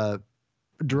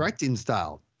directing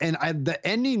style. And the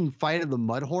ending fight of the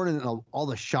Mudhorn and all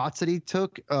the shots that he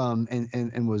took,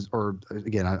 and was, or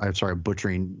again, I'm sorry,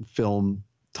 butchering film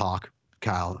talk,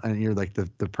 Kyle, and you're like the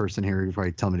person here who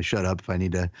probably tell me to shut up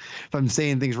if I'm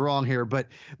saying things wrong here. But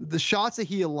the shots that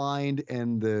he aligned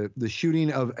and the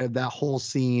shooting of that whole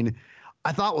scene,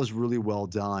 I thought was really well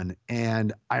done.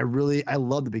 And I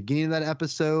love the beginning of that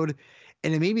episode,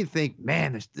 and it made me think,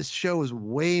 man, this show is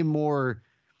way more.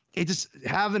 It just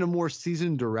having a more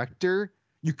seasoned director,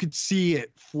 you could see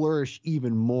it flourish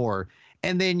even more.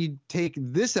 And then you take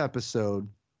this episode,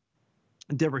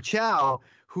 Deborah Chow,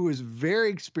 who is very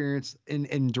experienced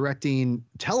in directing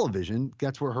television.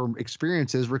 That's where her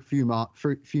experience is. Rick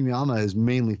Fumiyama is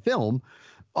mainly film.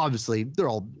 Obviously,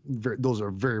 those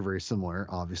are very, very similar,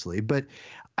 obviously. But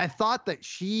I thought that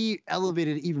she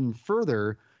elevated it even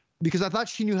further because I thought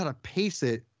she knew how to pace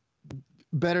it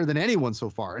better than anyone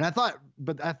so far. And I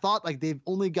thought like they've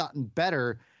only gotten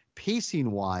better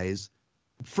pacing wise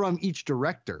from each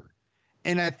director.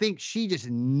 And I think she just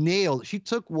nailed. She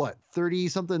took 30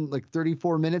 something, like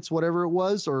 34 minutes, whatever it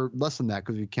was, or less than that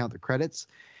because you count the credits.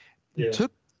 Yeah.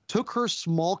 Took her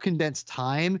small condensed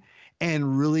time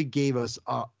and really gave us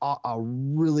a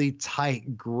really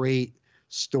tight, great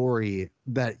story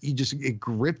that it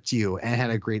gripped you and had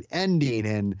a great ending,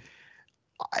 and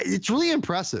it's really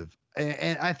impressive.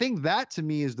 And I think that to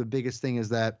me is the biggest thing, is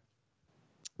that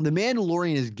The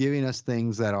Mandalorian is giving us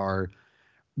things that are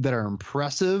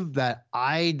impressive that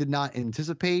I did not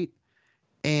anticipate.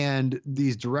 And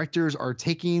these directors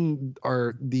if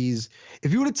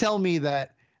you were to tell me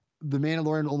that The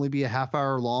Mandalorian would only be a half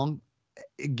hour long,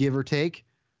 give or take,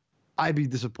 I'd be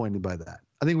disappointed by that.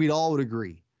 I think we'd all would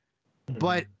agree.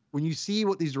 But when you see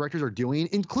what these directors are doing,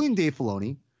 including Dave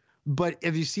Filoni, but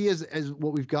if you see as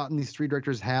what we've gotten these three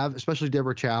directors have, especially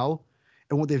Deborah Chow,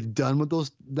 and what they've done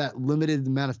with that limited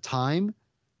amount of time,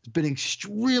 it's been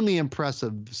extremely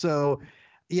impressive. So,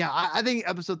 yeah, I think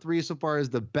episode 3 so far is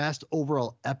the best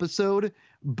overall episode,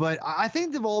 but I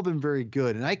think they've all been very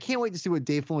good. And I can't wait to see what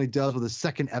Dave Filoni does with the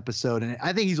second episode. And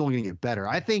I think he's only going to get better.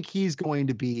 I think he's going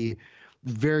to be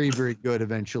very, very good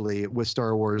eventually with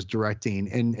Star Wars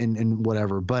directing and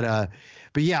whatever. But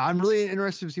yeah, I'm really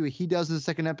interested to see what he does in the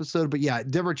second episode. But yeah,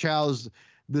 Deborah Chow's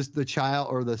the child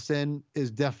or the sin is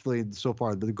definitely so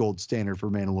far the gold standard for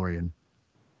Mandalorian.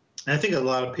 I think a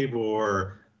lot of people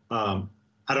were,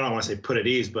 I don't want to say put at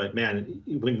ease, but man,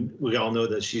 when we all know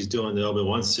that she's doing the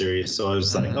Obi-Wan series, so I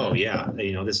was like, oh yeah,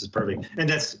 this is perfect. And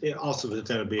that's also going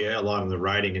to be a lot of the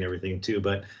writing and everything too.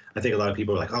 But I think a lot of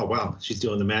people are like, oh wow, she's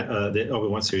doing the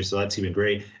Obi-Wan series, so that's even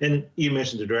great. And you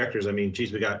mentioned the directors. I mean,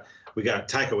 geez, we got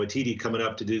Taika Waititi coming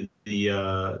up to do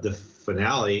the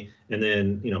finale, and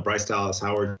then Bryce Dallas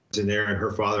Howard's in there, and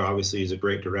her father obviously is a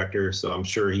great director, so I'm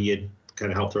sure he had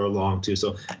kind of helped her along too.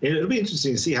 So it'll be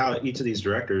interesting to see how each of these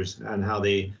directors and how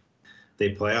they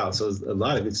play out. So there's a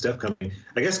lot of good stuff coming.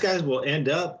 I guess, guys, we'll end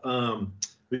up.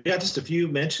 We got just a few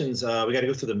mentions. We got to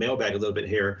go through the mailbag a little bit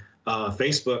here.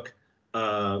 Facebook.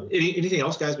 Anything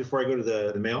else, guys, before I go to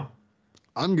the mail?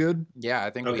 I'm good. Yeah, I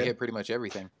think we hit pretty much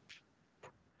everything.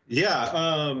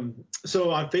 Yeah. So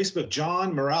on Facebook,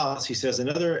 John Morales, he says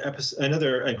another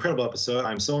incredible episode.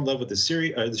 I'm so in love with the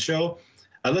series, the show.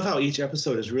 I love how each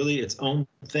episode is really its own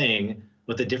thing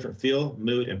with a different feel,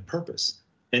 mood, and purpose.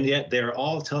 And yet they are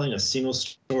all telling a single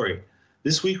story.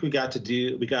 This week we got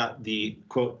the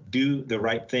quote, do the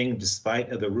right thing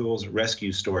despite of the rules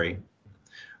rescue story.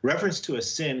 Reference to a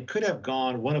sin could have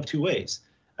gone one of two ways: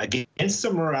 against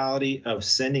the morality of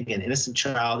sending an innocent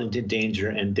child into danger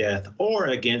and death, or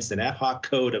against an ad hoc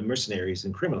code of mercenaries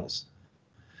and criminals.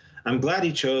 I'm glad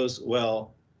he chose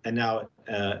well, and now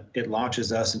it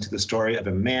launches us into the story of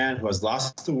a man who has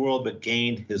lost the world but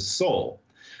gained his soul,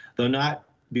 though not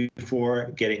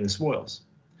before getting the spoils.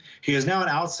 He is now an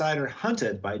outsider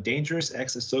hunted by dangerous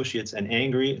ex-associates and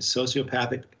angry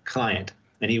sociopathic client,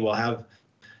 and he will have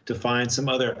to find some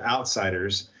other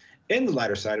outsiders in the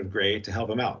lighter side of gray to help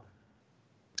him out.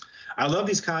 I love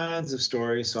these kinds of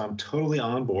stories, so I'm totally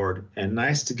on board, and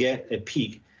nice to get a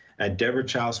peek at Deborah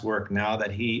Chow's work now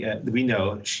that we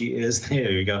know she is,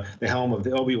 there you go, the helm of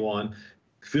the Obi-Wan.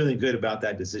 Feeling good about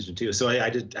that decision too. So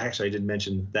I did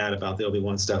mention that about the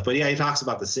Obi-Wan stuff. But yeah, he talks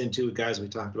about the sin too, guys. We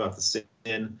talked about the sin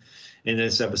in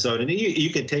this episode, and you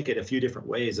can take it a few different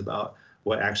ways about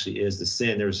what actually is the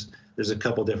sin. There's a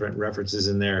couple different references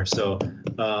in there. So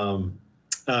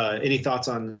any thoughts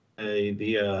on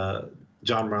the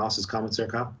John Morales' comments there,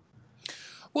 Kyle?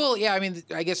 Well, yeah, I mean,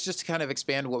 I guess just to kind of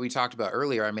expand what we talked about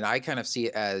earlier, I mean, I kind of see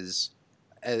it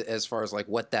as far as like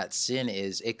what that sin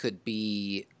is. It could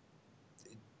be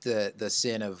the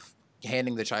sin of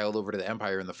handing the child over to the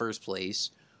Empire in the first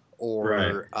place,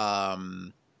 or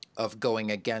of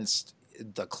going against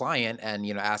the client and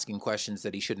asking questions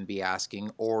that he shouldn't be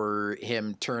asking, or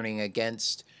him turning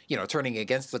against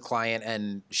the client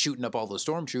and shooting up all the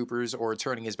stormtroopers, or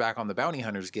turning his back on the Bounty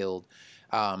Hunters Guild.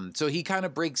 So he kind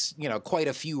of breaks quite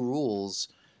a few rules.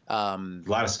 A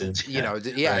lot of sins.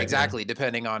 Exactly,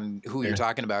 depending on who you're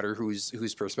talking about or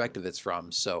whose perspective it's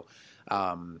from. So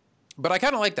but I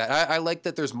kind of like that. I like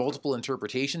that there's multiple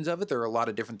interpretations of it. There are a lot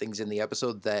of different things in the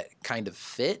episode that kind of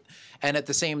fit. And at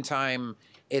the same time,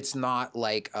 it's not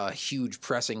like a huge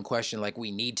pressing question like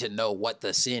we need to know what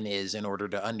the sin is in order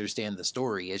to understand the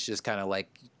story. It's just kind of like,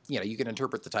 you can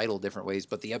interpret the title different ways,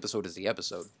 but the episode is the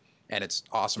episode. And it's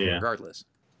awesome regardless.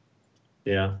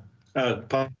 Yeah.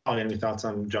 Paul, any thoughts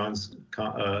on John's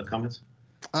comments?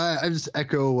 I just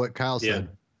echo what Kyle said.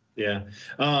 Yeah.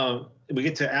 We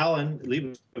get to Alan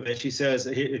Leibovich. He says,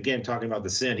 again, talking about the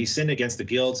sin, he sinned against the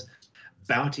Guild's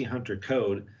bounty hunter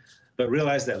code, but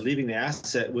realized that leaving the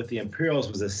asset with the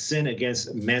Imperials was a sin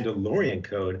against Mandalorian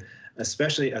code,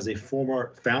 especially as a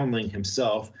former foundling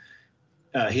himself.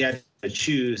 He had to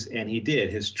choose, and he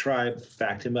did. His tribe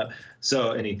backed him up.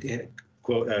 So, and he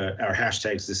quote our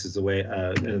hashtags. This is the way.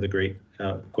 Another great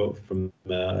quote from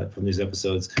these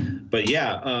episodes. But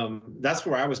yeah, that's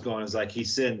where I was going. Is like he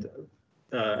sinned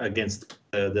against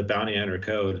the bounty hunter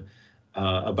code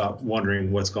about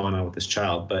wondering what's going on with this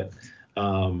child. But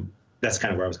that's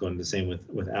kind of where I was going. The same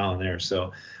with Alan there.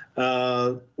 So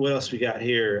what else we got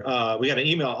here? We got an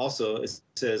email also. It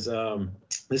says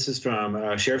this is from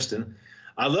Sheriffston.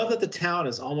 I love that the town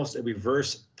is almost a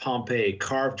reverse Pompeii,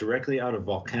 carved directly out of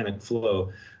volcanic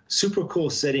flow. super cool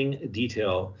setting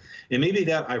detail. And maybe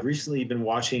that I've recently been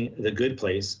watching The Good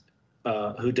Place,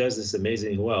 who does this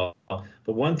amazingly well.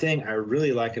 But one thing I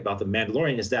really like about The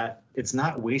Mandalorian is that it's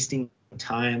not wasting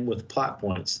time with plot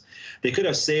points. They could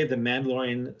have saved the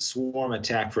Mandalorian swarm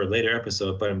attack for a later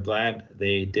episode, but I'm glad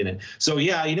they didn't. So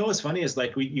yeah, you know what's funny is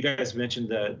like you guys mentioned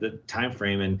the time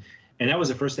frame, and that was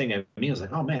the first thing I was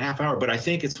like, oh man, half hour. But I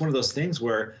think it's one of those things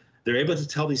where they're able to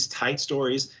tell these tight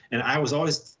stories. And I was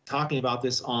always talking about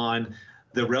this on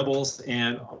the Rebels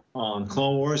and on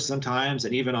Clone Wars sometimes,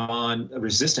 and even on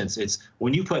Resistance. It's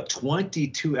when you put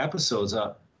 22 episodes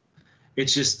up,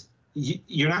 it's just,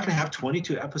 you're not going to have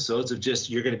 22 episodes of just,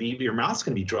 your mouth's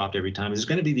going to be dropped every time. There's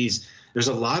going to be there's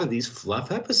a lot of these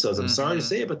fluff episodes. I'm sorry to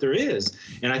say it, but there is.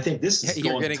 And I think this is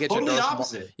you're going to get totally your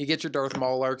opposite. You get your Darth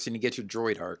Maul arcs and you get your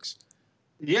droid arcs.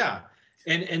 Yeah.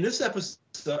 And this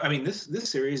episode, I mean, this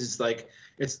series is like,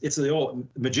 it's the old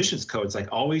Magician's Code. It's like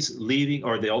always leaving,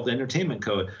 or the old Entertainment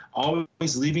Code,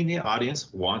 always leaving the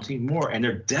audience wanting more. And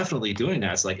they're definitely doing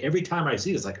that. It's like every time I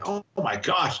see it, it's like, oh my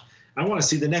gosh, I want to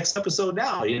see the next episode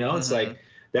now. You know, it's like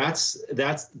that's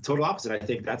the total opposite. I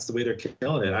think that's the way they're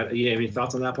killing it. You have any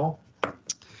thoughts on that, Paul?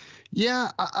 Yeah,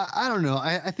 I don't know.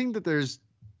 I think that there's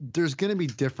going to be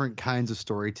different kinds of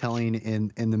storytelling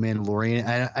in The Mandalorian.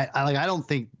 I don't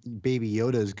think Baby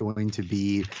Yoda is going to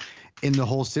be in the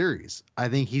whole series. I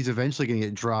think he's eventually going to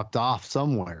get dropped off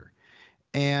somewhere.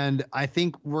 And I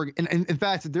think in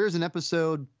fact, there's an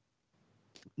episode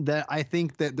that I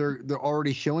think that they're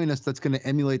already showing us that's going to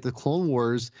emulate the Clone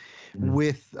Wars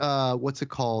with what's it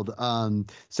called?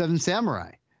 Seven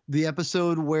Samurai. The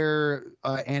episode where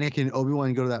Anakin and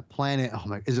Obi-Wan go to that planet. Oh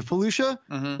my, is it Felucia?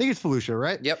 I think it's Felucia,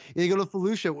 right? Yep. They go to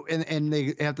Felucia and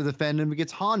they have to defend him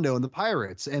against Hondo and the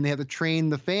pirates, and they have to train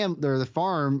the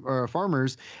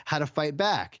farmers how to fight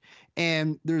back.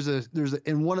 And there's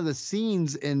in one of the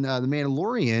scenes in The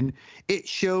Mandalorian, it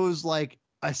shows like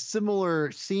a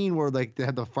similar scene where like they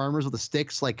have the farmers with the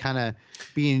sticks, like kind of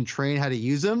being trained how to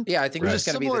use them. Yeah, I think that's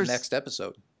going to be the next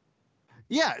episode.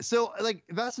 Yeah, so like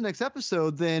if that's the next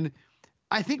episode, then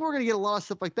I think we're gonna get a lot of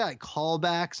stuff like that,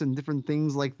 callbacks and different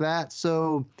things like that.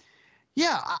 So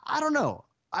yeah, I don't know.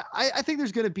 I think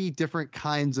there's gonna be different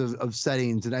kinds of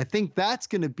settings, and I think that's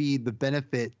gonna be the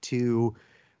benefit to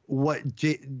what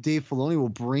Dave Filoni will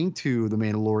bring to The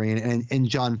Mandalorian and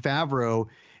Jon Favreau.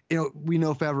 You know, we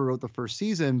know Favreau wrote the first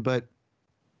season, but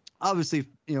obviously,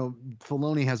 you know,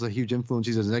 Filoni has a huge influence.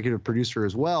 He's an executive producer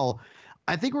as well.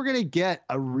 I think we're gonna get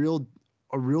a real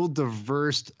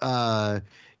diverse kind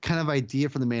of idea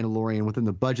for The Mandalorian within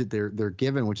the budget they're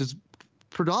given, which is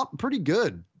pretty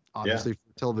good, obviously, for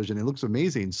television. It looks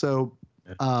amazing. So,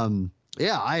 I'm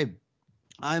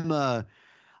a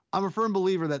firm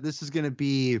believer that this is going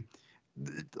to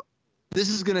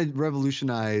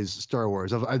revolutionize Star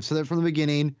Wars. I've said that from the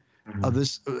beginning of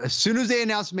this. As soon as they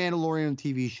announced Mandalorian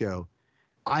TV show,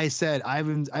 I said I've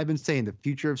been saying the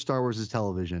future of Star Wars is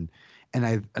television. And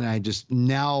I just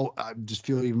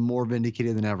feel even more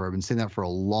vindicated than ever. I've been saying that for a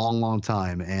long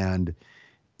time, and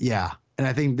yeah, and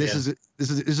I think this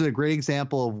is a great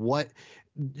example of what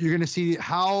you're going to see.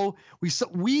 How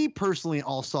we personally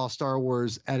all saw Star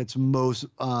Wars at its most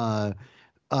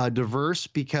diverse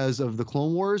because of the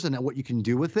Clone Wars and what you can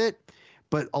do with it,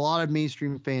 but a lot of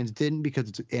mainstream fans didn't because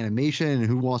it's animation, and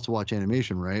who wants to watch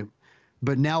animation, right?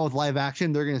 But now with live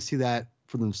action, they're going to see that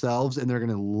for themselves, and they're going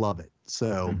to love it.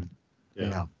 So.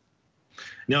 Yeah.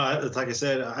 No, it's like I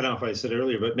said, I don't know if I said it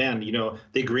earlier, but man, you know,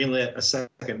 they greenlit a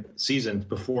second season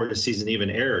before the season even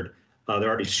aired. They're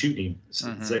already shooting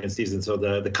second season. So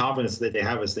the confidence that they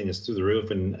have this thing is through the roof,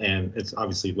 and it's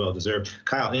obviously well deserved.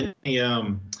 Kyle,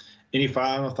 any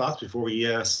final thoughts before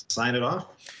we sign it off?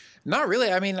 Not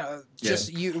really. I mean,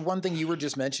 one thing you were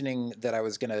just mentioning that I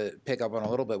was going to pick up on a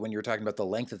little bit when you were talking about the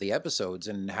length of the episodes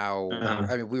and how,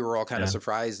 I mean, we were all kind of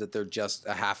surprised that they're just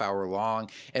a half hour long.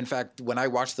 In fact, when I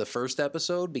watched the first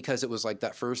episode, because it was like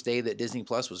that first day that Disney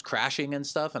Plus was crashing and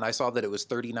stuff, and I saw that it was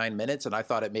 39 minutes, and I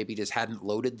thought it maybe just hadn't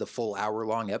loaded the full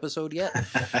hour-long episode yet.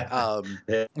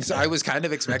 So I was kind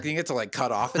of expecting it to like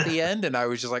cut off at the end, and I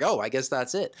was just like, oh, I guess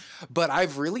that's it. But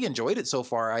I've really enjoyed it so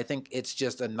far. I think it's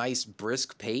just a nice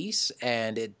brisk pace.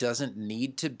 And it doesn't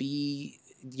need to be,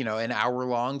 you know, an hour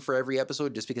long for every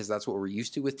episode, just because that's what we're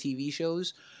used to with TV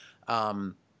shows.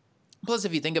 Plus,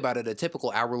 if you think about it, a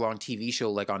typical hour-long TV show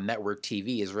like on network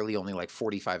TV is really only like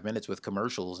 45 minutes with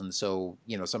commercials. And so,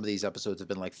 you know, some of these episodes have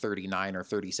been like 39 or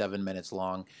 37 minutes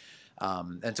long.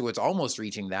 And so it's almost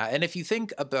reaching that. And if you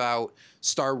think about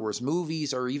Star Wars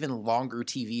movies or even longer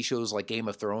TV shows like Game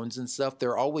of Thrones and stuff,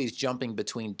 they're always jumping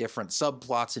between different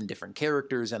subplots and different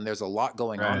characters, and there's a lot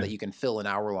going on that you can fill an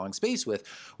hour-long space with.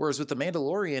 Whereas with The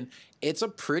Mandalorian, it's a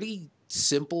pretty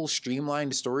simple,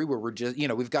 streamlined story where we're just,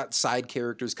 we've got side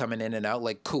characters coming in and out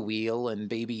like Kuiil and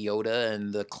Baby Yoda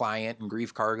and the Client and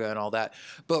Grief Karga and all that.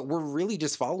 But we're really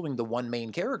just following the one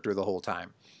main character the whole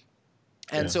time.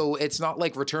 And so it's not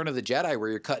like Return of the Jedi where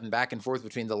you're cutting back and forth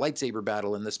between the lightsaber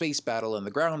battle and the space battle and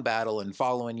the ground battle and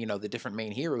following, the different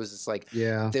main heroes. It's like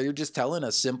they're just telling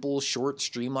a simple, short,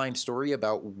 streamlined story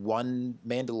about one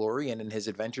Mandalorian and his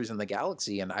adventures in the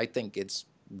galaxy. And I think it's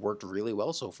worked really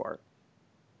well so far.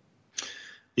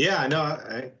 Yeah, no,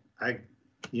 I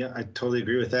totally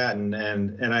agree with that.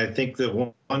 And I think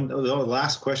the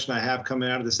last question I have coming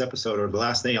out of this episode, or the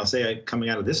last thing I'll say coming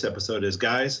out of this episode is,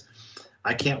 guys,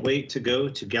 I can't wait to go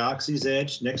to Galaxy's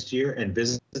Edge next year and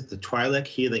visit the Twi'lek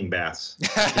healing baths.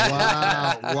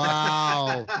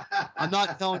 Wow. I'm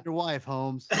not telling your wife,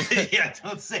 Holmes. Yeah,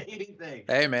 don't say anything.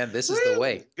 Hey, man, this is the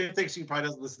way. Good thing she probably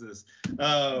doesn't listen to this.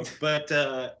 But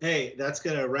hey, that's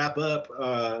going to wrap up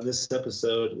this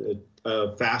episode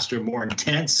of Faster, More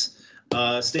Intense.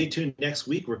 Stay tuned next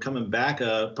week. We're coming back.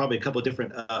 Probably a couple of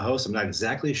different hosts. I'm not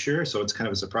exactly sure, so it's kind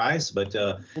of a surprise. But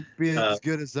won't be as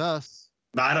good as us.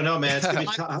 I don't know, man. It's gonna be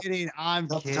I'm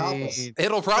kidding.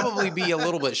 It'll probably be a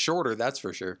little bit shorter, that's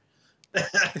for sure.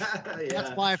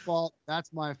 That's my fault.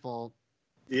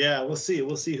 Yeah, we'll see.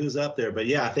 We'll see who's up there. But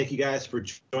yeah, thank you guys for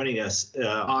joining us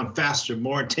on Faster,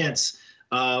 More Intense.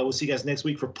 We'll see you guys next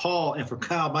week. For Paul and for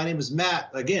Kyle, my name is Matt.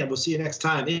 Again, we'll see you next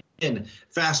time in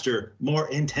Faster, More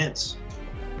Intense.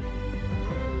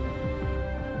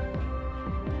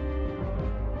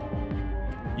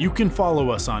 You can follow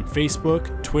us on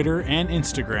Facebook, Twitter, and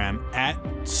Instagram at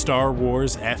Star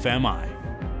Wars FMI.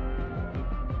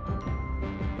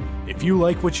 If you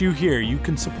like what you hear, you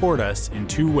can support us in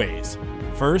two ways.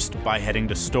 First, by heading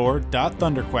to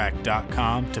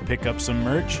store.thunderquack.com to pick up some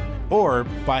merch, or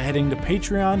by heading to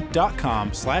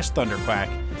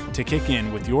patreon.com/thunderquack to kick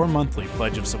in with your monthly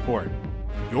pledge of support.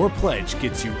 Your pledge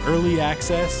gets you early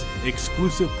access,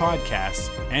 exclusive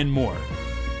podcasts, and more.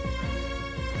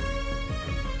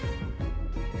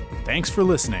 Thanks for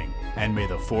listening, and may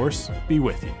the Force be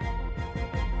with you.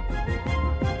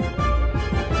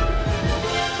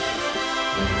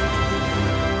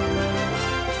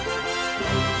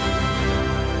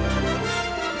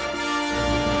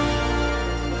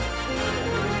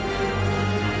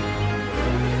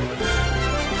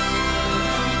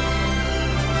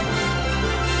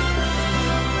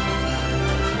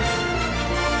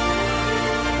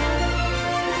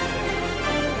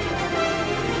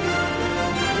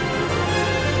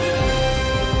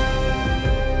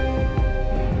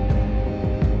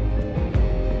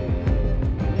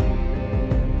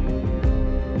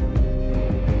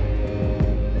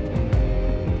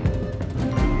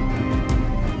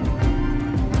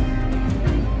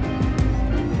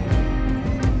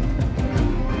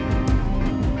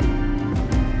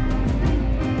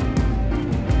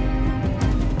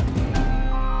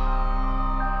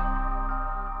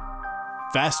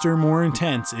 Faster, More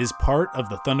Intense is part of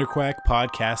the Thunderquack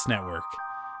Podcast Network.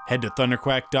 Head to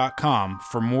thunderquack.com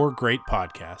for more great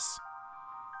podcasts.